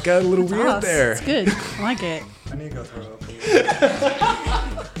 Yeah, it got a little weird there. It's good. I like it. I need to go throw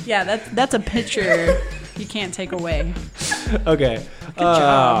up. Yeah, that's a picture you can't take away. Okay.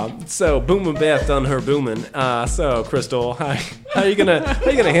 So Boomin' Beth done her booming. So Crystal, how you gonna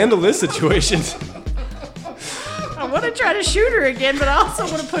handle this situation? I want to try to shoot her again, but I also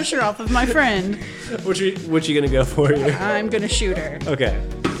want to push her off of my friend. What you gonna go for here? I'm gonna shoot her. Okay.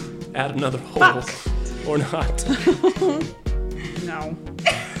 Add another hole. Or not. No.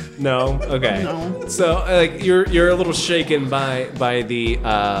 No? Okay. No. So you're a little shaken by the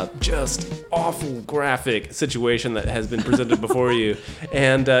just awful graphic situation that has been presented before you,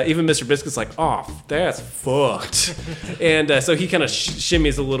 and even Mr. Biscuit's like, "Oh, that's fucked," and so he kind of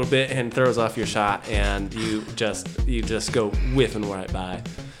shimmies a little bit and throws off your shot, and you just go whiffing right by.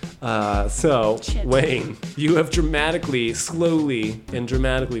 So Wayne, you have slowly and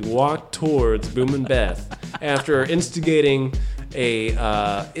dramatically walked towards Boomin' Beth after instigating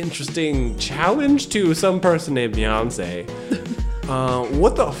a interesting challenge to some person named Beyonce.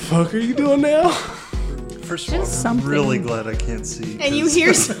 What the fuck are you doing now? First of all, I'm something. really glad I can't see. And you 'cause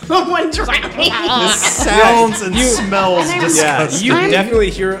hear someone drowning. this sounds and smells Yeah, disgusting. you definitely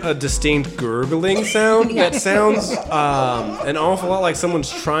hear a distinct gurgling sound that sounds an awful lot like someone's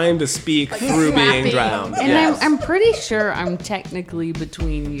trying to speak through being drowned. And Yes. I'm pretty sure I'm technically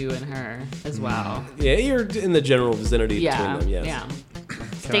between you and her as well. Yeah, you're in the general vicinity Yeah, between them, yes. yeah.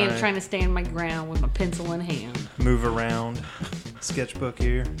 I- Trying to stand my ground with my pencil in hand. Move around. Sketchbook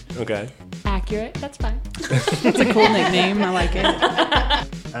here. Okay. Accurate, that's fine. That's a cool nickname. I like it.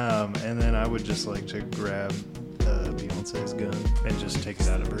 And then I would just like to grab Beyonce's gun and just take it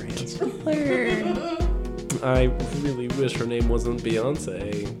out of her hands. I really wish her name wasn't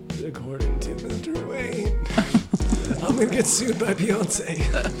Beyonce, according to Mr. Wayne. I'm gonna get sued by Beyonce.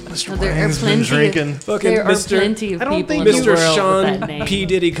 Mr. There are Wayne's been plenty drinking. Fucking There are Mr. plenty of I don't people think in the Mr. world with Sean that name. P.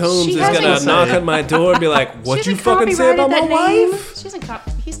 Diddy Combs She is gonna hasn't knock said- on my door and be like, "What She you hasn't fucking say about my copyrighted that name. wife?" She hasn't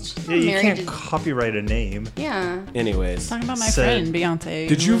she's Yeah, you married can't to... copyright a name. Yeah. Anyways, Talking about my Said- friend Beyonce.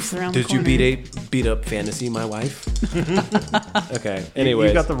 did who you lives around the beat up Fantasy, my wife? Okay. Anyways,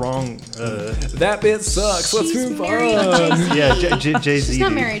 You got the wrong. that bit sucks. Let's She's move married on. to Jay-Z. Yeah, Jay-Z. She's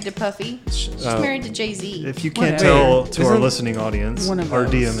not married to Puffy. She's married to Jay-Z. If you can't Whatever. tell to our Isn't- listening audience, One of our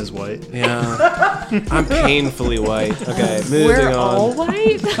those. DM is white. Yeah, I'm painfully white. Okay, moving We're on. all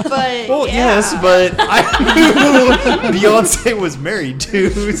white. But Well, yeah. yes, but I knew Beyonce was married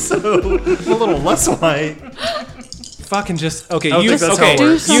too, so I'm a little less white. Fucking just okay. I don't You think that's how okay? it Do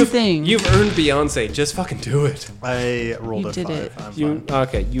works. something. You've earned Beyonce. Just fucking do it. I rolled You a did 5. it. I'm You fine.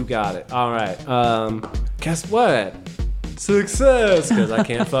 okay? You got it. All right. Guess what? Success! Because I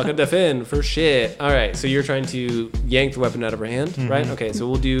can't fucking defend for shit. All right, so you're trying to yank the weapon out of her hand, right? Okay, so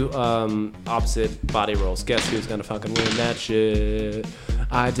we'll do opposite body rolls. Guess who's gonna fucking win that shit?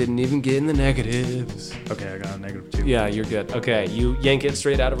 I didn't even get in the negatives. Okay, I got a -2. Yeah, you're good. Okay, you yank it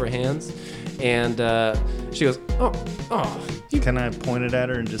straight out of her hands, and she goes, oh. Can I point it at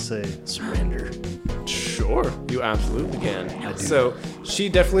her and just say, surrender? Sure, you absolutely can. So she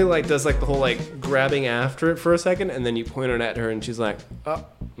definitely like does like the whole like grabbing after it for a second, and then you point it at her, and she's like,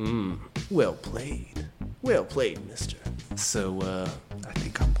 well played, mister. So I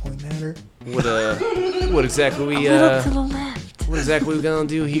think I'm pointing at her. what exactly we to the left. what exactly we gonna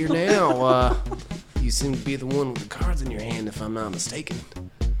do here now? You seem to be the one with the cards in your hand, if I'm not mistaken.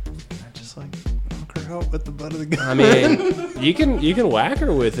 I just like knock her out with the butt of the gun. I mean, you can whack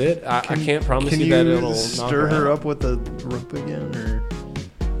her with it. I can't promise you that it'll stir knock her up with the rope again, or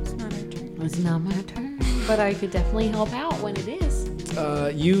It's not her turn. It's not my turn, but I could definitely help out when it is.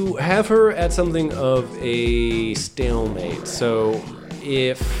 You have her at something of a stalemate. So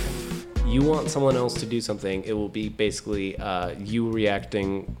if you want someone else to do something, it will be basically you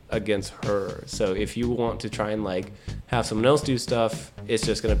reacting against her. So if you want to try and like have someone else do stuff, it's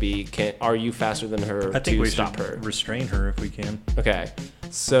just gonna be, are you faster than her I think to we stop should her? restrain her if we can. Okay.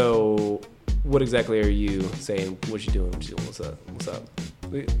 So what exactly are you saying? What you doing? What's up?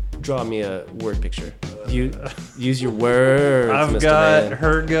 Draw me a word picture. You use your words. I've Mr. got Man.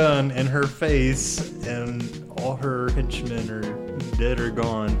 her gun in her face, and all her henchmen are dead or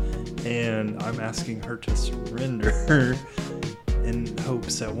gone, and I'm asking her to surrender in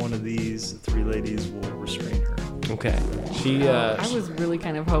hopes that one of these 3 ladies will restrain her. Okay. She. I was really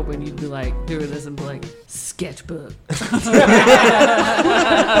kind of hoping you'd be like doing this and be like sketchbook.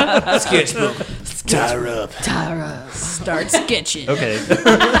 Sketchbook. Tie her up. Start sketching. Okay.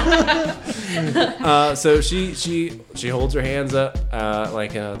 So she holds her hands up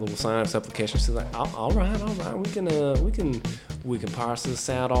like a little sign of supplication. She's like, all right, we can parse this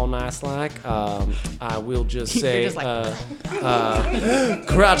out all nice like. I will just say just like-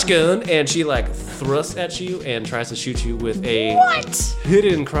 crotch gun, and she like thrusts at you and tries to shoot you with a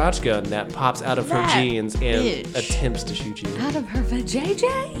hidden crotch gun that pops out of her That jeans and bitch. attempts to shoot you. Out of her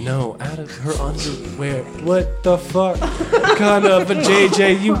vajayjay? No, out of her underwear. What the fuck kind of a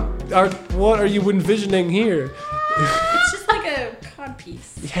JJ what are you envisioning here? It's just like a cod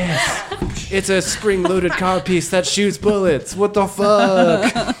piece. Yes. It's a spring-loaded car piece that shoots bullets. What the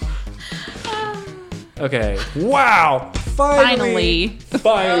fuck? Okay. Wow. Finally.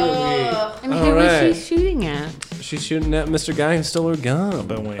 I mean, All who was right. she shooting at? She's shooting at Mr. Guy who stole her gun.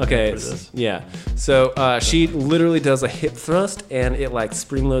 been waiting Okay. for this. Yeah. So she literally does a hip thrust, and it like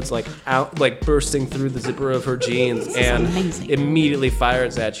spring loads like out, like bursting through the zipper of her jeans, and amazing. immediately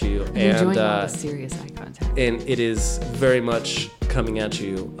fires at you. I'm enjoying all And the serious eye contact. and it is very much coming at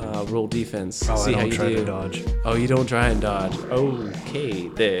you. Roll defense. Oh, See I how don't you try do. to dodge. Oh, you don't try and dodge. Okay,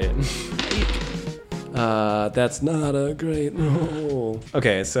 then. That's not a great roll.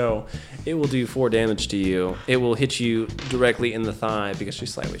 Okay, so it will do 4 damage to you. It will hit you directly in the thigh because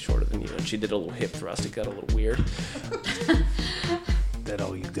she's slightly shorter than you, and she did a little hip thrust. It got a little weird. That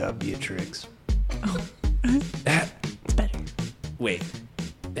all you got, Beatrix? It's better. Wait,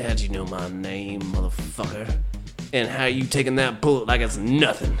 how'd you know my name, motherfucker? And how you taking that bullet like it's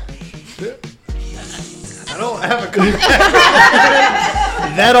nothing? I don't have a comeback.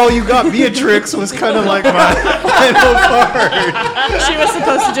 That all you got, Beatrix, was kind of like my final part. She was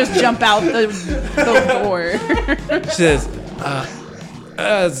supposed to just jump out the door. She says,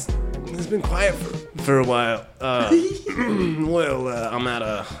 it's been quiet for a while. Well, I'm out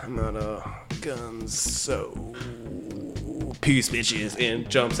of guns, so peace, bitches, and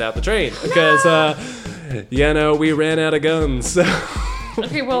jumps out the train because, we ran out of guns. So.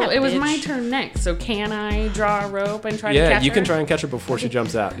 Okay, well, it was my bitch. turn next, so can I draw a rope and try to catch Yeah, her? you can try and catch her before she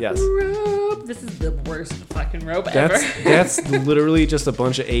jumps out. Yes. Rope. This is the worst fucking rope ever. That's literally just a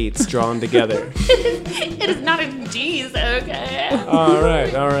bunch of 8s drawn together. It is not a G's, okay? All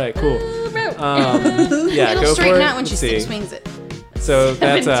right, cool. Rope. Yeah, It'll go for straighten it. out when she Let's see. swings it. So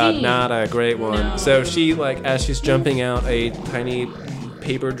that's 17. not a great one. No. So she, like, as she's jumping out, a tiny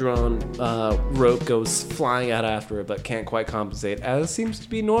paper-drawn rope goes flying out after her, but can't quite compensate, as seems to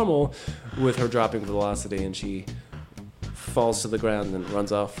be normal with her dropping velocity, and she falls to the ground and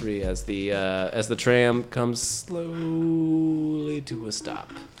runs off free as the tram comes slowly to a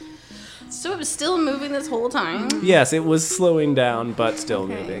stop. So it was still moving this whole time. Yes, it was slowing down, but still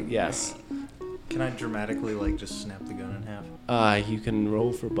moving. Yes. Can I dramatically, like, just snap the gun in half? You can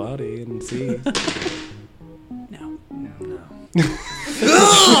roll for body and see. No. No.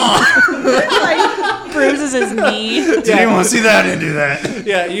 Like bruises his knee. You didn't want to see that and do that.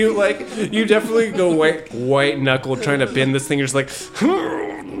 Yeah, you definitely go white knuckle trying to bend this thing. You're just like,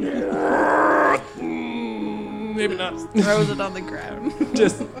 maybe not. Throws it on the ground.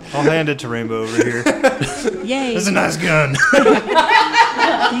 Just I'll hand it to Rainbow over here. Yay. That's a nice gun.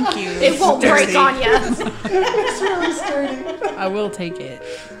 Thank you. It won't break on you. I will take it.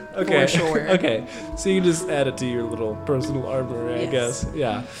 okay. For sure. Okay, so you just add it to your little personal armor, I Yes. guess.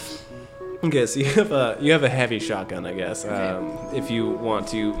 Yeah. Okay, so you have a heavy shotgun, I guess. If you want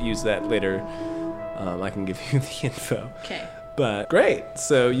to use that later, I can give you the info. Okay. But great.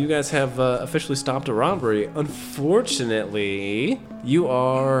 So you guys have officially stopped a robbery. Unfortunately, you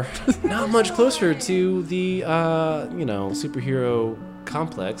are not much closer to the superhero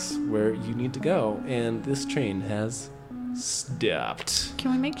complex where you need to go, and this train has stopped.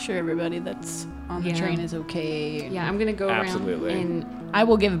 Can we make sure everybody that's on the Yeah. train is okay? Yeah, I'm gonna go Absolutely. around and I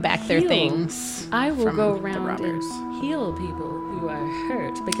will give back their Heal. things. I will from go the around robbers. and heal people who are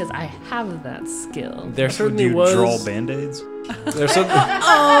hurt because I have that skill. There Do certainly you was. draw band-aids? There's certainly,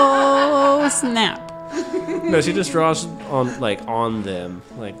 Oh, snap. no, she just draws on them.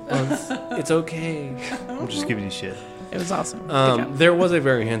 It's okay. I'm just giving you shit. It was awesome. Good job. There was a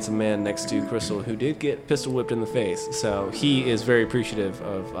very handsome man next to Crystal who did get pistol whipped in the face, so he is very appreciative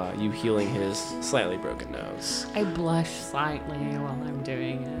of you healing his slightly broken nose. I blush slightly while I'm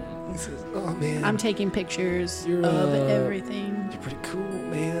doing it. He says, "Oh man, I'm taking pictures You're, of everything. you're pretty cool,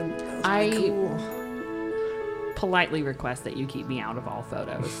 man. That was I- pretty cool." Politely request that you keep me out of all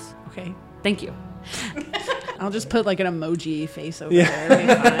photos. Okay. Thank you. I'll just put like an emoji face over Yeah. there.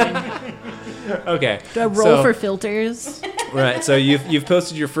 It'll be fine. Okay. Do I roll so, for filters? Right. So you've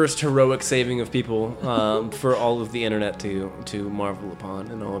posted your first heroic saving of people for all of the internet to marvel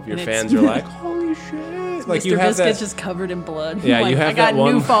upon, and all of your And it's- fans are like, "Holy shit!" Like Mr. you have Biscuit's that. just covered in blood. Yeah, Like, you have I got that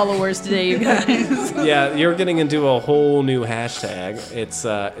one- new followers today, you guys. Yeah, you're getting into a whole new hashtag.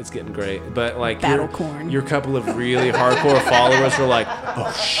 It's getting great. But like Battlecorn. your couple of really hardcore followers were like,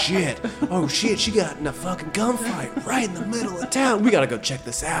 oh shit, she got in a fucking gunfight right in the middle of town. We gotta go check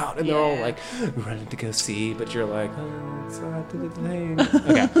this out. And they're all Yeah. like running to go see, but you're like, oh, it's not the thing.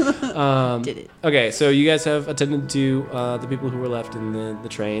 Okay. Did it. Okay, so you guys have attended to the people who were left in the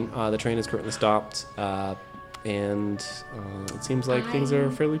train. The train is currently stopped. And it seems like things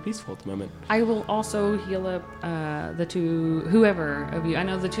are fairly peaceful at the moment. I will also heal up the two, whoever of you. I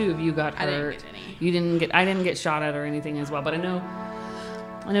know the two of you got I didn't hurt. get any. You didn't get. I didn't get shot at or anything as well. But I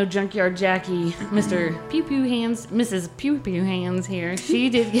know Junkyard Jackie, Mr. Pew Pew Hands, Mrs. Pew Pew Hands here. She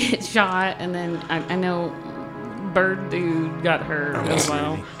did get shot, and then I know Bird Dude got hurt I'm as all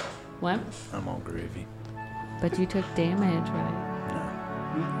well. gravy. What? I'm all gravy. But you took damage,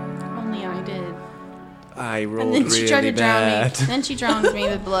 right? Only I did. I rolled And then she tried really to drown bad. me. Then she drowned me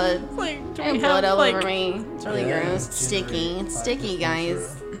with blood. Like, do I have we blood have, all like, over me. It's really Yeah. gross. It's sticky. It's sticky,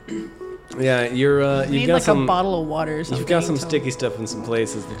 guys. Yeah, you're we you've need got like some a bottle of water or something. you've got some to- sticky stuff in some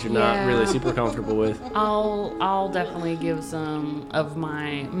places that you're Yeah. not really super comfortable with. I'll definitely give some of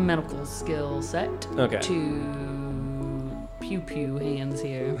my medical skill set Okay. to Pew Pew Hands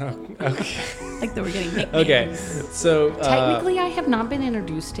here. Okay. Like that we're getting nicknames. Okay. So Technically, I have not been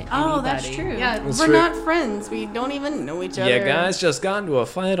introduced to anybody. Oh, that's true. Yeah, That's we're true. not friends. We don't even know each other. yeah, guys just got into a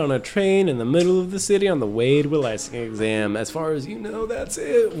fight on a train in the middle of the city on the way to a licensing exam. As far as you know, that's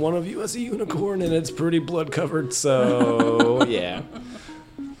it. One of you has a unicorn and it's pretty blood covered. So yeah.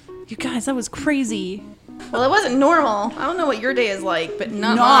 You guys, that was crazy. Well, it wasn't normal. I don't know what your day is like, but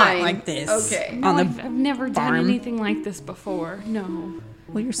not Not mine. like this. Okay. No, On the I've never done farm. anything like this before. No.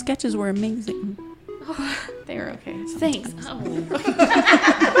 Well, your sketches were amazing. They were okay. Thanks. Oh.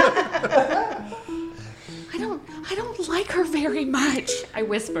 I don't like her very much. I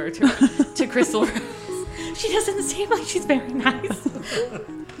whisper to Crystal Rose. She doesn't seem like she's very nice.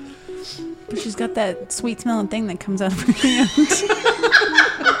 But she's got that sweet smelling thing that comes out of her hand.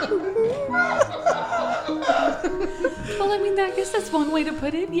 Well, I mean, I guess that's one way to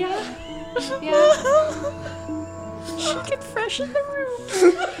put it. Yeah. Yeah. She can freshen the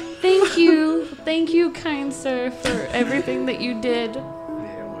room. Thank you, kind sir, for everything that you did.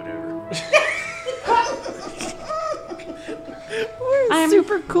 Yeah, whatever. We're a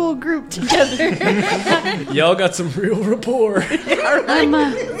super cool group together. Y'all got some real rapport. I'm,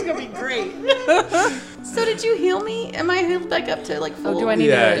 It's gonna be great. So did you heal me? Am I healed back up to like full? do I need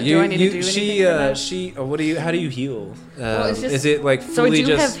to do anything she with that? how do you heal? it's just- is it like So I fully do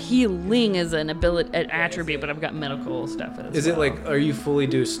just have healing as an attribute, but I've got medical stuff as is it like are you fully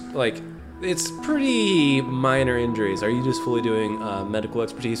like it's pretty minor injuries. Are you just fully doing medical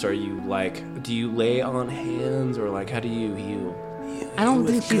expertise? Or are you like do you lay on hands or like how do you heal? I don't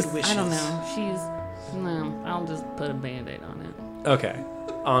With think she's. good I don't wishes. know. No, I'll just put a Band-Aid on it. Okay.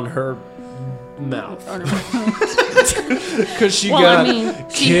 On her mouth. Because she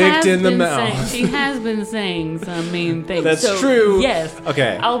she kicked has in the been mouth. she has been saying some mean things. That's so, true. Yes.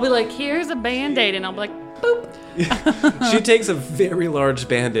 Okay. I'll be like, here's a Band-Aid, and I'll be like, boop. She takes a very large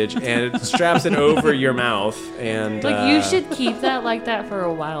bandage and straps it over your mouth. And You should keep that like that for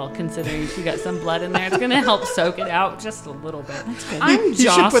a while, considering she got some blood in there. It's going to help soak it out just a little bit. That's good. I'm You should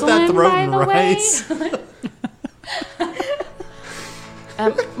Jocelyn, put that throat by in the rice. way.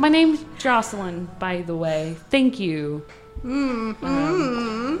 My name's Jocelyn, by the way. Thank you.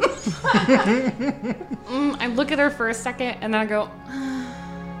 I look at her for a second, and then I go,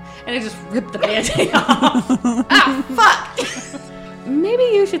 and I just rip the Band-Aid off. Ah, fuck! Maybe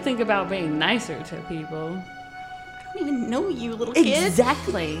you should think about being nicer to people. I don't even know you, little kid.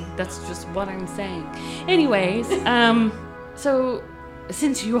 Exactly. That's just what I'm saying. Anyways, so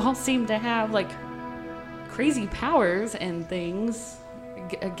since you all seem to have like crazy powers and things,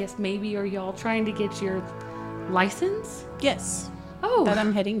 I guess maybe are y'all trying to get your license? Yes. Oh, That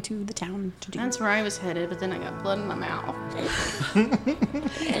I'm heading to the town to do. That's where I was headed, but then I got blood in my mouth.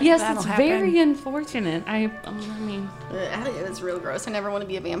 yes, That'll it's happen. very unfortunate. I mean, It's real gross. I never want to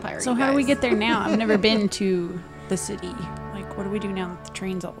be a vampire. So you how do we guys. get there now? I've never been to the city. Like, what do we do now that the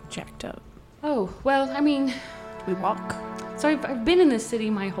train's all jacked up? oh well, I mean, Do we walk? so I've been in this city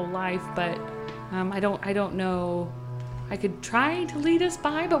my whole life, but I don't know. I could try to lead us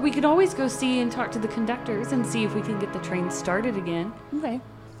by, but we could always go see and talk to the conductors and see if we can get the train started again. Okay.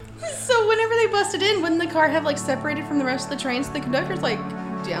 So whenever they busted in, wouldn't the car have like separated from the rest of the train? So the conductor's like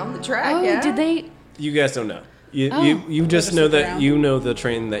down the track. Oh, yeah? did they? you guys don't know. You just just know look that around. you know the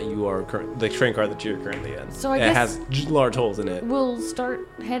train that you are the train car that you're currently in. So I it guess- has large holes in it.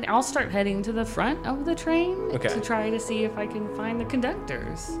 I'll start heading to the front of the train Okay. to try to see if I can find the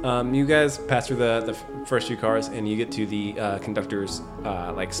conductors. You guys pass through the first few cars and you get to the conductor's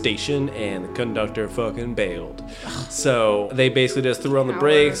like station, and the conductor fucking bailed. So they basically just threw on the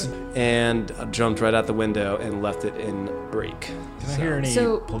brakes and jumped right out the window and left it in brake. Can I hear any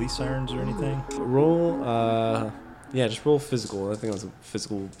So- police sirens or anything? Roll, just roll physical. I think that's a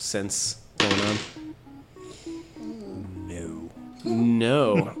physical sense going on.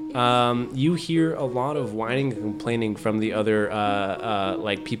 No. You hear a lot of whining and complaining from the other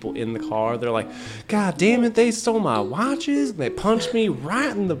like people in the car. They're like, "God damn it! They stole my watches. They punched me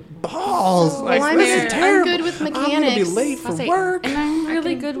right in the balls. Like, I'm this good. is I'm terrible. good with I'm gonna be mechanics." late for I'll say- work." And I'm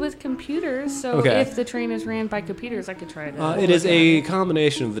really good with computers, so Okay. if the train is ran by computers, I could try to. It is a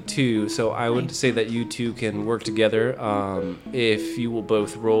combination of the two, so I would say that you two can work together. If you will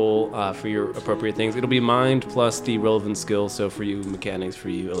both roll for your appropriate things, it'll be mind plus the relevant skill. So for you mechanics, for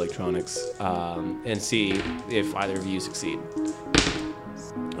you electronics, and see if either of you succeed.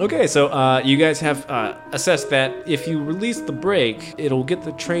 Okay, so you guys have assessed that if you release the brake, it'll get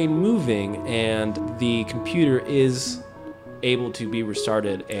the train moving, and the computer is able to be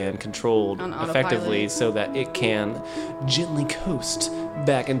restarted and controlled On autopilot. effectively so that it can gently coast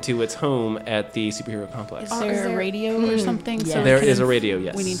back into its home at the superhero complex. Is there a radio or something? yeah. So we There can is a radio,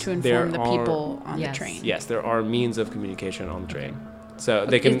 yes. We need to There inform the are- people on Yes. the train. Yes, there are means of communication on the train. So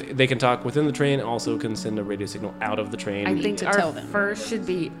they can talk within the train, and also can send a radio signal out of the train. I think to our tell them. first should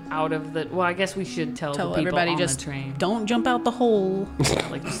be out of the. Well, I guess we should tell the people everybody on just the train. don't jump out the hole.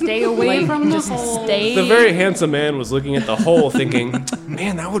 Like, stay away from the just hole. stay. The very handsome man was looking at the hole thinking,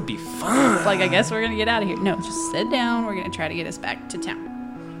 man, that would be fun. Like, I guess we're gonna get out of here. No, just sit down. We're gonna try to get us back to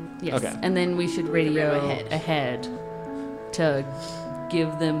town. Yes. Okay. And then we should radio ahead. ahead to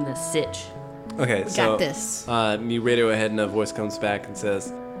give them the sitch. Okay, so Got this. you radio ahead and a voice comes back and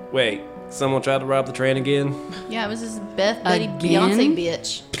says, wait, someone tried to rob the train again? Yeah, it was this Beth Betty Again? Beyonce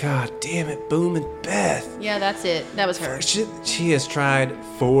bitch. God damn it, Boom and Beth. Yeah, that's it. That was her. She has tried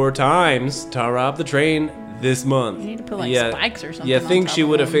 4 times to rob the train this month. You need to put, like, spikes or something You on think top she of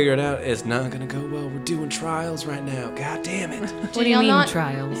would have them. figured out it's not going to go well. We're doing trials right now. God damn it. What do you y'all mean not-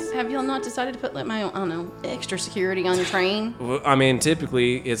 trials? Have y'all not decided to put like my, I don't know, extra security on your train? Well, I mean,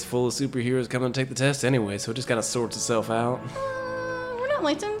 typically it's full of superheroes coming to take the test anyway, so it just kind of sorts itself out. We're not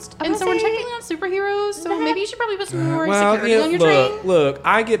licensed, I and would so we're say- technically not superheroes. So maybe you should probably put some more Well, security yeah, on your train. look,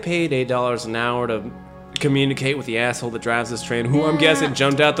 I get paid $8 an hour to communicate with the asshole that drives this train, who I'm guessing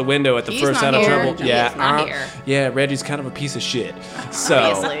jumped out the window at the He's first not sign of here. trouble. He's Yeah, not here. Yeah, Reggie's kind of a piece of shit.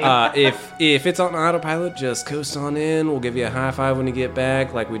 So if it's on autopilot, just coast on in. We'll give you a high five when you get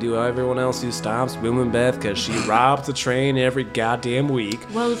back, like we do everyone else who stops Women Beth, because she robs the train every goddamn week.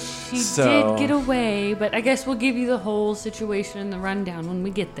 Well, she So- did get away, but I guess we'll give you the whole situation and the rundown when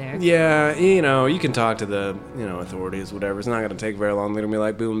we get there. Yeah, you can talk to the, authorities, whatever. It's not going to take very long. They're going to be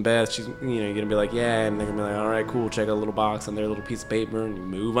like, Boom Beth. She's, you're going to be like, yeah. And they're going to be like, all right, cool. Check out a little box on their little piece of paper and you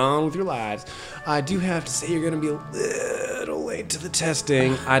move on with your lives. I do have to say you're going to be a little late to the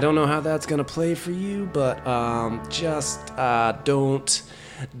testing. I don't know how that's going to play for you, but just don't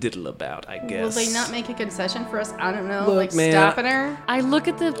diddle about, I guess. Will they not make a concession for us? I don't know. Look, like man, stopping her? I look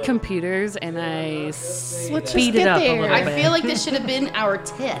at the computers and I speed it get up there. a little I bit. feel like this should have been our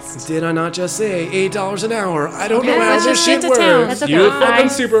test. Did I not just say $8 an hour? I don't know Okay, how let's this just shit get to works. town. That's okay. You're fucking I-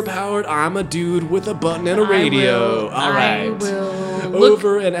 super powered. I'm a dude with a button and a radio. All right. I will look.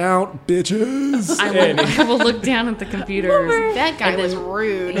 Over and out, bitches. I will look down at the computers. That guy And was then-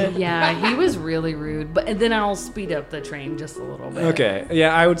 rude. Yeah, he was really rude. But then I'll speed up the train just a little bit. Okay.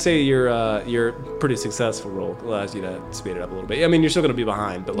 Yeah, I would say your pretty successful roll allows you to speed it up a little bit. I mean, you're still gonna be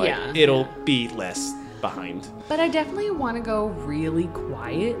behind, but Yeah. it'll be less behind. But I definitely want to go really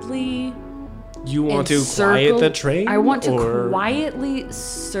quietly. You want to and quiet the train? I want to or- quietly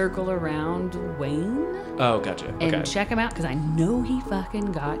circle around Wayne Oh, gotcha. and Okay. check him out because I know he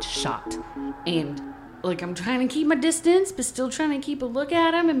fucking got shot. And like I'm trying to keep my distance, but still trying to keep a look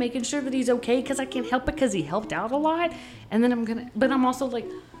at him and making sure that he's okay because I can't help it because he helped out a lot. And then but I'm also like,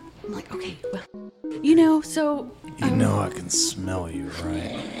 okay, well, so You know I can smell you,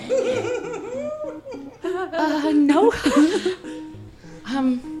 right? no.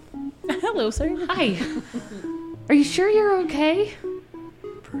 Hello, sir. Hi. Are you sure you're okay?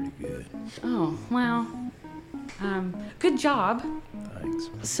 Pretty good. Oh, well. Good job. Thanks.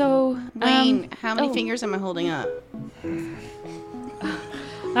 So, Wayne, how many oh. fingers am I holding up?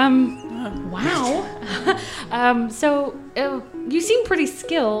 Wow. So, you seem pretty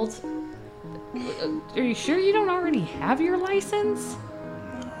skilled. Are you sure you don't already have your license?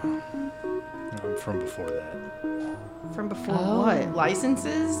 I'm from before that. From before Oh. what?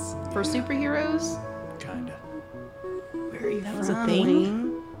 Licenses for superheroes? Kinda. Where are you That from, was a thing?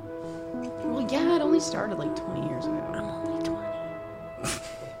 Wayne? Well, yeah, it only started like 20 years ago. I'm only 20.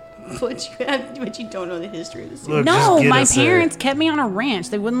 But you don't know the history of the city. Look, No, just get my us there. parents kept me on a ranch.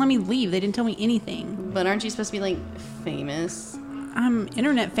 They wouldn't let me leave. They didn't tell me anything. But aren't you supposed to be like famous? I'm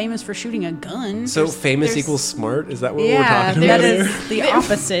internet famous for shooting a gun. So famous there's- equals smart? Is that what we're yeah, talking that about here? is the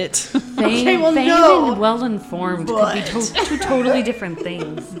opposite. Fame, well, fame no. and well-informed could be two totally different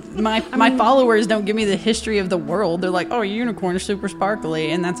things. my followers don't give me the history of the world. They're like, oh, unicorn is super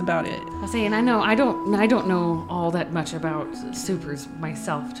sparkly, and that's about it. I say, and I don't know all that much about supers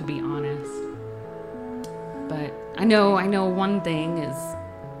myself, to be honest. But I know one thing is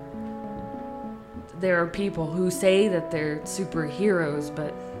there are people who say that they're superheroes,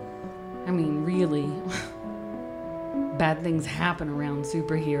 but I mean, really, bad things happen around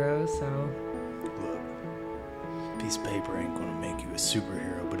superheroes, so. Look, piece of paper ain't gonna make you a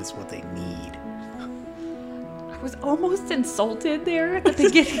superhero, but it's what they need. I was almost insulted there at the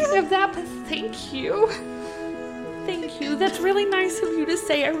beginning of that, but thank you. Thank you. That's really nice of you to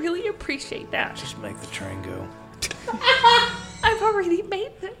say. I really appreciate that. Just make the train go. I've already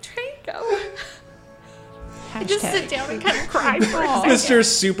made the train go. I just sit down and kind of cry for a second. Mr.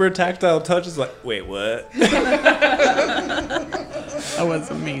 Super Tactile Touch is like, wait, what? That was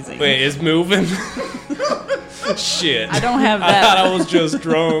amazing. Wait, it's moving? Shit. I don't have I thought that. I was just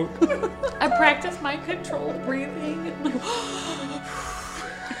drunk. I practice my controlled breathing. And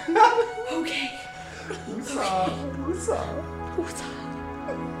like, okay.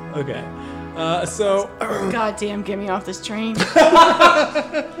 Okay. So, Goddamn, get me off this train.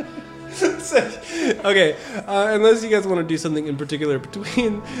 okay, unless you guys want to do something in particular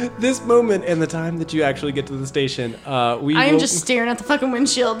between this moment and the time that you actually get to the station, I am just staring at the fucking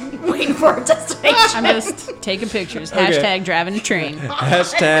windshield, waiting for our destination. I'm just taking pictures. Okay. Hashtag driving a train.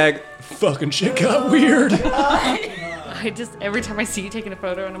 hashtag fucking shit got weird. I just, every time I see you taking a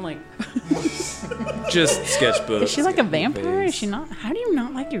photo, and I'm like, Just sketchbook. Is she like a vampire? Is she not? How do you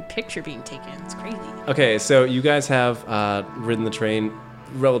not like your picture being taken? It's crazy. Okay, so you guys have ridden the train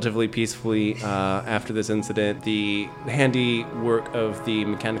relatively peacefully after this incident. The handy work of the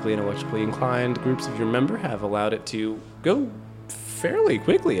mechanically and electrically inclined groups of your member have allowed it to go fairly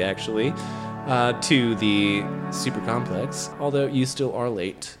quickly, actually, to the super complex, although you still are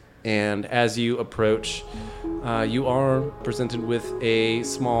late And as you approach, you are presented with a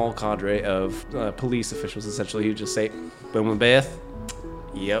small cadre of police officials, essentially, who just say, Boom and Beth?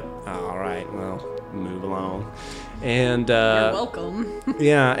 Yep. All right, well, move along. And You're welcome.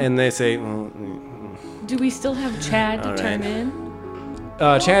 yeah, and they say, well, Do we still have Chad to All turn right. in?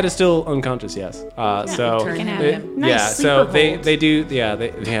 Chad is still unconscious, yes. So turn Can him. have they- him. Nice yeah, so sleeper they hold. do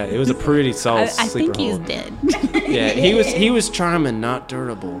it was a pretty solid I sleeper think he's hold. dead. Yeah, he was charming, not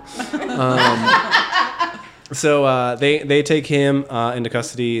durable. So they take him into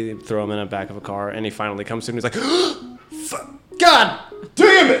custody, throw him in the back of a car, and he finally comes to him. He's like, God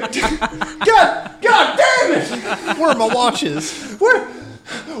damn it! God damn it! Where are my watches?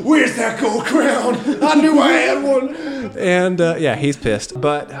 Where's that gold crown? I knew I had one. and yeah, he's pissed.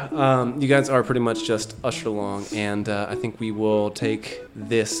 But you guys are pretty much just ushered along, and I think we will take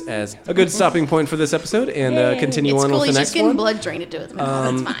this as a good stopping point for this episode and continue It's on cool. with the He's next just getting one. blood drained into his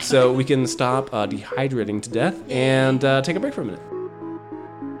mouth. That's fine. So we can stop dehydrating to death and take a break for a minute.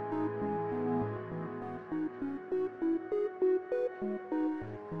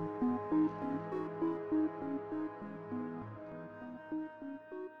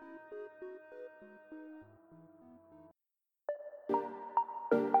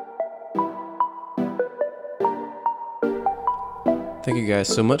 Thank you guys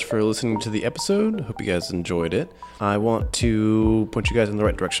so much for listening to the episode. Hope you guys enjoyed it. I want to point you guys in the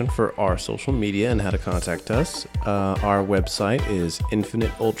right direction for our social media and how to contact us. Our website is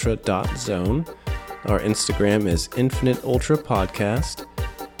infiniteultra.zone. Our Instagram is infiniteultrapodcast.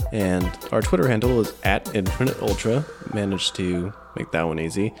 And our Twitter handle is @infiniteultra. Managed to make that one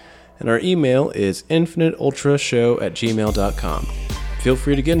easy. And our email is infiniteultrashow@gmail.com. Feel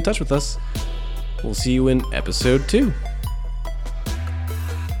free to get in touch with us. We'll see you in episode 2.